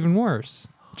 That's even worse.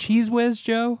 Cheese whiz,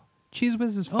 Joe? Cheese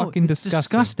Whiz is Oh, fucking it's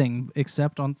disgusting.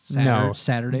 Except on No.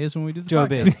 Saturdays when we do the Joe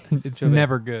podcast. Biz. It's Joe Biz.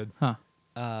 never good.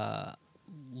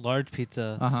 Large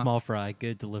pizza, Uh-huh. small fry,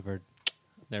 good delivered.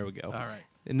 There we go. All right.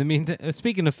 In the meantime,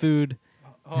 speaking of food,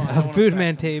 Oh, I don't wanna Food fax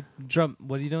Man them. tape, drum.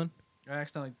 What are you doing? I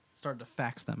accidentally started to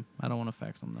fax them. I don't want to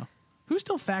fax them though. Who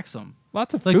still fax them?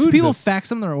 Lots of Like food. do people this- fax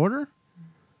them their order?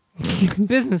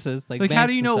 Businesses like Like how do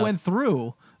banks you and know it stuff. went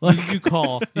through?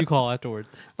 You call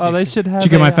afterwards. Oh, they should have.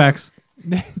 Did you get my a, fax?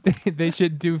 They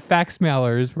should do fax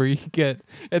mailers where you get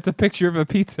it's a picture of a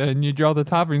pizza and you draw the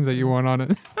toppings that you want on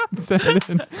it. Send it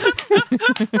in.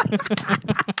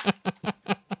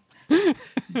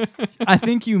 I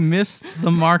think you missed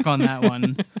the mark on that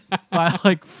one by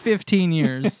like 15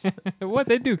 years. What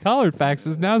they do colored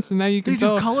faxes now, so now you can They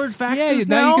tell. do colored faxes yeah,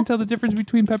 now? you can tell the difference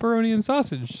between pepperoni and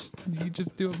sausage. You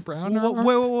just do it brown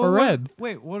or red.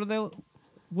 Wait, what are they?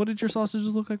 What did your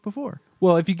sausages look like before?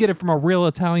 Well, if you get it from a real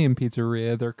Italian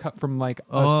pizzeria, they're cut from like a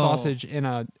Oh. sausage in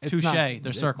a it's Touche, not-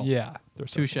 they're circle. Yeah, they're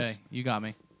Touche, circles. you got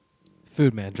me.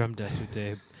 Food Man, drum desk with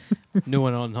Dave. New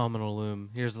one on Nominal Loom.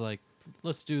 Here's like,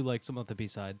 let's do like some of the B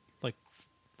side, like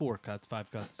 4 cuts,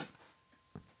 5 cuts.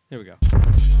 Here we go.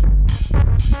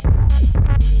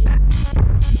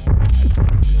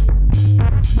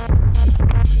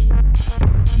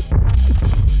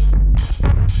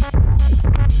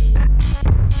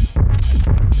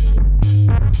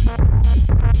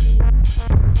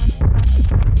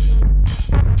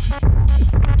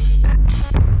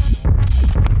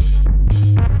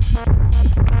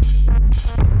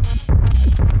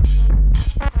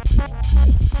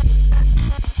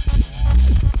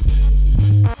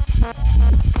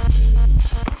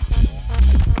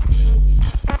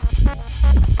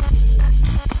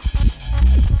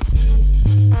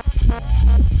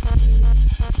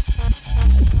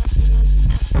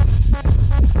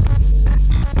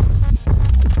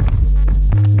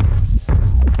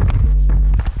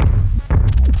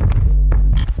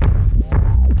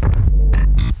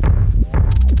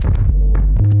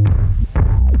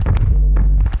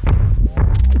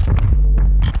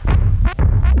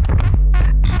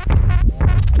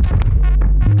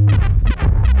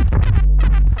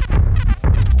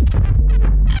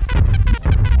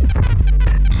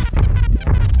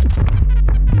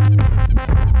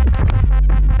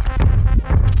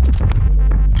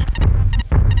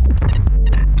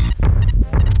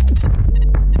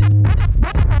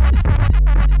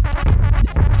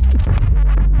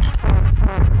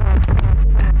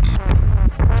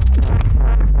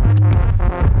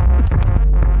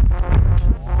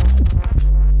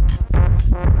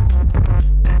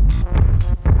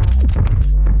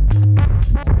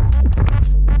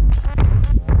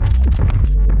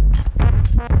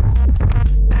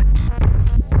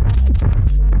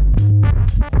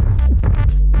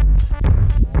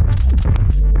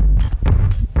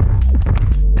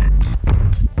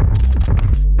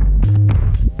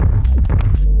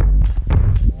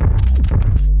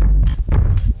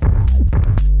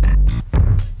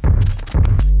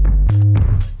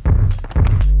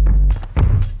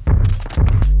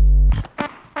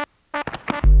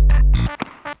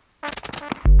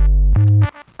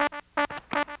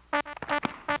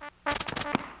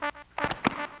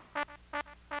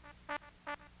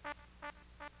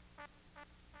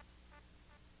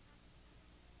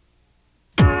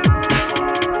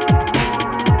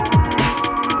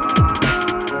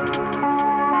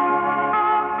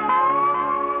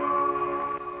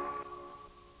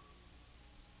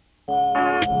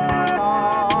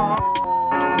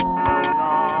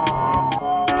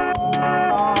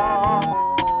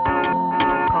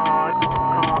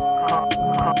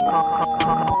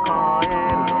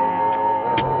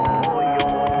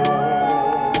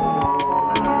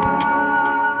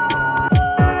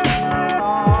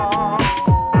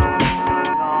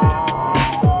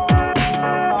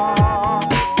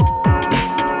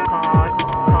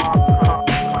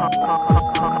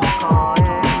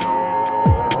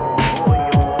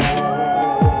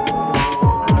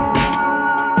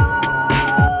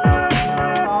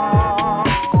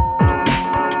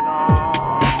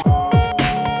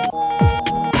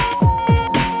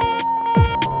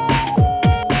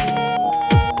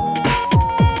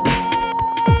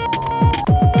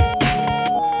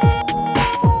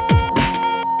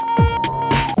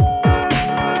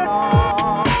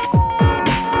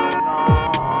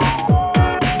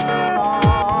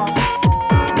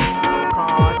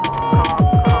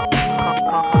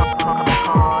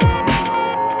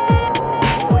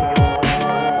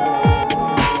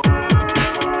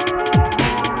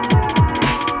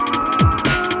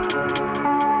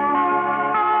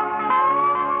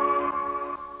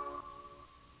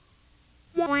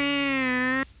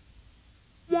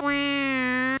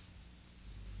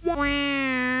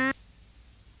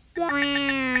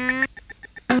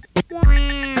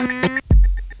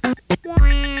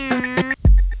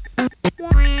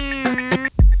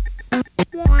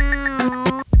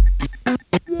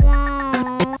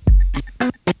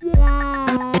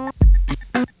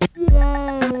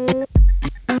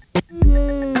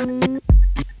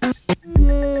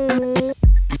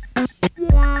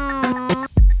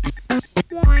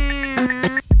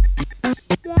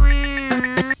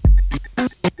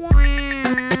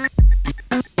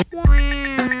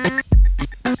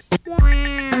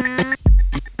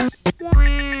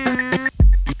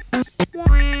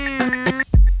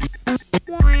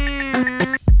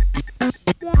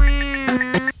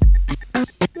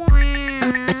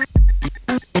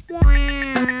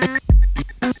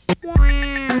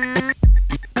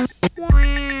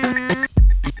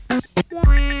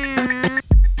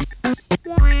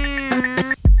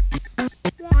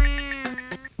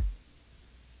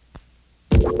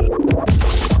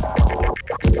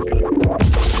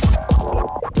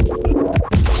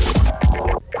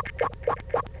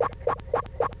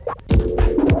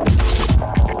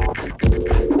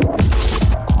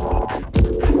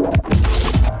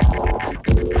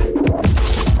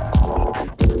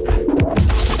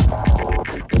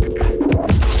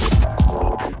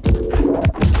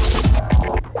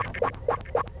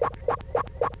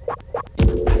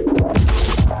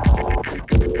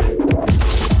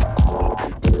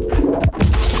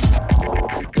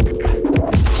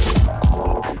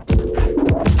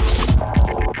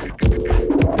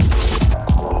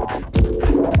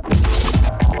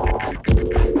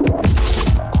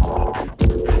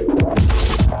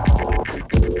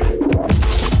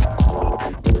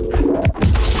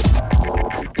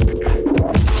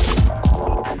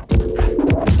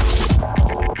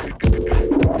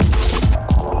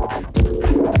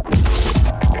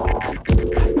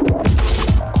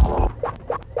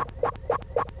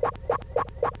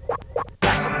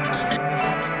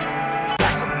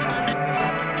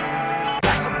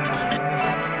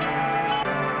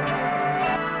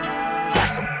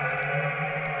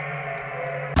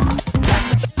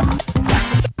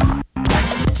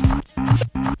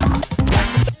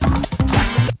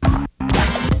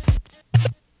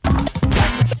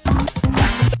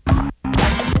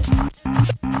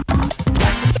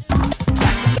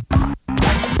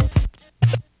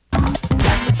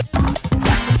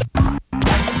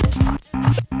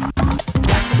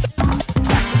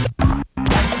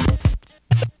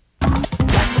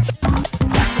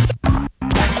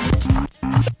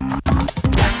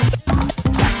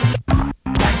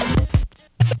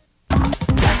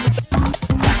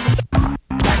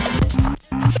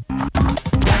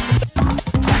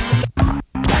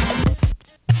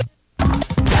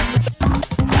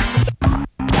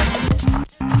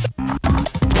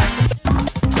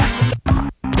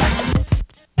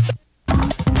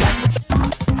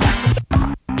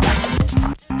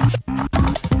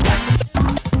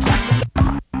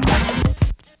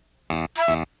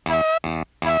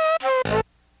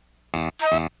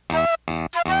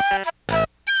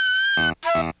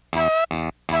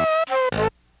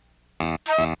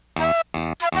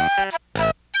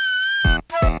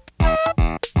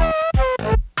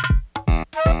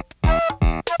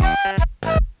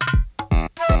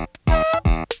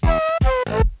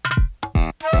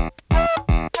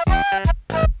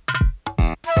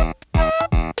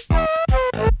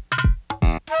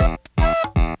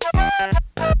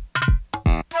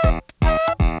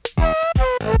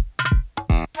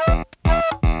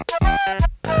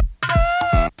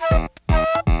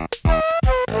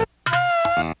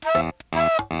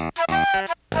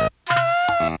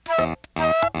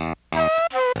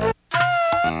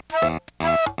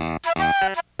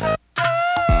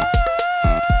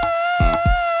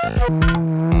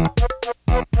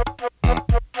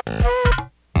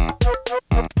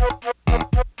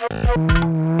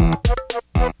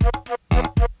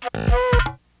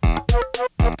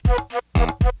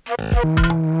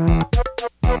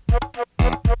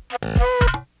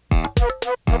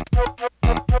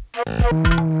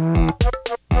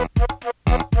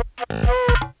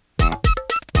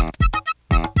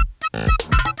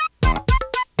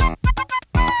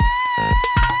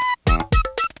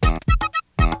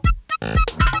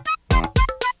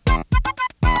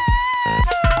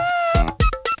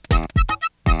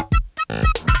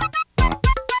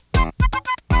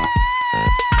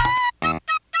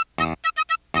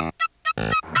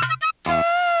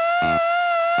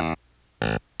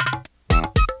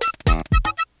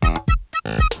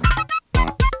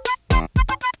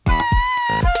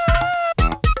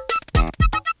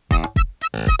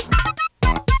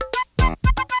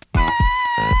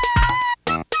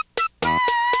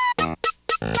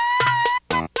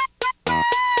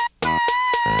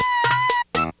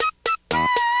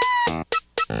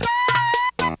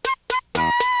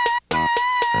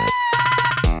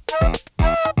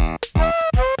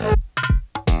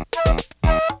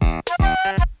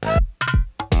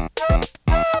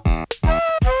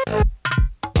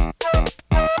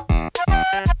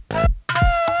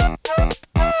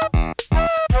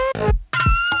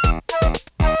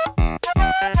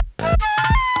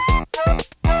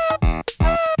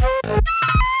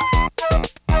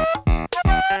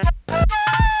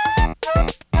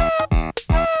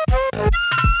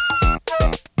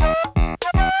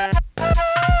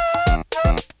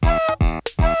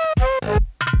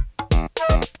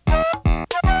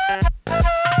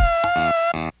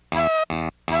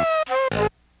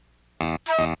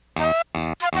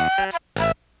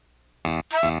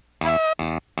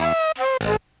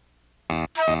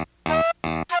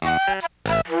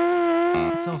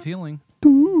 Self-healing.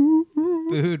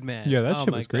 Food Man. Yeah, that Oh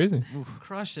shit my was God. crazy.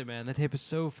 Crushed it, man. That tape is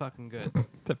so fucking good.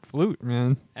 That flute,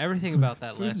 man. Everything about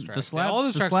that last track. The slap- all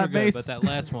the the tracks slap were good, bass. but that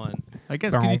last one. I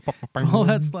guess could you call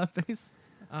that slap bass?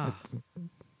 Ah,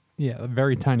 Yeah, a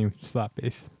very tiny slap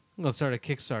bass. I'm gonna start a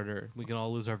Kickstarter. We can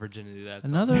all lose our virginity. That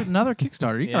Another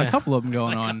Kickstarter. You got Yeah. a couple of them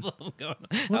going on.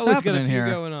 What's What's always got a happening few here?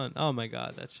 going on. Oh my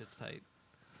god, that shit's tight.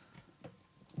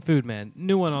 Food Man,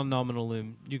 new one on Nominal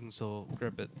Loom. You can still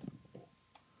grip it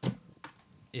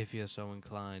if you're so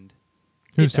inclined.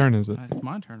 Whose turn is it? It's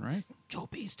my turn, right? Joe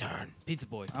B's turn. Pizza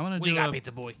Boy. I'm gonna what do do you got, a-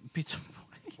 Pizza Boy? Pizza.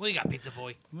 What do you got, Pizza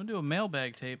Boy? I'm gonna do a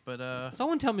mailbag tape, but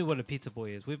Someone tell me what a Pizza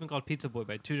Boy is. We've been called Pizza Boy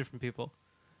by two different people.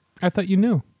 I thought you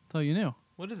knew. thought you knew.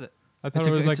 What is it? I thought It's,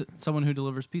 it was like someone who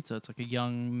delivers pizza. It's like a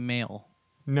young male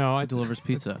no. who I delivers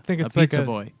pizza. think a it's like pizza a-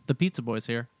 boy. The pizza boy's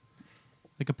here,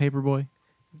 like a paper boy.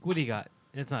 What do you got?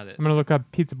 It's not it. I'm gonna look up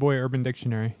Pizza Boy Urban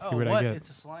Dictionary. See what I get. It's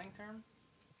a slang term.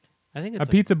 I think it's A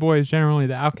like- pizza boy is generally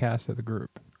the outcast of the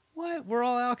group. What? We're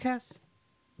all outcasts?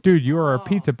 Dude, you are a Oh.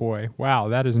 pizza boy. Wow,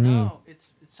 that is mean. No, it's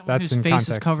someone That's whose in face is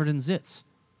context. covered in zits.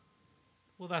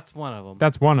 Well, that's one of them.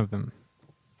 That's one of them.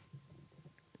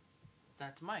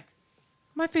 That's Mike.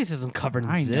 My face isn't covered in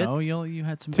I zits. know you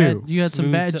had some Two. bad you had some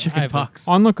Smooth bad si- I chicken have a- pox.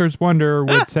 Onlookers wonder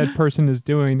what said person is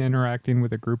doing interacting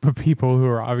with a group of people who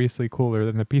are obviously cooler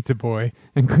than the pizza boy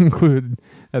and conclude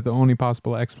that the only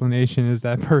possible explanation is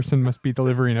that person must be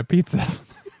delivering a pizza.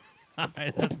 All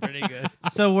right, that's pretty good.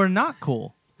 So we're not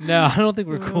cool. No, I don't think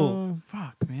we're cool.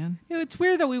 Fuck, man. You know, it's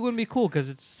weird that we wouldn't be cool because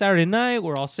it's Saturday night.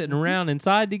 We're all sitting around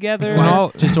inside together. It's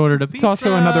all- Just ordered a It's pizza.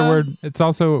 also another word. It's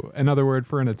also another word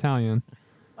for an Italian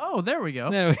Oh, there we go.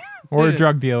 No, or a Yeah.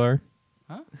 drug dealer.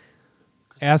 Huh?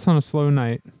 Ass on a slow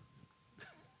night.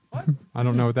 What? I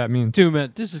don't know what that means. too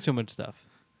much. This is too much stuff.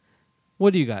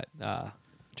 What do you got,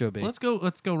 Joe B? Let's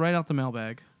go right out the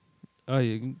mailbag. Oh,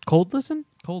 you cold listen?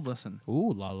 Cold listen.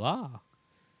 Ooh la la.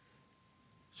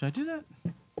 Should I do that?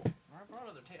 I brought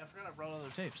other I forgot I brought other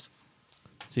tapes.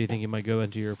 So you think you might go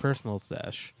into your personal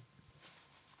stash?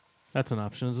 That's an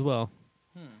option as well.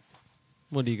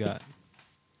 What do you got?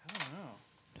 I don't know.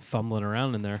 Fumbling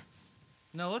around in there.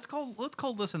 No, let's cold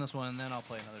listen this one, and then I'll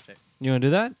play another tape. You want to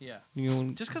do that? Yeah. You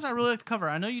wanna- Just because I really like the cover.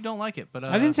 I know you don't like it, but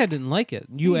I didn't say I didn't like it.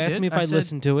 You You asked did. me if I I'd said-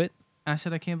 listen to it. I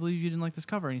said I can't believe you didn't like this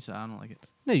cover, and you said I don't like it.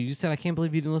 No, you said I can't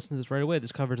believe you didn't listen to this right away.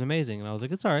 This cover's amazing, and I was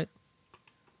like, it's all right.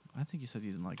 I think you said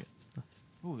you didn't like it.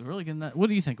 Ooh, we're really getting that. What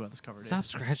do you think about this cover, Dave? Stop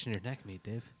scratching your neck, at me,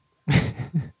 Dave.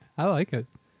 I like it.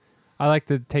 I like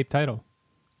the tape title.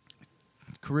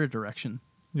 Career direction.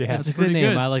 Yeah, That's a good pretty name.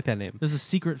 good. I like that name. This is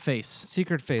Secret Face.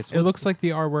 Secret Face. it looks like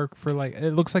the artwork for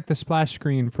it looks like the splash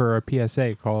screen for a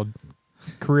PSA called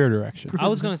Career Direction. I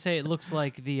was gonna say it looks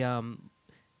like the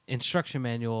instruction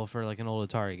manual for like an old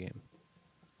Atari game,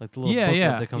 like the little Yeah, booklet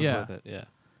yeah, that comes yeah. with it. Yeah.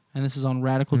 And this is on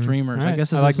Radical Mhm. Dreamers. All I right. guess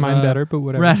this I like is, mine better, but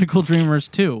whatever. Radical Dreamers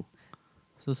 2.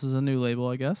 So this is a new label,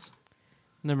 I guess.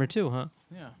 Number 2, huh?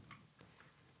 Yeah.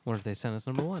 What if they sent us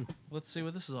number 1? Let's see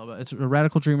what this is all about. It's a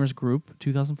Radical Dreamers Group,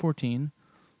 2014.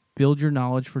 Build your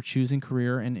knowledge for choosing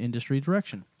career and industry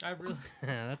direction. I really.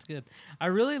 That's good. I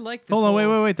really like this. Hold on,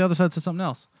 whole- wait. The other side says something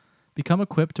else. Become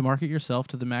equipped to market yourself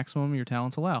to the maximum your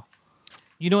talents allow.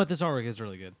 You know what? This artwork is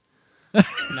really good.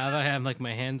 Now that I have like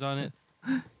my hands on it,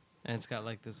 and it's got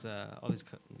like this, all these.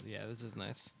 Yeah, this is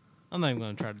nice. I'm not even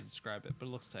gonna try to describe it, but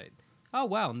it looks tight. Oh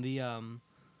wow, and the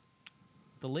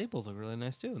the labels look really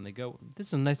nice too, and they go, "This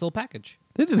is a nice little package."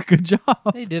 They did a good job.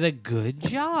 They did a good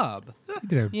job. You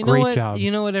did a You know great what? job.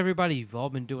 You know what, everybody? You've all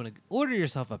been doing. Order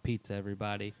yourself a pizza,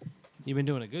 everybody. You've been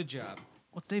doing a good job.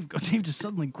 What's Dave? Dave just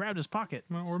suddenly grabbed his pocket.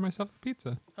 I'm gonna order myself a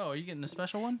pizza. Oh, are you getting a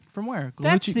special one? From where?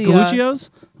 That's the, Galuccio's?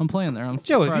 I'm playing there on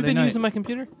Joe, have you Friday been night. using my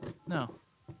computer? No.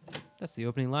 That's the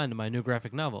opening line to my new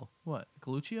graphic novel. What?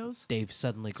 Galuccio's? Dave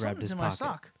suddenly grabbed Something's his in pocket. my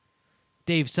sock.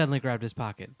 Dave suddenly grabbed his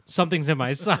pocket. Something's in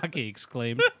my sock, he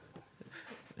exclaimed.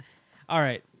 All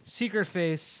right. Secret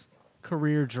Face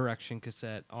career direction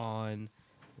cassette on.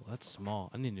 Well, that's small.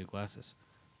 I need new glasses.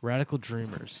 Radical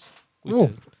Dreamers. We Oh.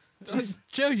 did-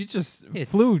 Joe, you just Yeah.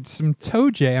 flew some toe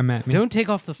jam at me. Don't take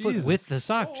off the foot Jesus. with the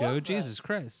sock, Joe. Jesus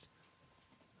Christ.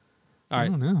 All I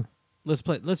right. don't know. Let's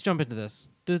play. Let's jump into this.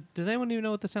 Does anyone even know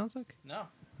what this sounds like? No.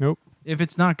 Nope. If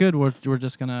it's not good, we're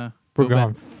just gonna We're go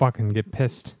going to fucking get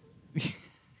pissed. back.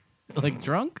 Like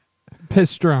drunk.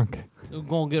 Pissed drunk. We're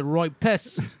gonna get right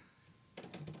pissed.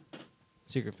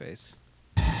 Secret Face.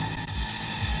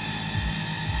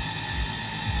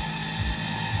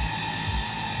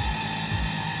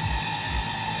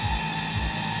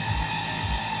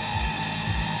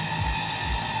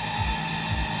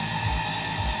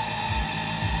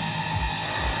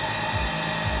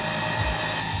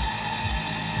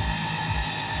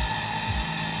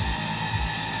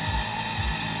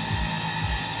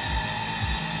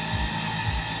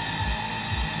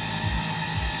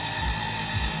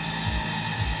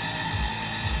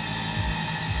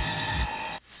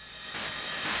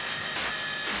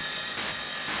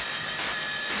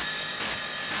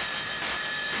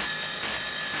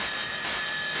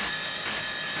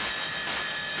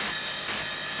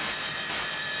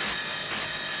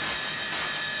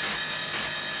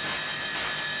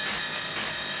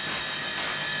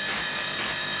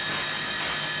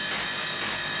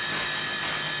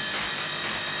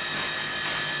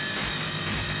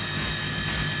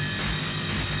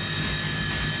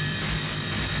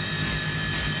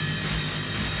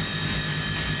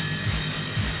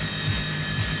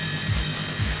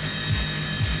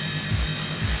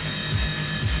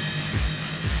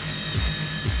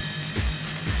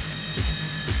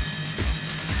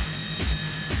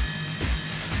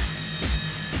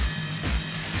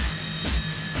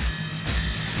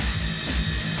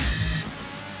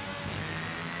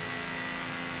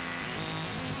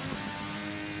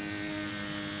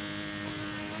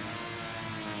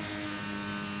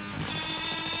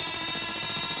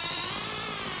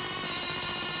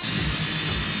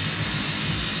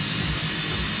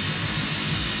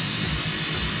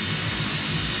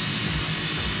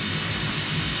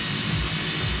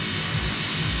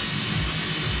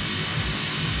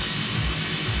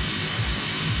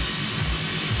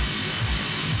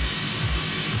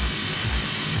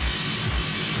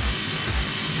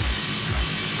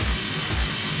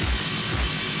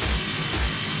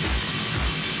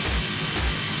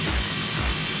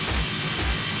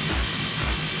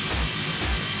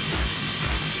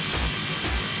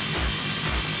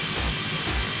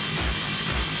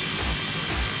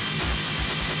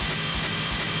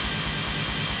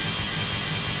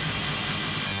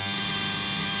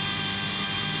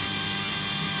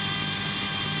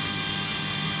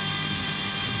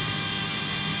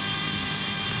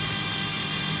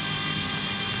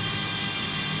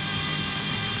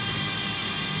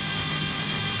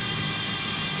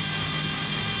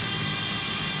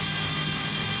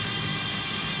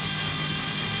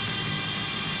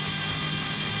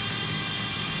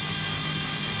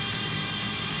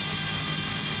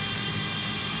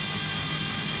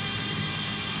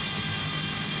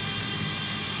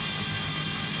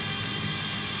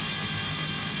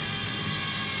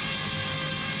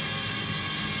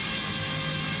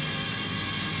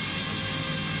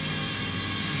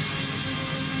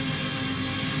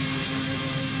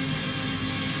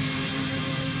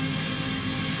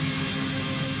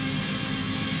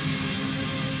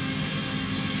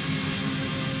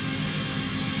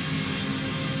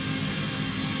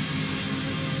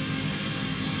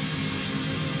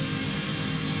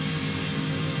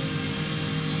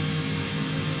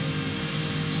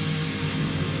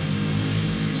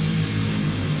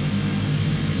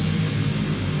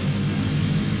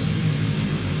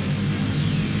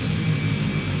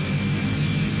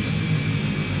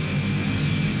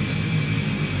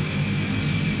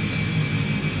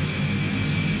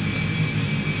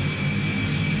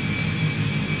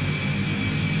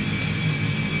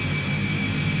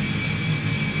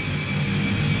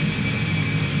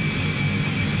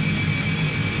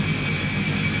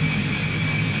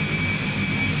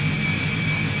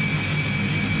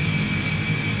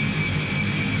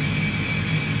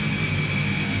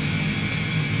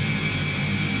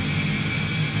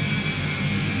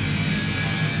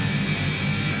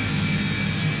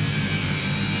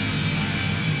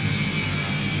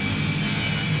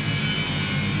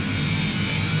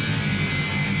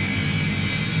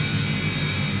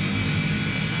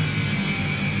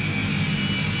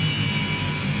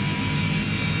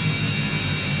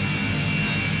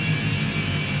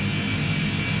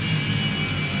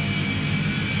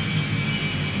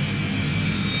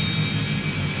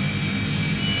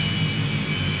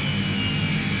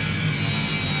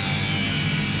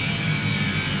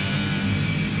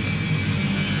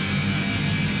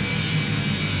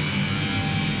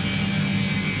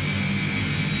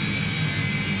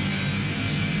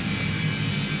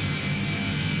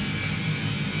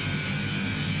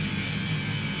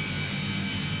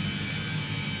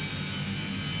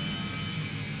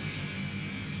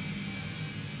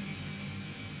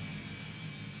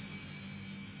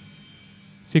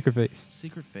 Secret Face.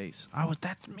 Secret Face.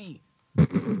 That's me.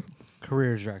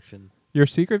 Career direction. Your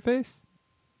Secret Face?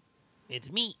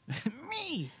 It's me.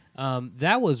 Me.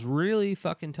 That was really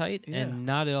fucking tight Yeah. and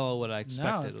not at all what I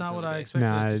expected. No, it's it not was what gonna I be. expected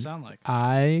Nah, it to sound like.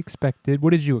 I expected.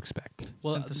 What did you expect?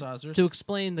 Well, Synthesizers. to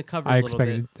explain the cover I a little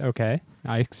expected. bit, Okay.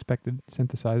 I expected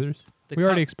synthesizers. The We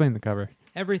already co- explained the cover.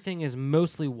 everything is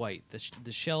mostly white.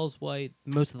 The shell's white.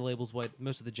 Most of the label's white.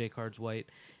 Most of the J card's white.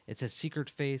 It says Secret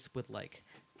Face with like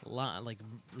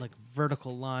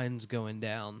vertical lines going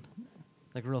down,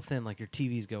 like real thin, like your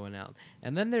TV's going out.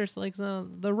 And then there's like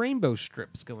the rainbow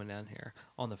strips going down here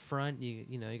on the front. You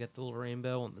got the little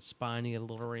rainbow on the spine. You get a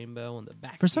little rainbow on the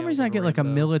back. For you some got a reason, I little get like a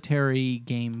rainbow. military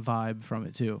game vibe from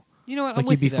it too. You know what? I'm Like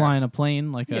with you'd be you there. flying a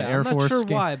plane, like Yeah, an Air I'm not Force. sure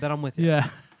game. why, but I'm with you. Yeah.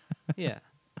 Yeah.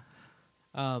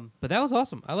 But that was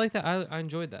awesome. I like that. I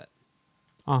enjoyed that.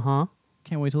 Uh-huh.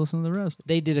 Can't wait to listen to the rest.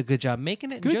 They did a good job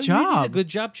making it. Good Joe, you did job. a good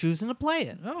job choosing to play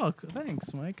it. Oh,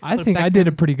 thanks, Mike. I Put it think back I did a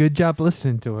on- pretty good job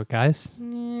listening to it, guys.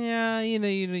 Yeah,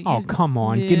 you Oh, come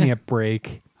on. Give yeah. me a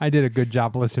break. I did a good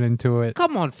job listening to it.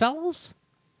 Come on, fellas.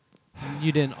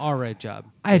 You did an all right job.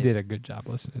 I did a good job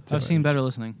listening to it. I've seen better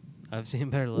listening. I've seen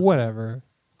better listening. Whatever.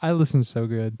 I listen so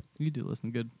good. You do listen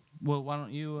good. Well, why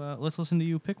don't you? Let's listen to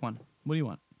you pick one. What do you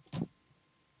want?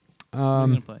 What are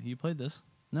you gonna play? You played this?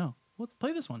 No.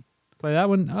 Play this one. Play that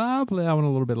one. I'll play that one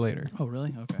a little bit later. Oh,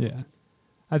 really? Okay. Yeah.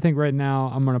 I think right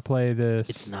now I'm going to play this.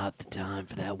 It's not the time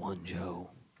for that one, Joe.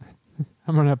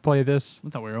 I'm going to play this. I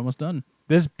thought we were almost done.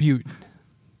 This butte.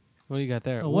 What do you got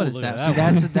there? Oh, what Ooh, is look at that? See,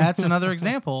 one. that's that's another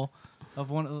example of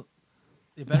one.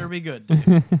 It better be good.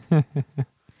 Dave. Yeah,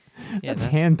 That's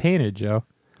hand painted, Joe.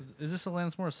 Is this a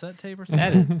Alanis Morissette tape or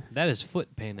something? that is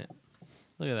foot painted.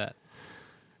 Look at that.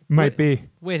 Might Wait. be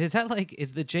Wait, is that like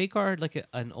the J card like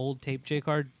an old tape J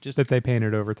card? Just that they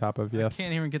painted over top of, yes. I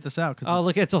can't even get this out. Cause oh,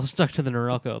 look, it's all stuck to the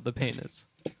Norelco. The paint is.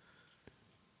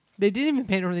 They didn't even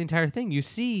paint over the entire thing. You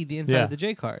see the inside Yeah. of the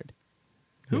J card.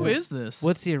 who is this?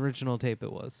 What's the original tape?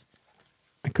 It was.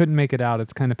 I couldn't make it out.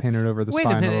 It's kind of painted over the Wait a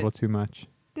spine a minute. little too much.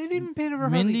 They didn't even paint over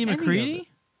Mindy hardly any of McCready? it.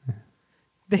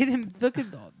 They didn't look at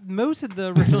most of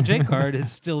the original J card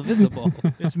is still visible.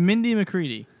 It's Mindy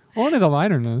McCready. One of the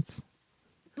liner notes.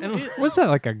 And What's that,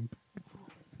 like a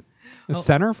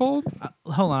centerfold?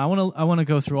 Hold on, I want to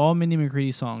go through all Mindy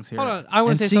McCready songs here. Hold on, I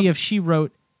wanna and say see something. if she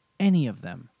wrote any of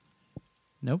them.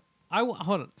 Nope. hold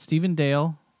on. Stephen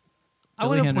Dale, I Billy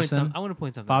want to point Henderson, something. I want to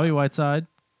point something. Bobby out. Whiteside,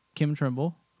 Kim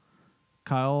Trimble,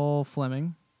 Kyle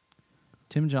Fleming,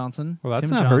 Tim Johnson. Well, that's Tim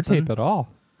not Johnson. her tape at all.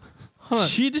 Hold on.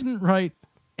 She didn't write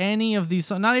any of these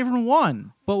songs, not even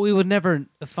one. But we would never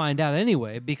find out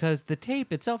anyway because the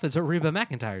tape itself is a Reba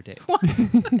McEntire tape.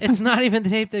 It's not even the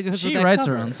tape that goes. She with that writes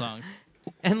cover. her own songs.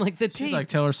 And like the She's tape like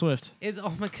Taylor Swift. is oh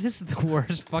my god, this is the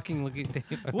worst fucking looking tape.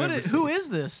 I've ever Who seen. is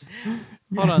this?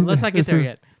 Hold on, let's not get This there is-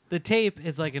 yet. The tape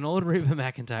is like an old Reba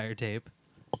McEntire tape,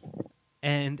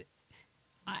 and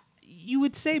you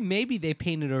would say maybe they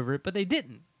painted over it, but they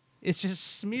didn't. It's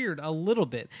just smeared a little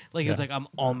bit. Like it's Yeah. like I'm Mike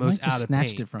almost just out of snatched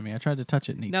paint. it from me. I tried to touch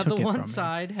it and he Now took the it one from me.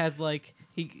 side has like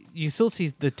you still see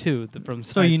the two from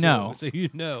So side you two, know. so you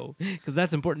know because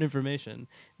that's important information.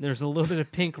 There's a little bit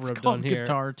of pink It's rubbed called on here,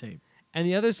 guitar tape. and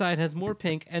the other side has more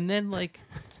pink, and then like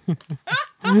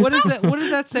what is that? What does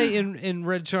that say in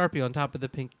red Sharpie on top of the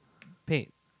pink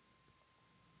paint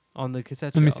on the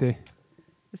cassette? Let me shell? see.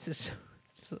 This is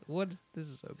what is this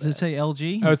is so bad. Does it say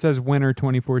LG? Oh, it says winter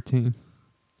 2014.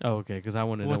 Oh, okay, because I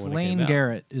want to know Well, it's when it Lane came out.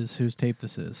 Garrett is whose tape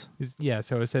this is. Yeah,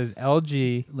 so it says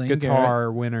LG Lane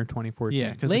guitar winter 2014.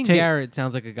 Yeah, 'cause Lane the tape- Garrett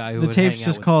sounds like a guy who The would hang tape's out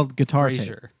just with called Guitar Tape.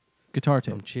 Frasier Guitar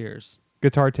tape. from Cheers.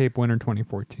 Guitar tape winter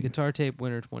 2014 Guitar tape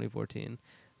winter 2014.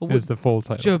 Well, is the full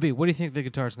title. Joe B, what do you think the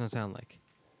guitar's gonna sound like?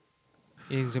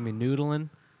 You think it's gonna be noodling?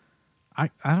 I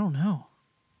don't know.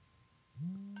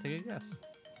 Take a guess.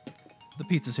 The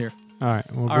pizza's here. All right,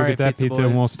 we'll go All right, get that pizza pizza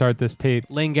and boys. we'll start this tape.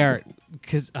 Lane Garrett,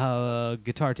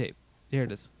 guitar tape. Here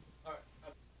it is.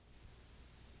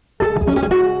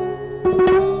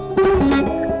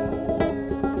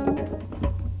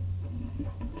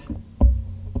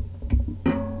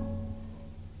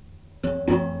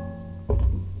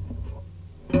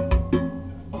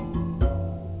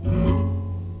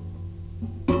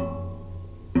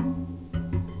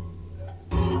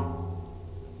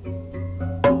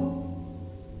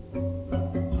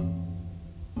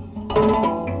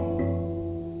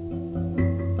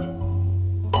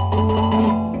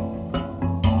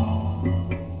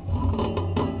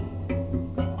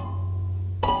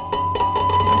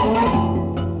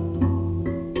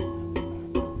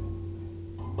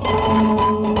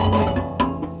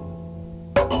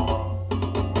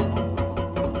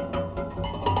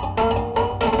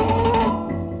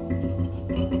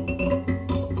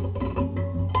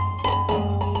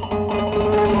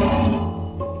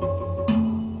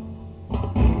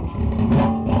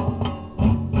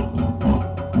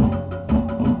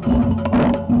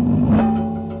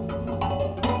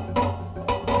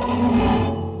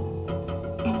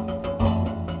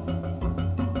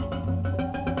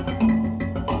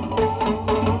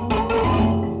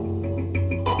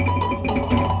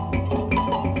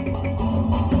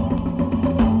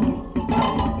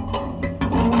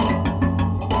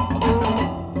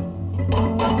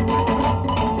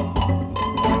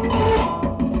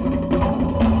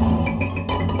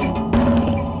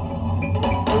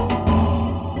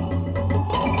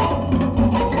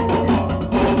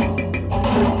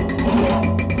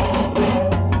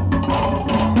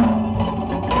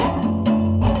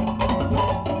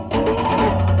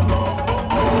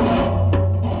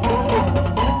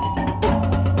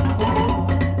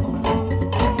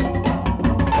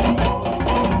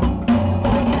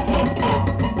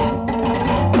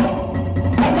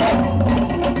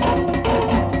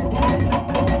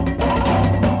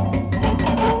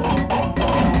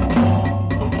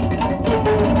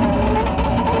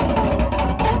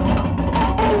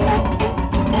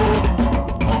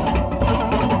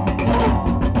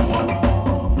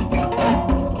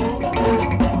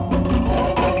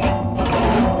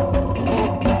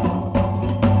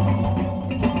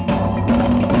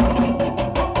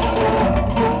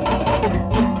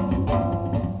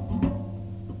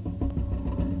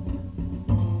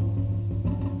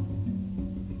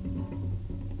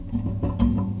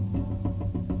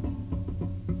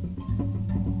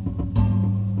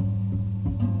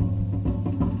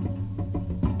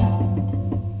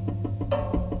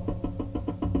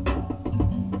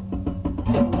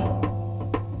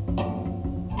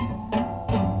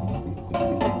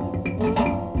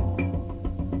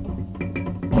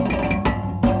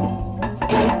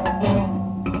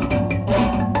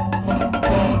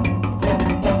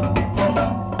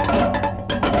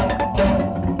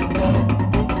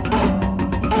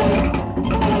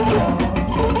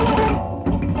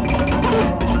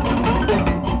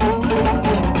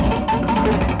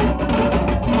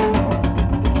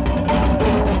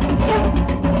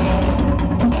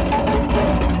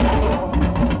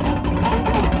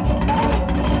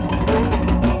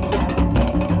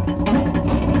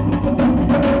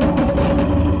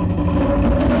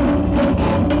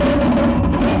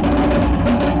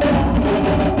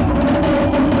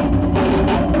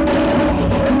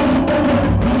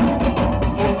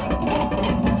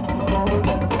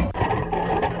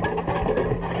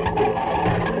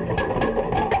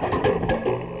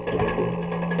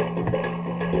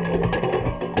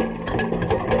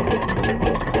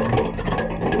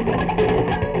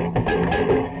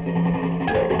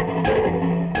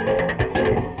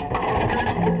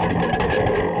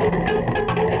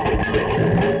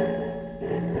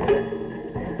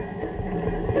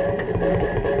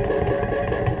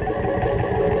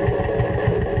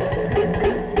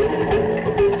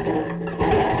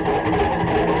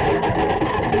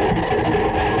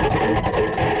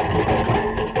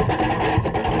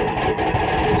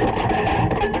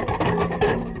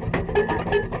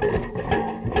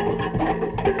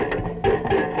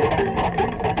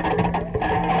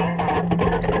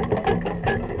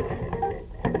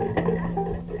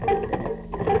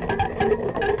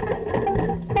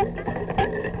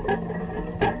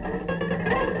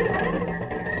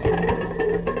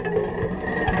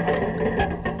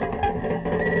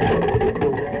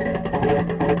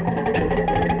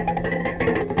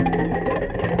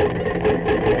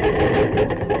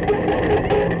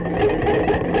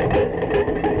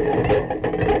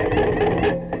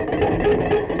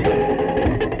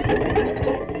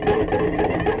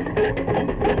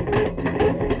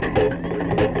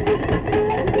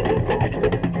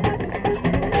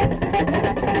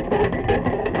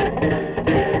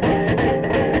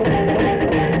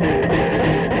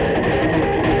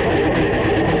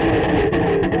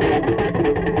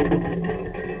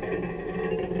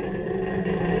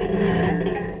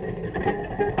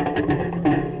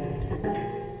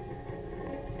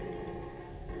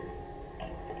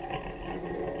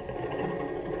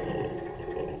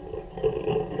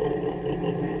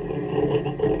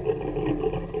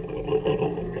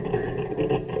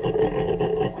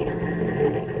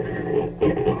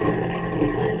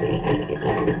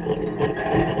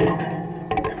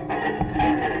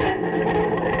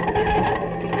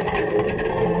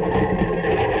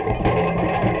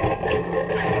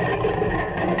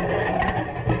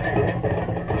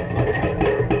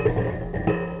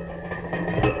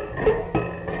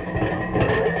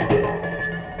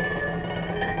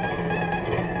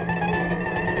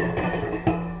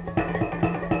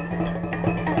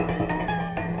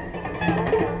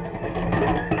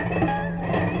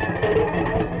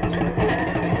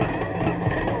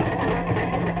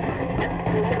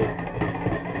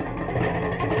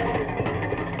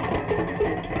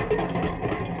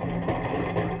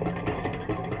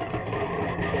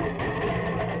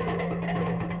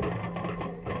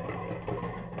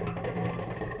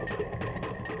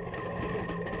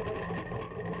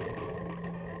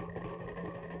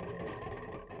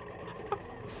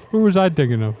 Who was I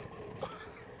thinking of?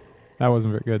 That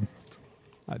wasn't very good.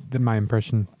 My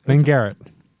impression. Lane Garrett.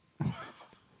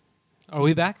 Are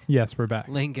we back? Yes, we're back.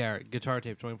 Lane Garrett, Guitar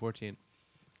Tape 2014.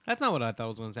 That's not what I thought it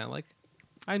was going to sound like.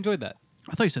 I enjoyed that.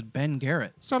 I thought you said Ben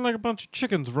Garrett. Sound like a bunch of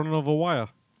chickens running over a wire.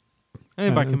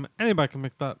 Anybody can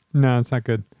make that. No, it's not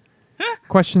good.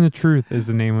 Question the Truth is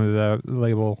the name of the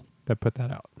label that put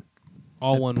that out.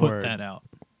 All one Put word. that out.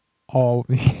 All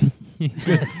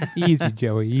easy,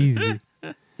 Joey, easy.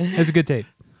 It's a good tape.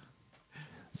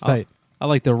 It's tight. I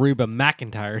like the Reba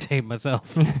McEntire tape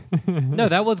myself. No,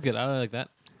 that was good. I like that.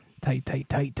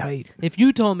 Tight. If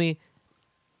you told me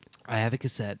I have a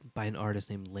cassette by an artist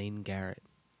named Lane Garrett,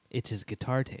 it's his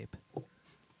guitar tape,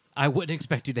 I wouldn't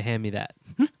expect you to hand me that.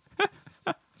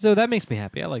 So that makes me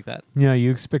happy. I like that. Yeah, you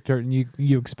expect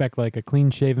you expect like a clean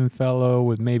shaven fellow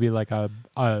with maybe like a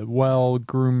well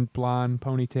groomed blonde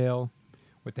ponytail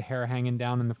with the hair hanging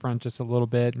down in the front just a little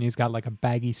bit, and he's got like a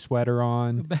baggy sweater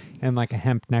on and like a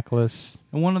hemp necklace.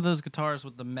 And one of those guitars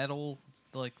with the metal,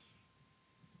 like,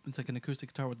 it's like an acoustic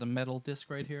guitar with the metal disc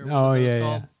right here. What Oh are those yeah,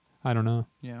 called? I don't know.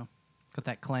 Yeah. Got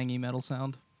that clangy metal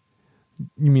sound.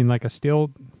 You mean like a steel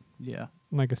Yeah.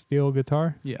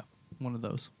 guitar? Yeah. One of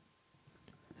those.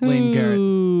 Lane Garrett.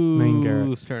 Lane Garrett.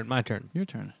 Whose turn? My turn. Your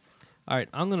turn. All right,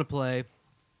 I'm gonna play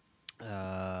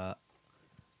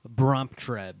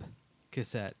Bromtreb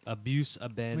cassette. Abuse,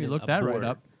 Abandon, Well, you looked that right Abort.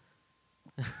 up.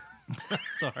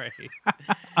 Sorry.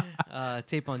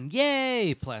 Tape on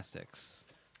Yay Plastics.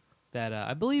 That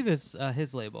I believe is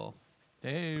his label.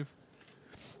 Dave.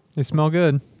 They smell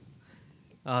good.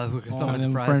 We're talking Oh, about and the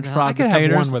them fries French now. fries. I could have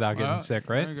potatoes. one without getting sick,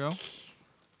 right? There you go.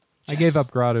 I gave up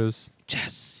Grotto's.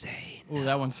 Just saying. Oh,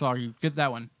 that one's soggy. Get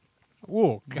that one.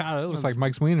 Oh God, it looks like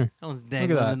Mike's wiener. That one's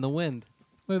dangling that. in the wind.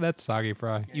 Look at that soggy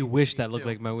fry. You wish that looked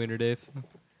like my wiener, Dave.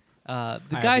 The I-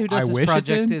 guy who I does this wish it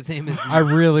project, did. his name is... I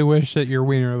really wish that your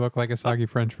wiener looked like a soggy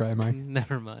French fry, Mike.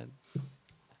 Never mind.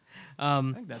 I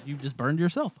think that you just burned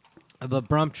yourself. But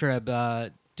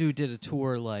Bromtreb, dude did a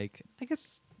tour like, I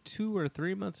guess 2 or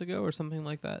 3 months ago or something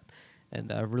like that.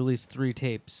 And released 3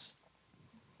 tapes.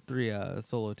 3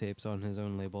 solo tapes on his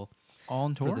own label All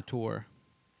on for tour? the tour.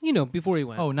 You know, before he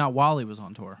went. Oh, not while he was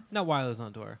on tour. Not while he was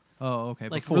on tour. Oh, okay.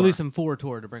 Like before. release him for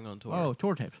tour to bring on tour. Oh,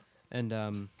 tour tapes. And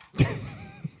I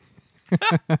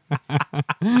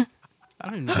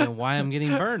don't even know why I'm getting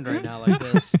burned right now like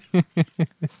this.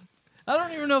 I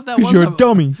don't even know if that was You're a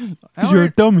dummy. I don't You're a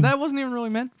e- dummy. That wasn't even really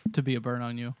meant to be a burn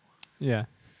on you. Yeah.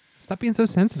 Stop being so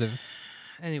sensitive.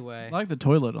 Anyway. I like the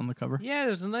toilet on the cover. Yeah,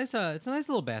 there's a nice it's a nice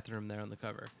little bathroom there on the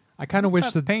cover. I kind of What's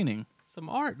wish that that painting. Some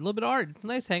art, a little bit of art.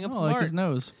 Nice, hang up Oh, some like art. his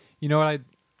nose. you know what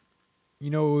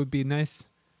would be nice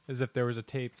is if there was a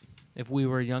tape. If we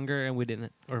were younger and we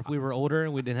didn't, or if we were older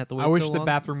and we didn't have to wait I wish so the long.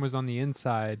 bathroom was on the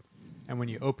inside, and when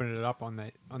you open it up on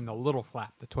the little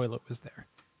flap, the toilet was there.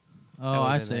 Oh, would've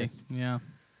I been see. nice. Yeah.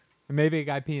 And maybe a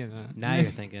guy peeing in it. Now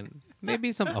you're thinking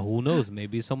maybe some. Oh, who knows?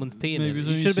 Maybe someone's peeing. Maybe in it. then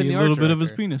You you should have been see the a little art bit of his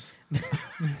director. penis.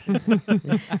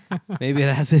 Maybe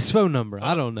it has his phone number.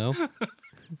 I don't know.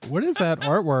 What is that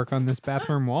artwork on this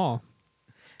bathroom wall?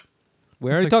 We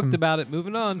Looks already like talked some- about it.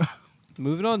 Moving on.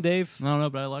 Moving on, Dave. I don't know,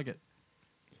 but I like it.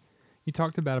 You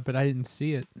talked about it, but I didn't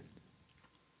see it.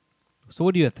 So,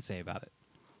 what do you have to say about it?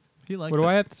 He likes What do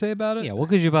I have to say about it? Yeah, what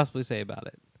could you possibly say about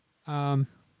it? I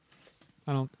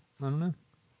don't know.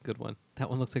 Good one. That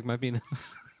one looks like my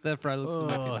penis. That probably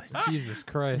looks like my penis. Jesus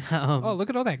Christ. Um, Oh, look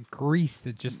at all that grease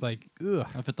that just like, ugh.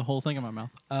 I fit the whole thing in my mouth.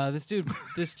 This dude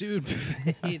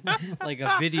made like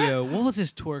a video. What was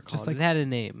his tour called? like- It had a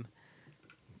name.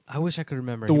 I wish I could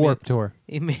remember. The He Warp made- Tour.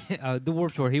 He made the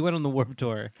Warp Tour. He went on the Warp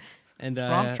Tour, and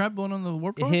Rob Treb going on the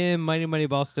Warp Tour? him, Mighty Mighty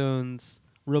Ballstones,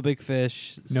 Real Big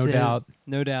Fish, No Civ, Doubt.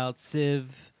 No Doubt,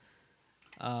 Civ.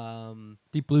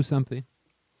 Deep Blue something.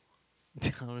 I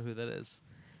don't know who that is.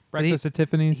 Breakfast at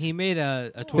Tiffany's. He made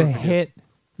a tour the video. hit,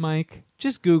 Mike.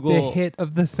 Just Google. The hit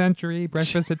of the century,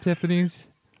 Breakfast at Tiffany's.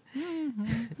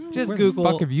 Just Where Google.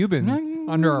 the fuck have you been?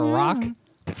 Under a rock?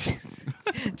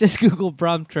 Just Google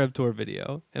Brom Treb tour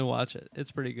video and watch it. It's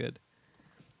pretty good.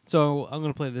 So I'm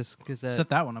gonna play this cassette. Set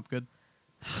that one up good.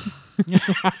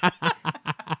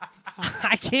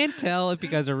 I can't tell if you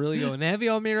guys are really going heavy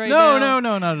on me right No, now.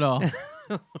 no, not at all.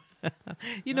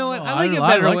 You know what? No, I like I it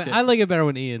better. liked When, it. I like it better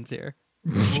when Ian's here.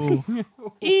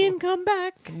 Ian, come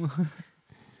back.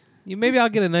 Maybe I'll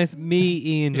get a nice me,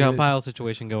 Ian, John Pyle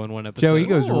situation going one episode. Joe, he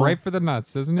goes Oh. right for the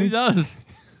nuts, doesn't He he? does.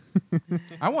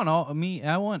 I want all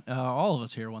of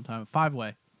us here one time.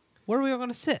 5-way. Where are we all going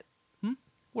to sit? Hmm?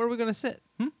 Where are we going to sit?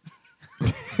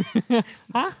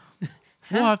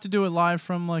 We'll have to do it live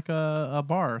from like a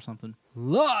bar or something.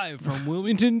 Live from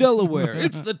Wilmington, Delaware.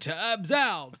 It's the Tabs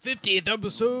Out 50th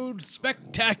episode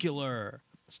spectacular,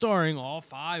 starring all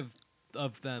 5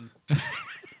 of them.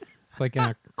 It's like in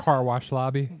a car wash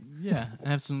lobby. Yeah, and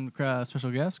have some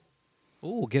special guests.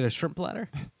 Oh, get a shrimp platter.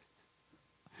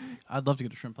 I'd love to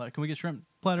get a shrimp platter. Can we get shrimp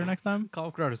platter next time?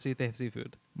 Call Corrado, see if they have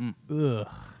seafood. Ugh.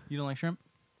 You don't like shrimp?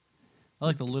 I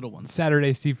like the little ones.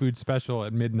 Saturday seafood special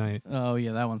at midnight Oh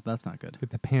yeah, that's not good. with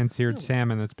the pan-seared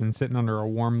salmon that's been sitting under a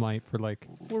warm light for like.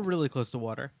 We're really close to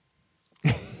water.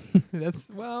 It's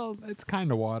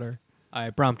kind of water. All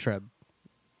right, Brom Treb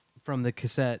from the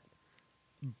cassette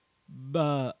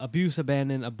Abuse,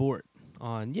 Abandon, Abort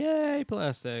on Yay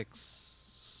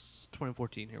Plastics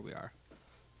 2014. Here we are.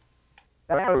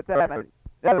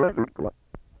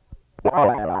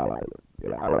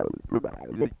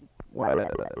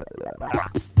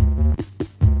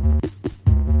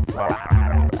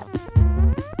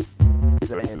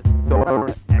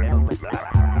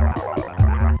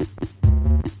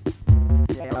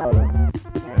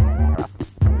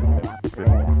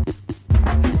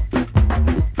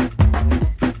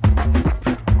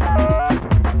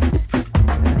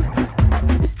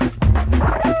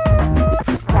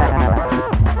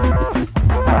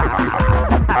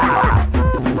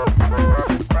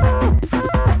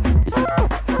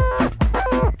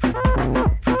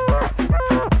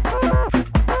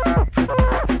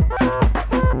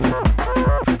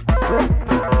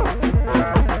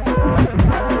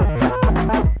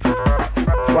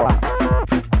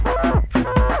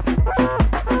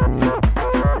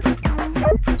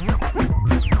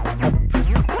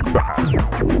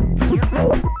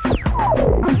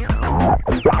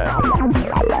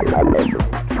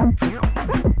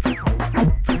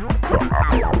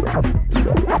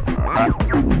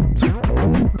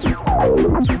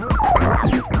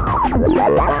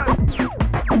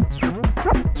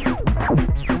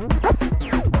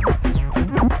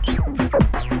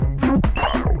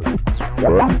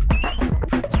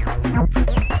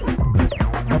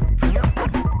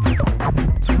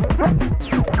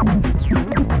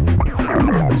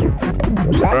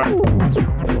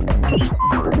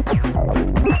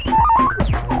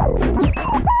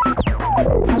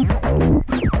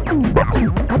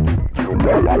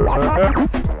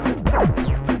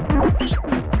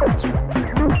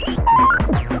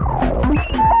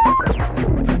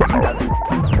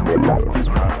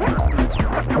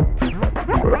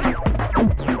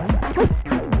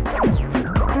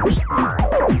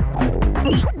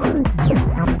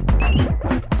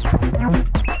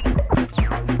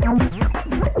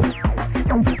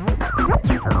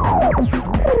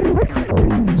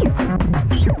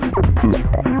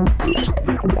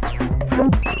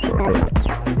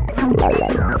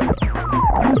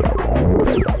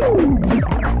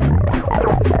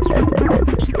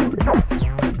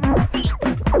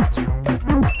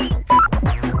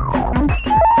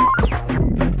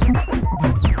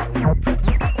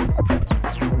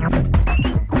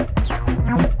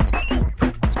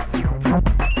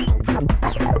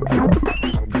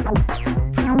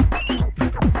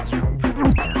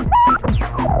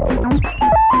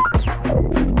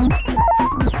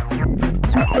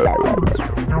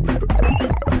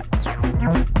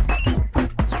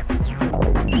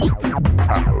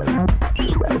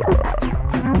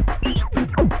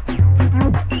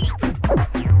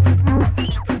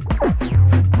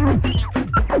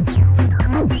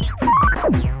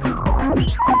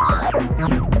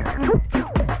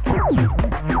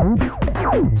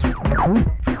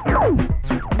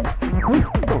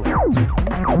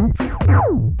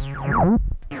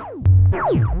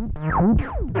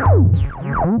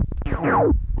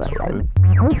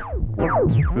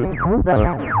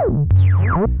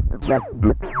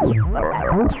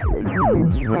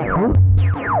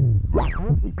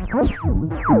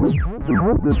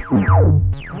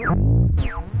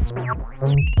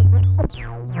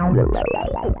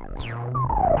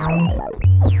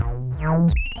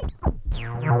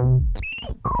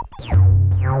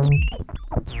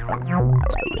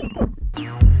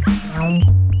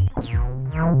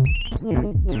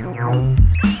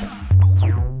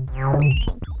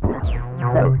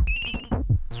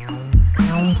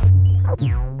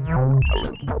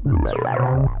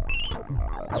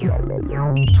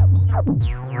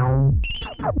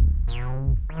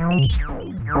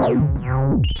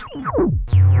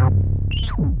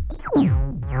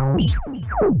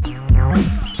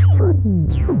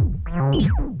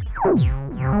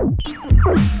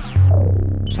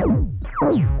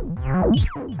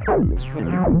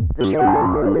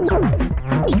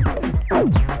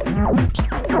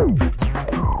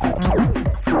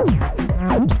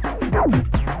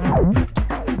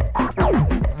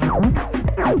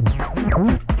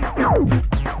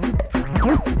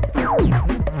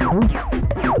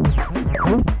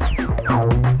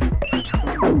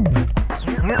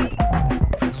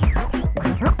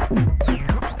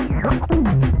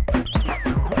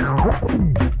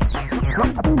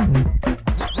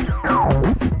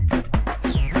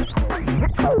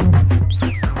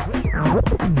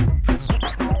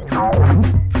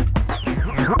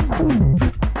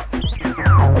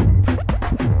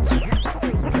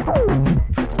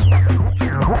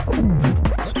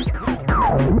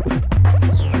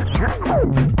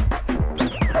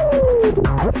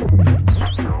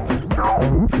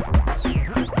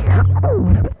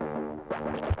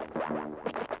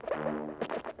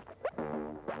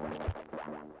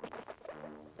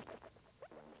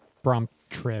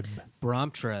 Bromtrib.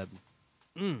 Bromtreb.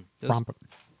 Bromp.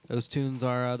 Those tunes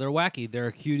are they're wacky. They're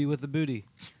a cutie with a booty.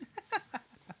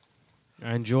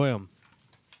 I enjoy them.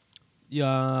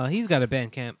 Yeah, he's got a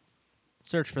Bandcamp.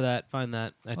 Search for that. Find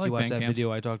that after you watch that Bandcamps.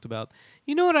 video I talked about.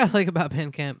 You know what I like about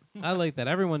Bandcamp? I like that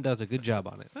everyone does a good job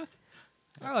on it.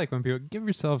 I like when people give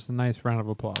yourselves a nice round of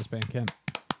applause, Bandcamp.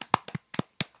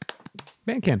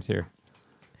 Bandcamp's here.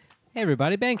 Hey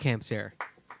everybody, Bandcamp's here.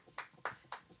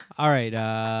 All right,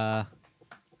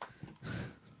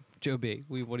 Joe B,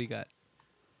 what do you got?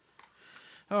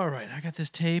 All right, I got this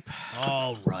tape.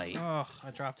 All right. Oh,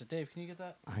 I dropped it. Dave, can you get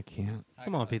that? I can't.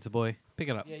 Come on, Pizza Boy. Pick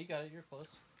it up. Yeah, you got it. You're close.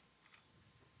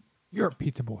 You're a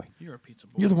pizza boy. You're a pizza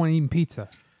boy. You're the one eating pizza.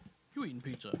 You eating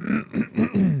pizza?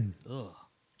 Ugh.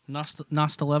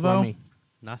 Nostalevo. Flemmy.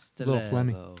 Nostalevo. Little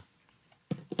Flemmy.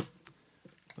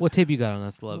 What tape you got on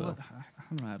Nostalevo? Well, I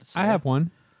don't know how to say I have it.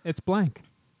 one. It's blank.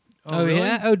 Oh, really?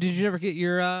 yeah? Oh, did you ever get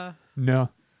your No.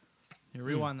 Here,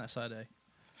 rewind that side A.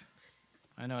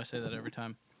 I know I say that every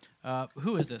time.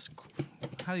 Who is this?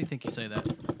 How do you think you say that?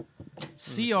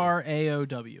 Craow.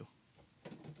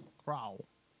 Crow.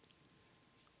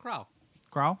 Crow?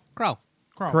 Crow? Crow.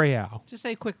 Crow. Crayao. Just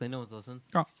say it quickly. No one's listening.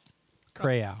 Crow.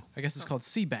 Crayao. I guess it's called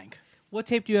C-Bank. What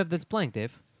tape do you have that's blank,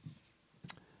 Dave?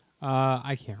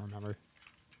 I can't remember.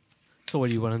 So what,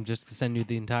 do you want him just to send you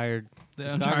the entire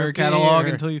The entire discography, catalog or-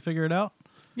 until you figure it out?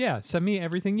 Yeah, send me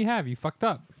everything you have. You fucked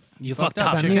up. You fucked up.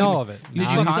 Send Check me in- all of it. Did Nah, you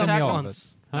send me contact all of it.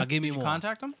 once? Now give me Did you more.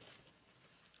 contact him?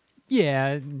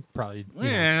 Yeah, probably. you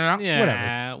know. Yeah.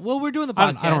 whatever. Well, we're doing the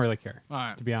I podcast. don't really care, All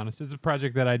right. to be honest. It's a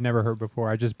project that I'd never heard before.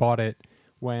 I just bought it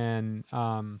when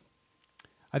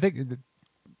I think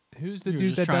who's the You were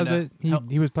dude just that trying does to it? help-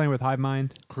 He was playing with Hive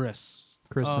Mind. Chris.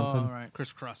 Chris Oh, something. all right.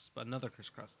 Chris Crust. Another Chris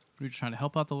Crust. We were just trying to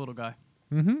help out the little guy.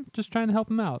 Mm-hmm. Just trying to help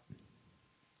him out.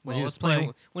 When Well, he was let's play.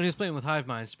 playing, when he was playing with Hive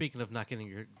Mind. Speaking of not getting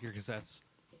your cassettes,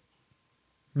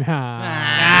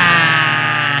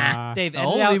 Dave, edit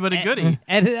Oldie out, but a goodie.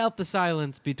 edit out the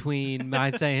silence between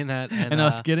my saying that And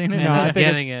us getting it? and No, us I think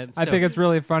getting it. I think it's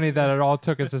really funny that it all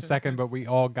took us a second, but we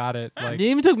all got it it like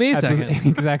didn't even took me a at the second.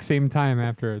 exact same time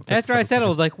after it. took After I a said it, I couple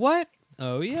was like, "What?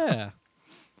 Oh yeah."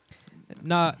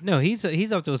 No, he's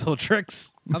up to his whole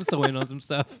tricks. I'm still waiting on some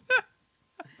stuff.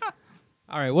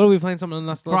 All right, what are we playing? Something on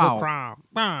the Crow.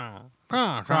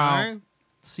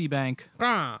 Seabank.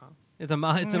 It's an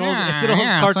old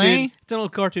Yeah, cartoon. see? It's an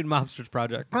old cartoon mobsters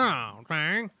project. I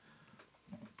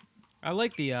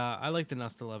like the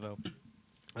Nostalevo.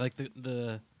 I like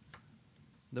the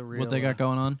real. What they got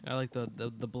going on? I like the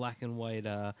black and white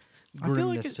I feel like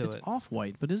grimness it's to it.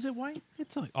 off-white, but is it white?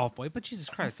 It's like off white, but Jesus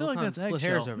I Christ, feel let's like not that's split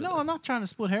eggshell. hairs over No, this. I'm not trying to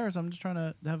split hairs. I'm just trying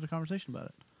to have a conversation about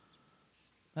it.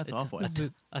 That's It's off-white.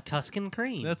 a Tuscan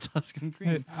cream. That's Tuscan Hey,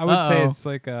 cream. I would say Uh-oh. it's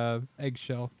like a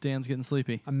eggshell, Dan's getting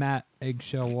sleepy. a matte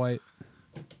eggshell white.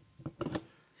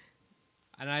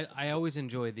 And I always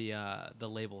enjoy the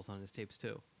labels on his tapes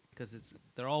too, because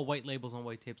they're all white labels on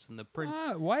white tapes, and the prints,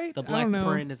 White. the I black don't know.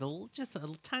 print is just a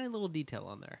tiny little detail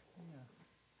on there.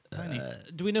 Tiny.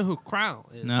 Do we know who Crow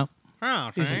is? No. Crow.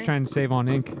 He's just trying to save on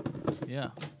ink.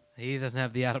 Yeah. He doesn't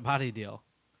have the out of body deal.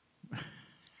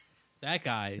 That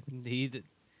guy, he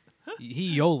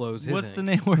YOLOs his What's ink. the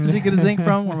name? Where does he get his ink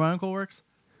from? Where my uncle works?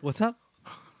 What's up?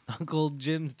 Uncle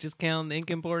Jim's Discount Ink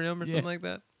Emporium or Yeah. something like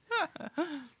that.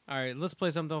 All right, let's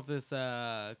play something off this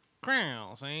Crow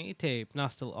tape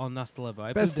on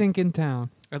Nostalevo. Best ink in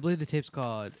town. I believe the tape's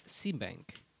called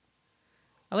Seabank.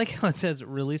 I like how it says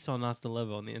released on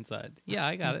Nostalevo on the inside. Yeah,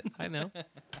 I got it. I know.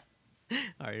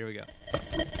 All right, here we go.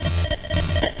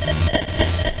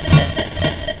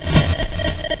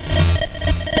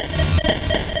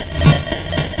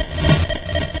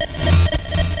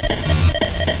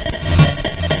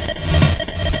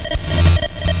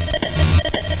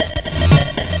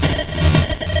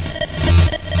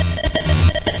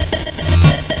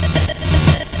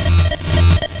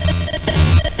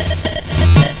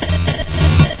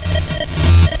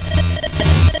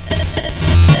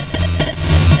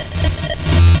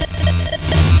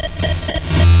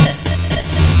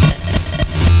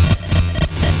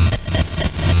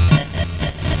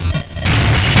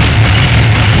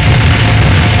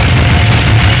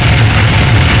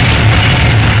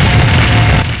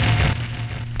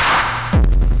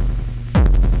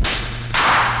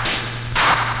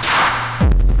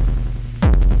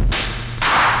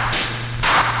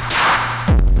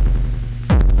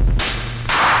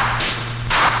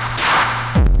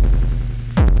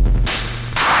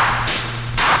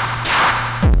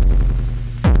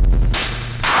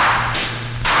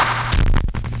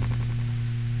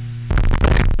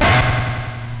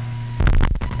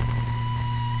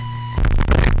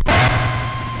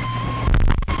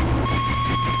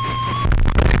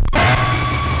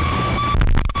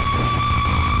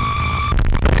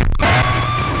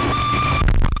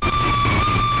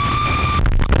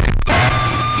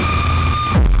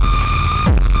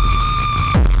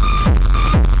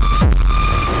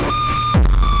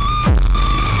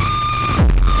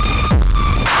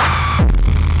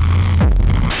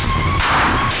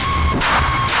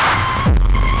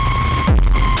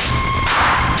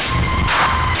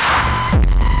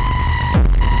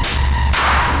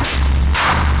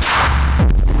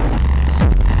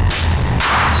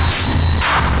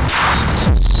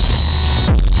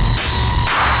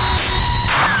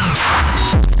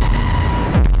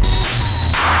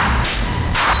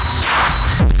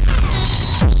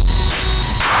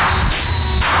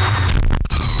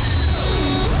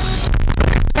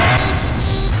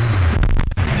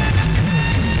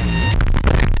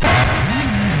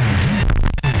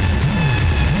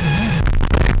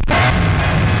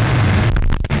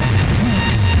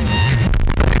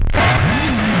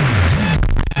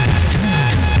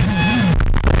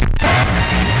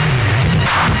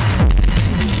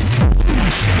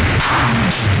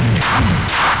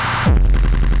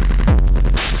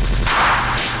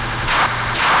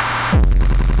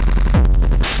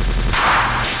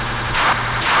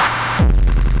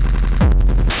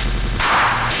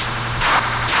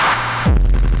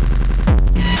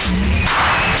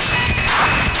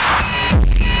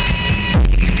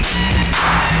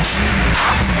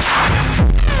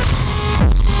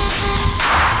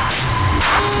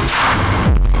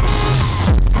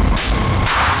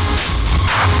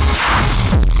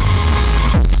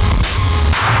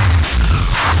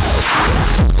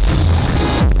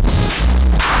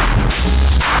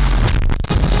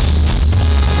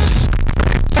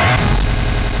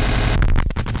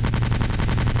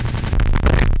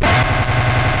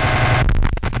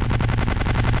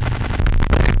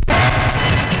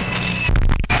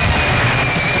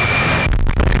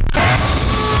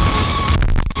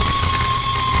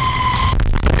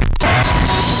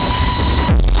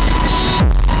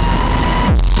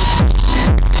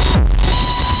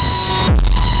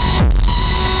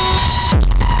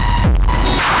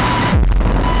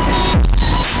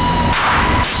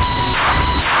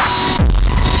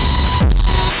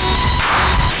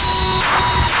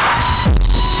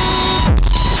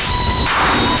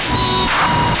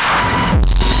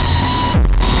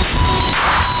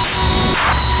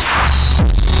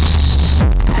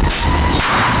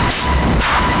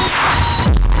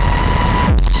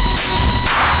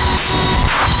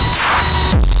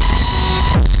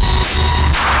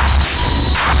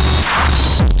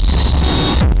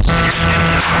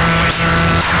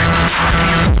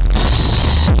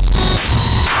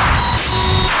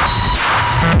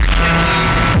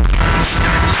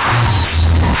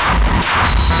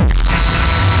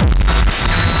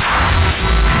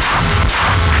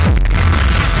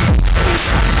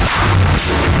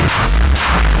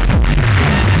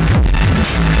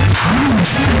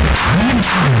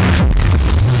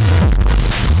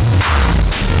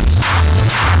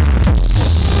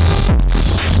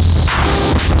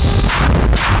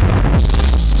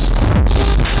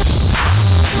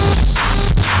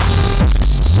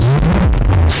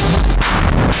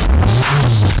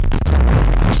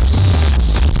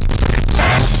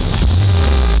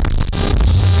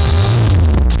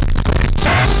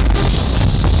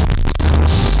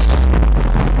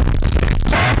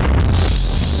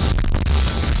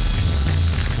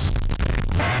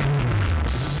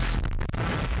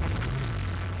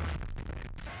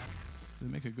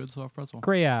 Make a good soft pretzel.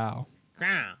 Creole.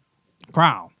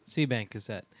 Crow. Seabank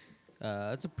cassette.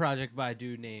 It's a project by a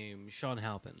dude named Sean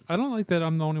Halpin. I don't like that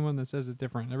I'm the only one that says it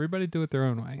different. Everybody do it their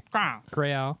own way.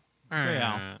 Creole.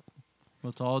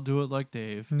 Let's all do it like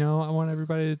Dave. No, I want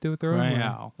everybody to do it their own way.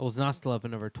 Crow. It was Nostalov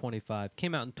number 25.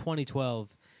 Came out in 2012,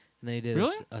 and they did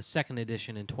Really? a second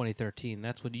edition in 2013.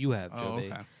 That's what you have, Joe Oh, B.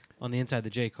 okay. On the inside of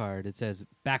the J card, it says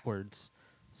backwards,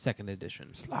 second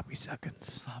edition. Sloppy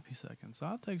seconds. Sloppy seconds.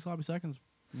 I'll take sloppy seconds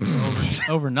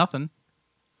over nothing.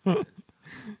 Dave,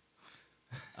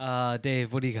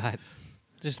 what do you got?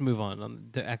 Just move on.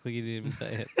 To act like you didn't even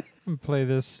say it. Play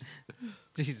this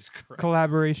Jesus Christ.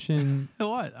 collaboration.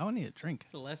 What? I want to need a drink.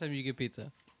 It's the last time you get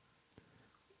pizza.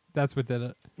 That's what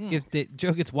did it.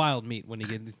 Joe gets wild meat when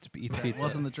he eats It pizza.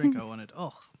 wasn't the drink I wanted.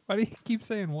 Ugh. Why do you keep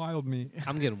saying wild meat?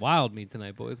 I'm getting wild meat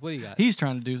tonight, boys. What do you got? He's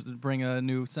trying to bring a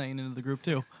new saying into the group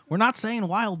too. We're not saying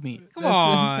wild meat. Come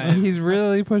on. He's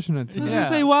really pushing it. Let's Tonight. just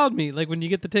say wild meat. Like when you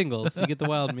get the tingles, you get the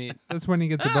wild meat. That's when he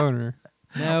gets a boner.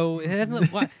 No, it hasn't.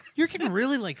 You're getting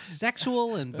really like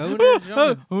sexual and boner.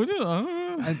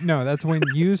 No, that's when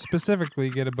you specifically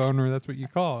get a boner. That's what you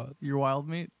call it. Your wild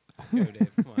meat. Go,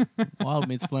 Dave. Come on. Wild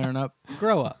meat's flaring up,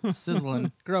 Grow up.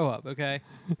 sizzling. Grow up, okay?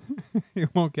 You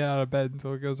won't get out of bed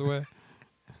until it goes away.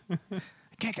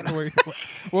 Can't get away.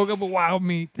 Woke up with wild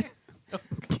meat.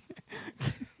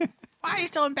 Why are you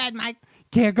still in bed, Mike?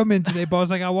 Can't come in today,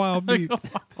 boss. I got wild meat.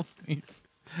 Wild meat.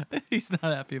 He's not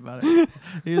happy about it.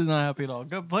 He's not happy at all.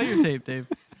 Go play your tape, Dave.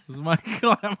 This is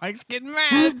Mike's getting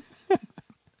mad.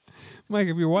 Mike,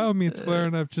 if your wild meat's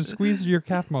flaring up, just squeeze your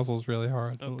calf muscles really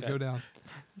hard. It'll Okay. go down.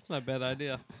 Not a bad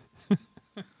idea.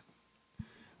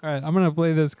 All right, I'm going to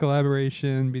play this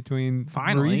collaboration between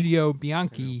Finally. Maurizio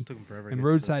Bianchi Took him forever to and get to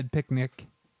Roadside Picnic.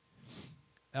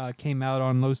 Came out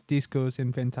on Los Discos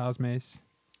and Fantasmes. this.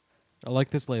 I like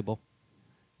this label.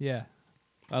 Yeah.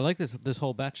 I like this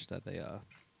whole batch that they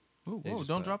Ooh, They whoa, just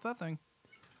don't put drop that thing.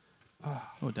 Oh,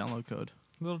 download code.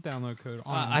 Little download code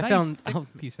on I a nice found- thick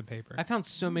piece of paper. I found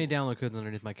so many download codes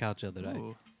underneath my couch the other day.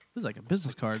 Ooh, this is like a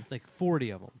business card. Like 40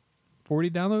 of them.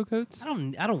 40 download codes? I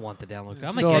don't want the download code.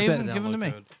 I'm Fill gonna up give that- give them to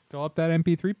me. code. Fill up that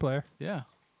MP3 player. Yeah.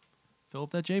 Fill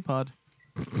up that J-Pod.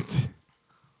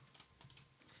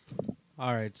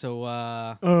 All right, so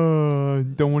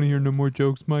Don't want to hear no more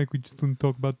jokes, Mike. We just want to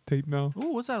talk about the tape now. Ooh,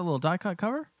 what's that, a little die-cut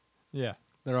cover? Yeah.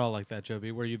 they're all like that,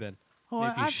 Joby. Where you been? Oh,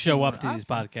 If you I've show seen up it. to I've- these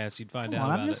podcasts, you'd find Come out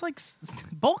on, about I'm just it. like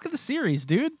bulk of the series,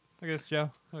 dude. Look at this, Joe.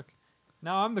 Look.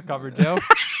 Now I'm the cover, Joe.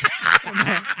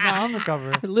 now I'm the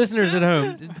cover. Listeners at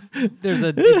home, there's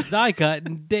a it's die cut,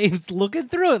 and Dave's looking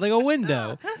through it like a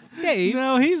window. Dave,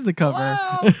 No, he's the cover.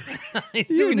 he's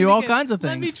You doing can it do all again. kinds of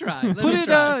Let me things. try. Let Put me it,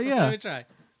 try. yeah. Let me try.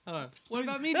 Hold on. What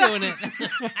about me doing it?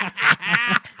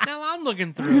 Now I'm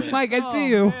looking through it. Mike, I Oh, see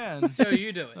you. man. Joe,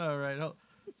 you do it. All right.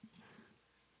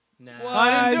 Nah, Oh,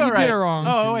 I didn't do you it right. did it wrong.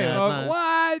 Oh, wait. No, it's not.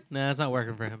 What? nah, it's not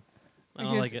working for him. I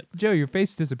don't like it. Joe, your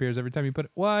face disappears every time you put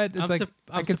it. What? It's I'm, like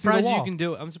I I'm can see surprised the you wall. can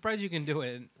do it. I'm surprised you can do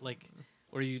it, like,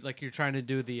 or you like you're trying to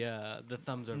do the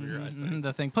thumbs over your eyes thing.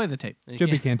 The thing. Play the tape. And you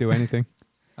Joby can't- can't do anything.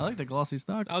 I like the glossy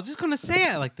stock. I was just gonna say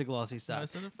I like the glossy I stuff,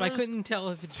 said it but I first. couldn't tell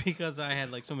if it's because I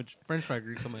had like so much French fry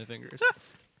grease on my fingers.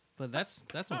 But that's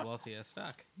some glossy ass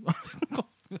stock.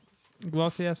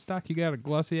 Glossy ass stock. You got a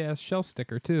glossy ass shell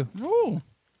sticker too. Ooh.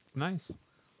 It's nice.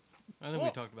 I think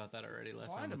we talked about that already last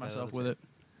time. Blinded with that myself other with tape. it.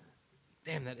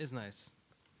 Damn, that is nice.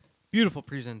 Beautiful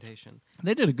presentation.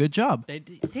 They did a good job. They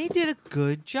did a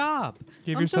good job.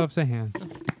 Give I'm yourselves a hand.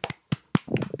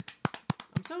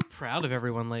 I'm so proud of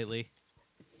everyone lately.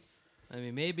 I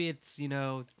mean, maybe it's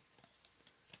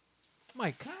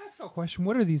Mike, can I ask you a question?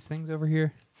 What are these things over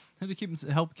here? Had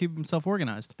to help keep himself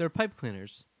organized. they're pipe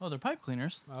cleaners. Oh, they're pipe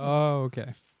cleaners. Oh,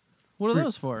 okay. What are For-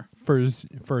 those for? For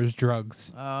his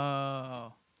drugs.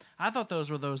 Oh, I thought those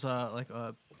were those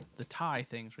the tie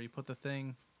things where you put the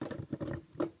thing.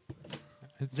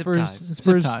 It's Zip for ties. his, it's for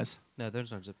Zip his, ties. No,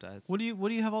 there's no zip ties. What do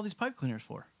you have all these pipe cleaners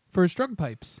for? for his drug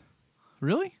pipes.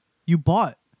 Really? You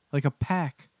bought like a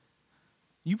pack.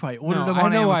 You probably ordered No, them I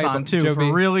on know why I Amazon bought- too Joby.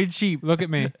 for really cheap. Look at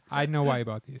me. I know why you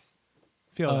bought these.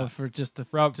 Feel that. For just the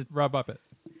Rub up it.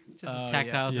 Just a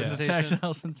tactile yeah. sensation.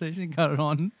 Tactile sensation. Got it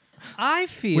on. I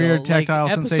feel Weird like tactile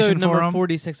sensation episode number for 'em.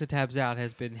 46 of Tabs Out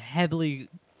has been heavily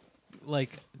On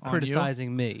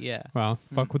criticizing me. Yeah, Well,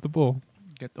 fuck with the bull.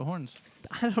 Get the horns.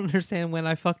 I don't understand when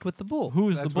I fucked with the bull.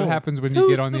 Who's That's the bull? what happens when you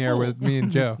Who's get on the the air bull? with me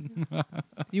and Joe.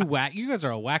 You guys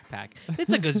are a whack pack.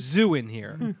 It's like a zoo in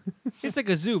here. It's like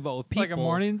a zoo, but with people Like a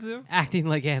morning zoo? acting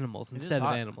like animals is instead of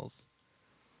hot. animals.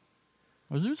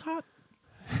 Are zoos hot?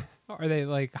 Are they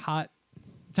like hot,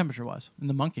 Temperature wise, in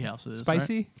the monkey house it is right?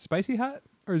 spicy? Spicy hot?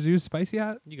 Or zoo spicy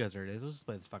hot? You guys are it is. Let's just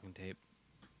play this fucking tape.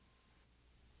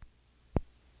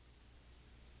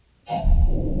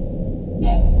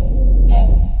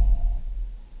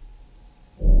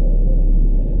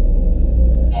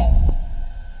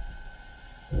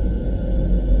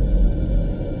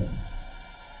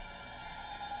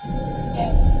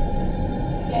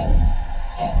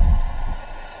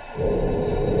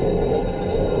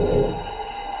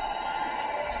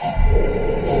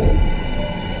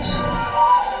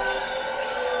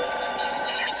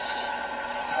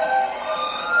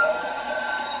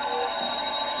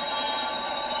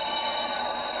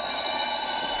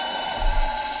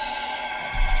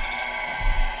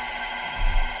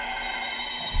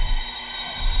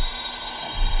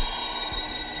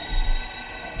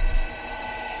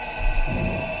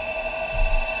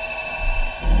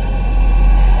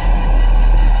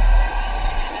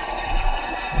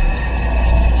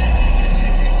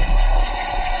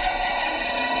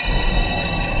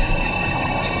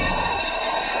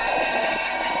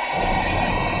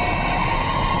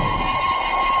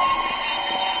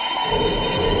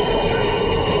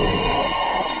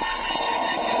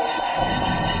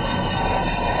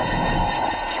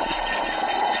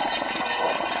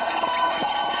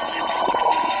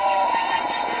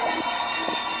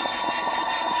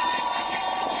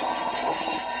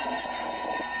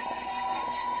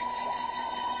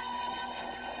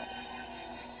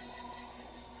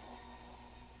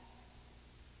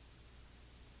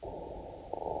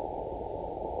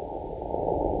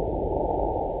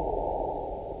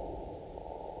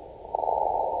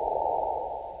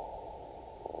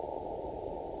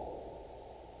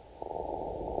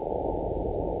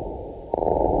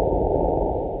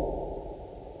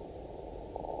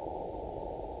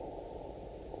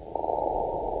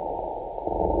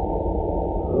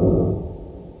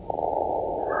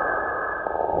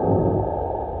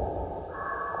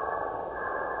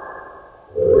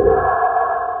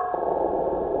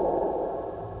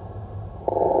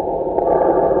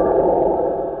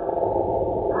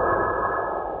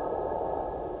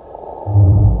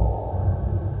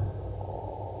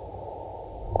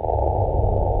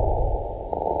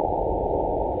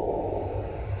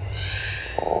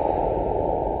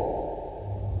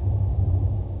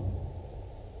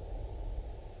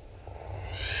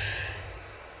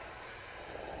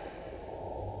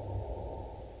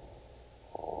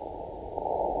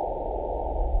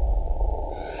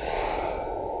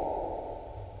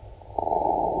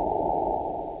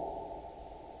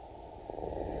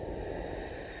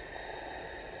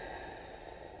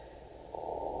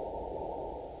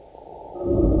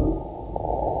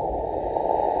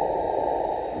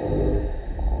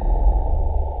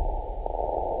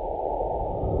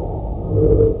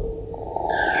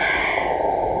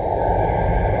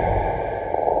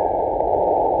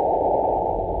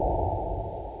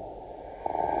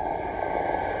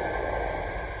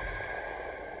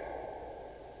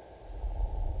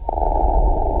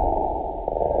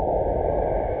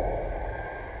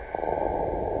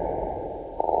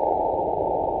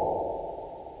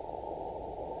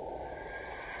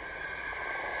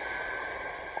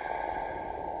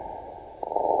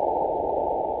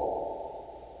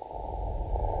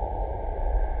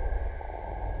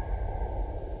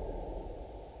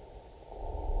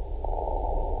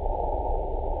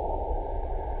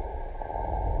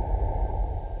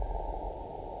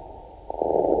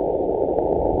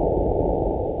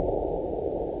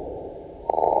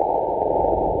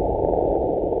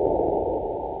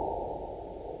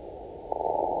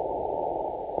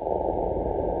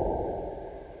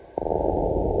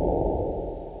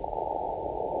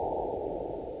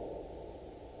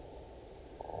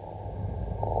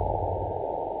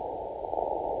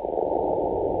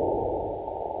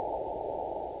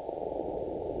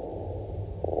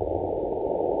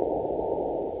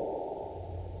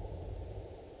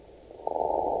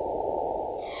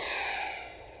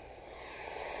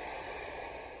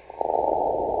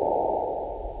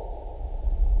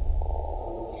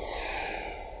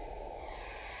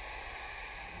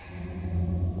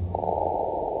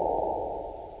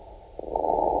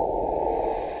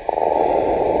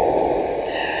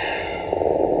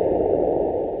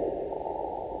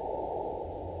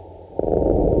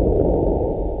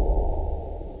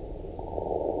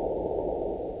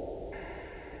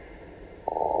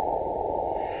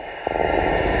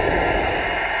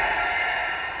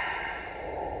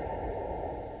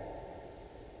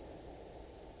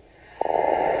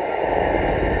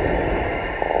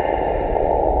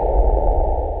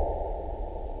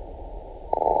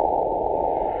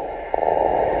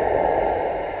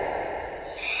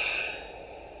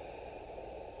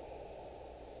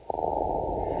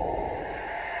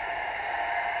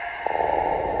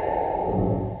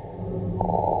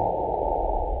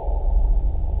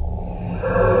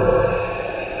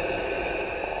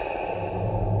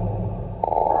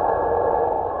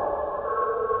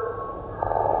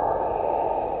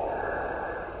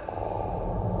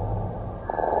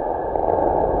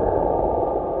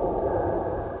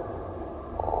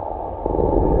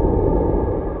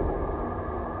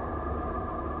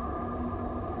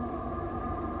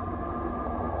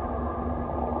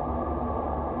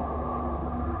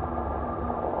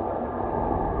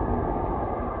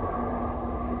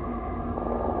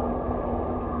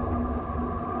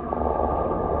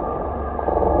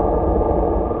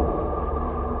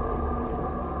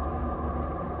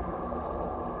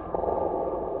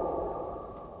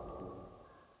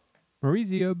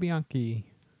 Maurizio Bianchi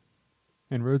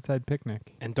and Roadside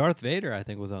Picnic. And Darth Vader, I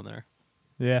think, was on there.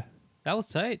 Yeah, That was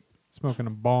tight. smoking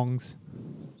a bongs.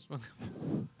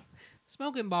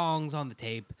 Smoking bongs on the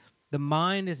tape. The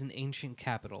Mind is an Ancient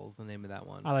Capital is the name of that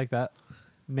one. I like that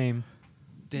name.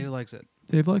 Dave likes it.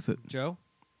 Dave likes it. Joe?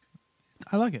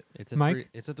 I like it. It's a Mike?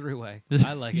 It's a three-way.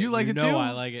 I like it. You like it know too?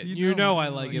 I like it. You You know know I I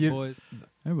like like it, it. boys.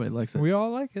 Everybody likes it. We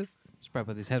all like it. Just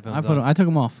probably put these headphones I put on. I took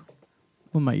them off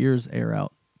when my ears air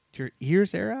out. Your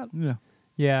ears air out? Yeah,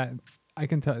 Yeah, I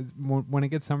can tell when it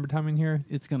gets summertime in here.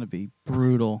 it's gonna be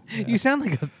brutal. You sound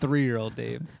like a 3-year-old,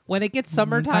 Dave. When it gets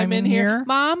Summertime in here?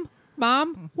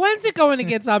 Mom, when's it going to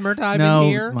get summertime No, in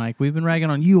here? Mike, we've been ragging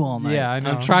on you all night. Yeah, I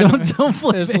know. I'm trying Don't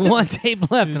flip There's it. one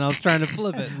tape left, and I was trying to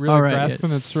flip it. Really All right,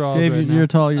 grasping at straws. Dave, right you're now.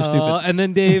 tall, you're stupid. And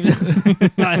then Dave,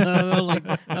 I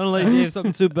don't like Dave.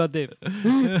 Something stupid about David.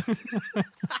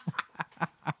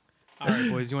 All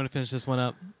right, boys, you want to finish this one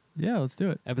up? Yeah, let's do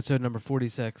it. Episode number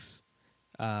 46.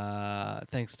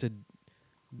 Thanks to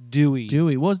Dewey.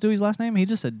 Dewey. What was Dewey's last name? He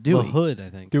just said Dewey. Mahood, I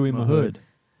think. Dewey Mahood.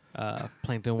 Mahood.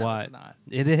 Plankton No, Watt. it's not.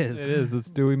 It is. It is. It's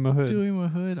Dewey Mahood. Dewey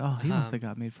Mahood. Oh, he must Um, have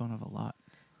got made fun of a lot.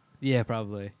 Yeah,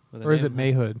 probably. With a Or is it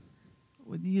name. Mayhood?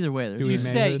 Well, either way, there's Dewey You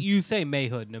just- Mayhood? say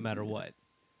Mayhood no matter what.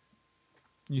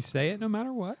 You say it no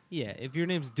matter what. Yeah, if your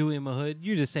name's Dewey Mahood,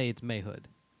 you just say it's Mayhood.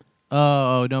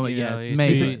 Oh no, You yeah, know, it's you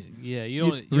Mayhood. see- Yeah, you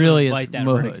don't you really don't is invite that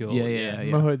Mahood. ridicule. Yeah.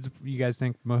 Mahood's. You guys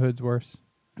think Mahood's worse?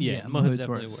 Yeah, Mahood's Mahood's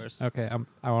definitely worse. worse. Okay.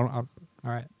 All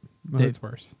right. Dave. Mahood's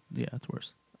worse. Yeah, it's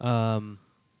worse.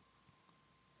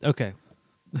 Okay.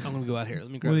 I'm gonna go out here. Let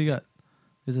me grab. What do you it. got?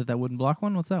 Is it that wooden block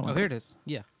one? What's that one? Oh, here it is.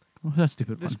 Yeah, Oh, that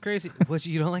stupid this is one. crazy. What,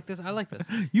 you don't like this? I like this.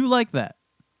 You like that?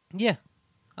 Yeah,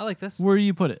 I like this. Where do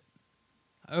you put it?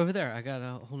 Over there, I got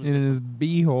a whole new In system. his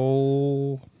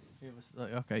beehole.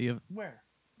 Okay, you have where?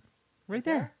 Right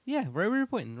there. Yeah, right where you're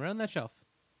pointing, right on that shelf.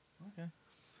 Okay.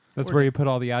 That's Or- where you put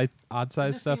all the odd It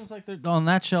size just stuff. seems like on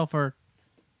that shelf are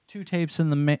 2 tapes in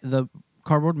the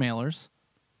cardboard mailers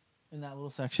in that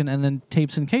little section, and then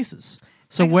tapes in cases.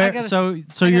 So I got where? a So I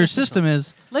got your a system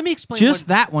is Let me explain. just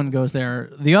that one goes there.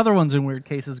 The other ones in weird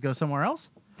cases go somewhere else.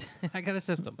 I got a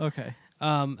system. Okay.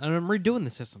 And I'm redoing the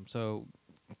system, so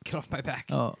get off my back.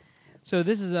 Oh, So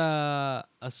this is a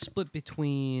split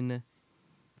between,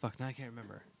 fuck, now I can't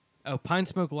remember. Oh, Pine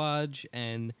Smoke Lodge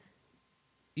and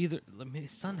either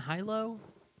Sun Hilo.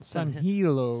 Sun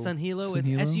Hilo. Sun Hilo. It's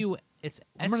Sunhilo? It's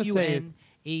I'm gonna say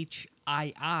it-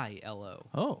 SUNHIILO.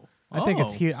 oh. I think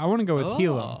it's here. I want to go with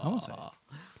Hilo. I want to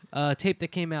say. Tape that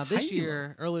came out this Hilo.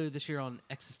 year, earlier this year on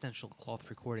Existential Cloth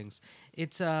Recordings.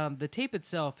 It's the tape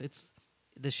itself. It's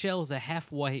the shell is a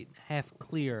half white, half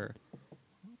clear.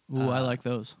 Ooh, I like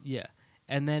those. Yeah,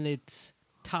 and then it's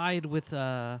tied with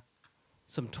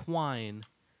some twine.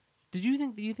 Do you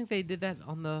think they did that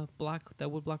on the block, that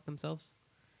wood block themselves?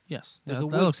 Yes, There's that, a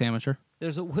that wood- looks amateur.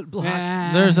 There's a wood block.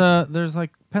 There's like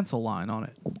pencil line on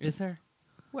it. Is there?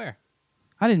 Where?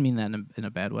 I didn't mean that in a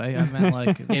bad way. I meant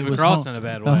like Came it was across home, in a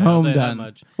bad a way. I'll home tell you that done.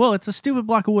 much. Well, it's a stupid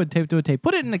block of wood taped to a tape.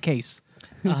 Put it in a case.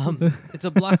 It's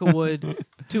a block of wood,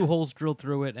 2 holes drilled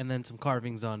through it, and then some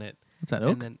carvings on it. What's that,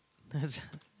 oak? And then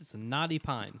it's a knotty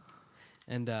pine.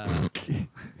 And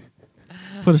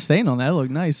Put a stain on that. It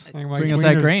looked nice. Like Mike's Bring out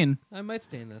that wieners. grain. I might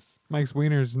stain this. Mike's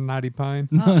Wiener's Naughty Pine.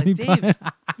 Naughty Dave,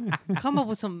 come up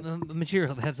with some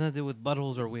material that has nothing to do with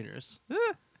buttholes or wieners.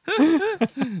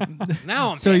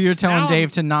 Now I'm So pissed. you're telling Now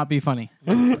Dave to not be funny.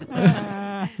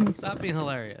 Stop being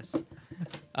hilarious.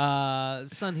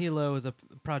 Sun Hilo is a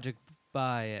project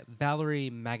by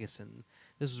Valerie Magison.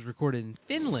 This was recorded in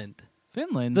Finland.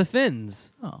 Finland. The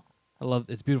Finns. oh, I love.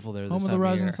 It's beautiful there. This home of time the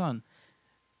rising year. sun.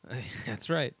 That's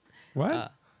right. What? Uh,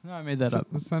 No, I made that up.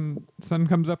 The sun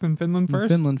comes up in Finland first.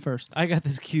 Finland first. I got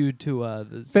this cued to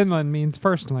Finland means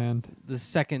first land. the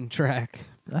second track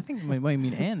I think it might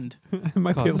mean end. It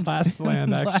might be Called- last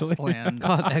land actually. Last land.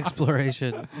 called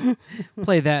Exploration.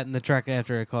 Play that and the track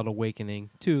after it called Awakening.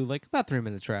 2 like about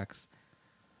 3-minute tracks.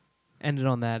 Ended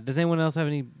on that. Does anyone else have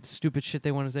any stupid shit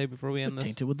they want to say before we end this?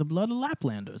 Tainted with the blood of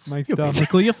Laplanders. Mike's You're dumb.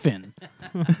 basically a Finn.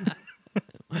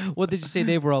 What did you say,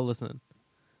 Dave? We're all listening.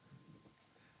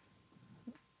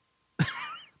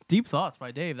 Deep thoughts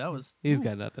by Dave. That was. He's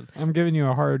got nothing. I'm giving you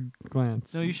a hard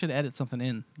glance. No, you should edit something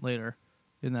in later,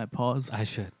 in that pause. I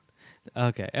should.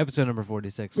 Okay, episode number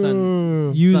 46.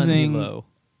 Ooh. Using Hilo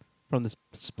from the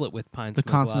split with Pine the Smoke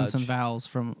consonants Lodge. and vowels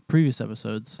from previous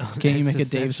episodes. Oh, Can't you make a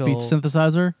Dave speech existential-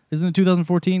 synthesizer? Isn't it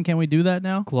 2014? Can we do that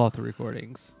now? Cloth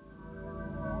recordings.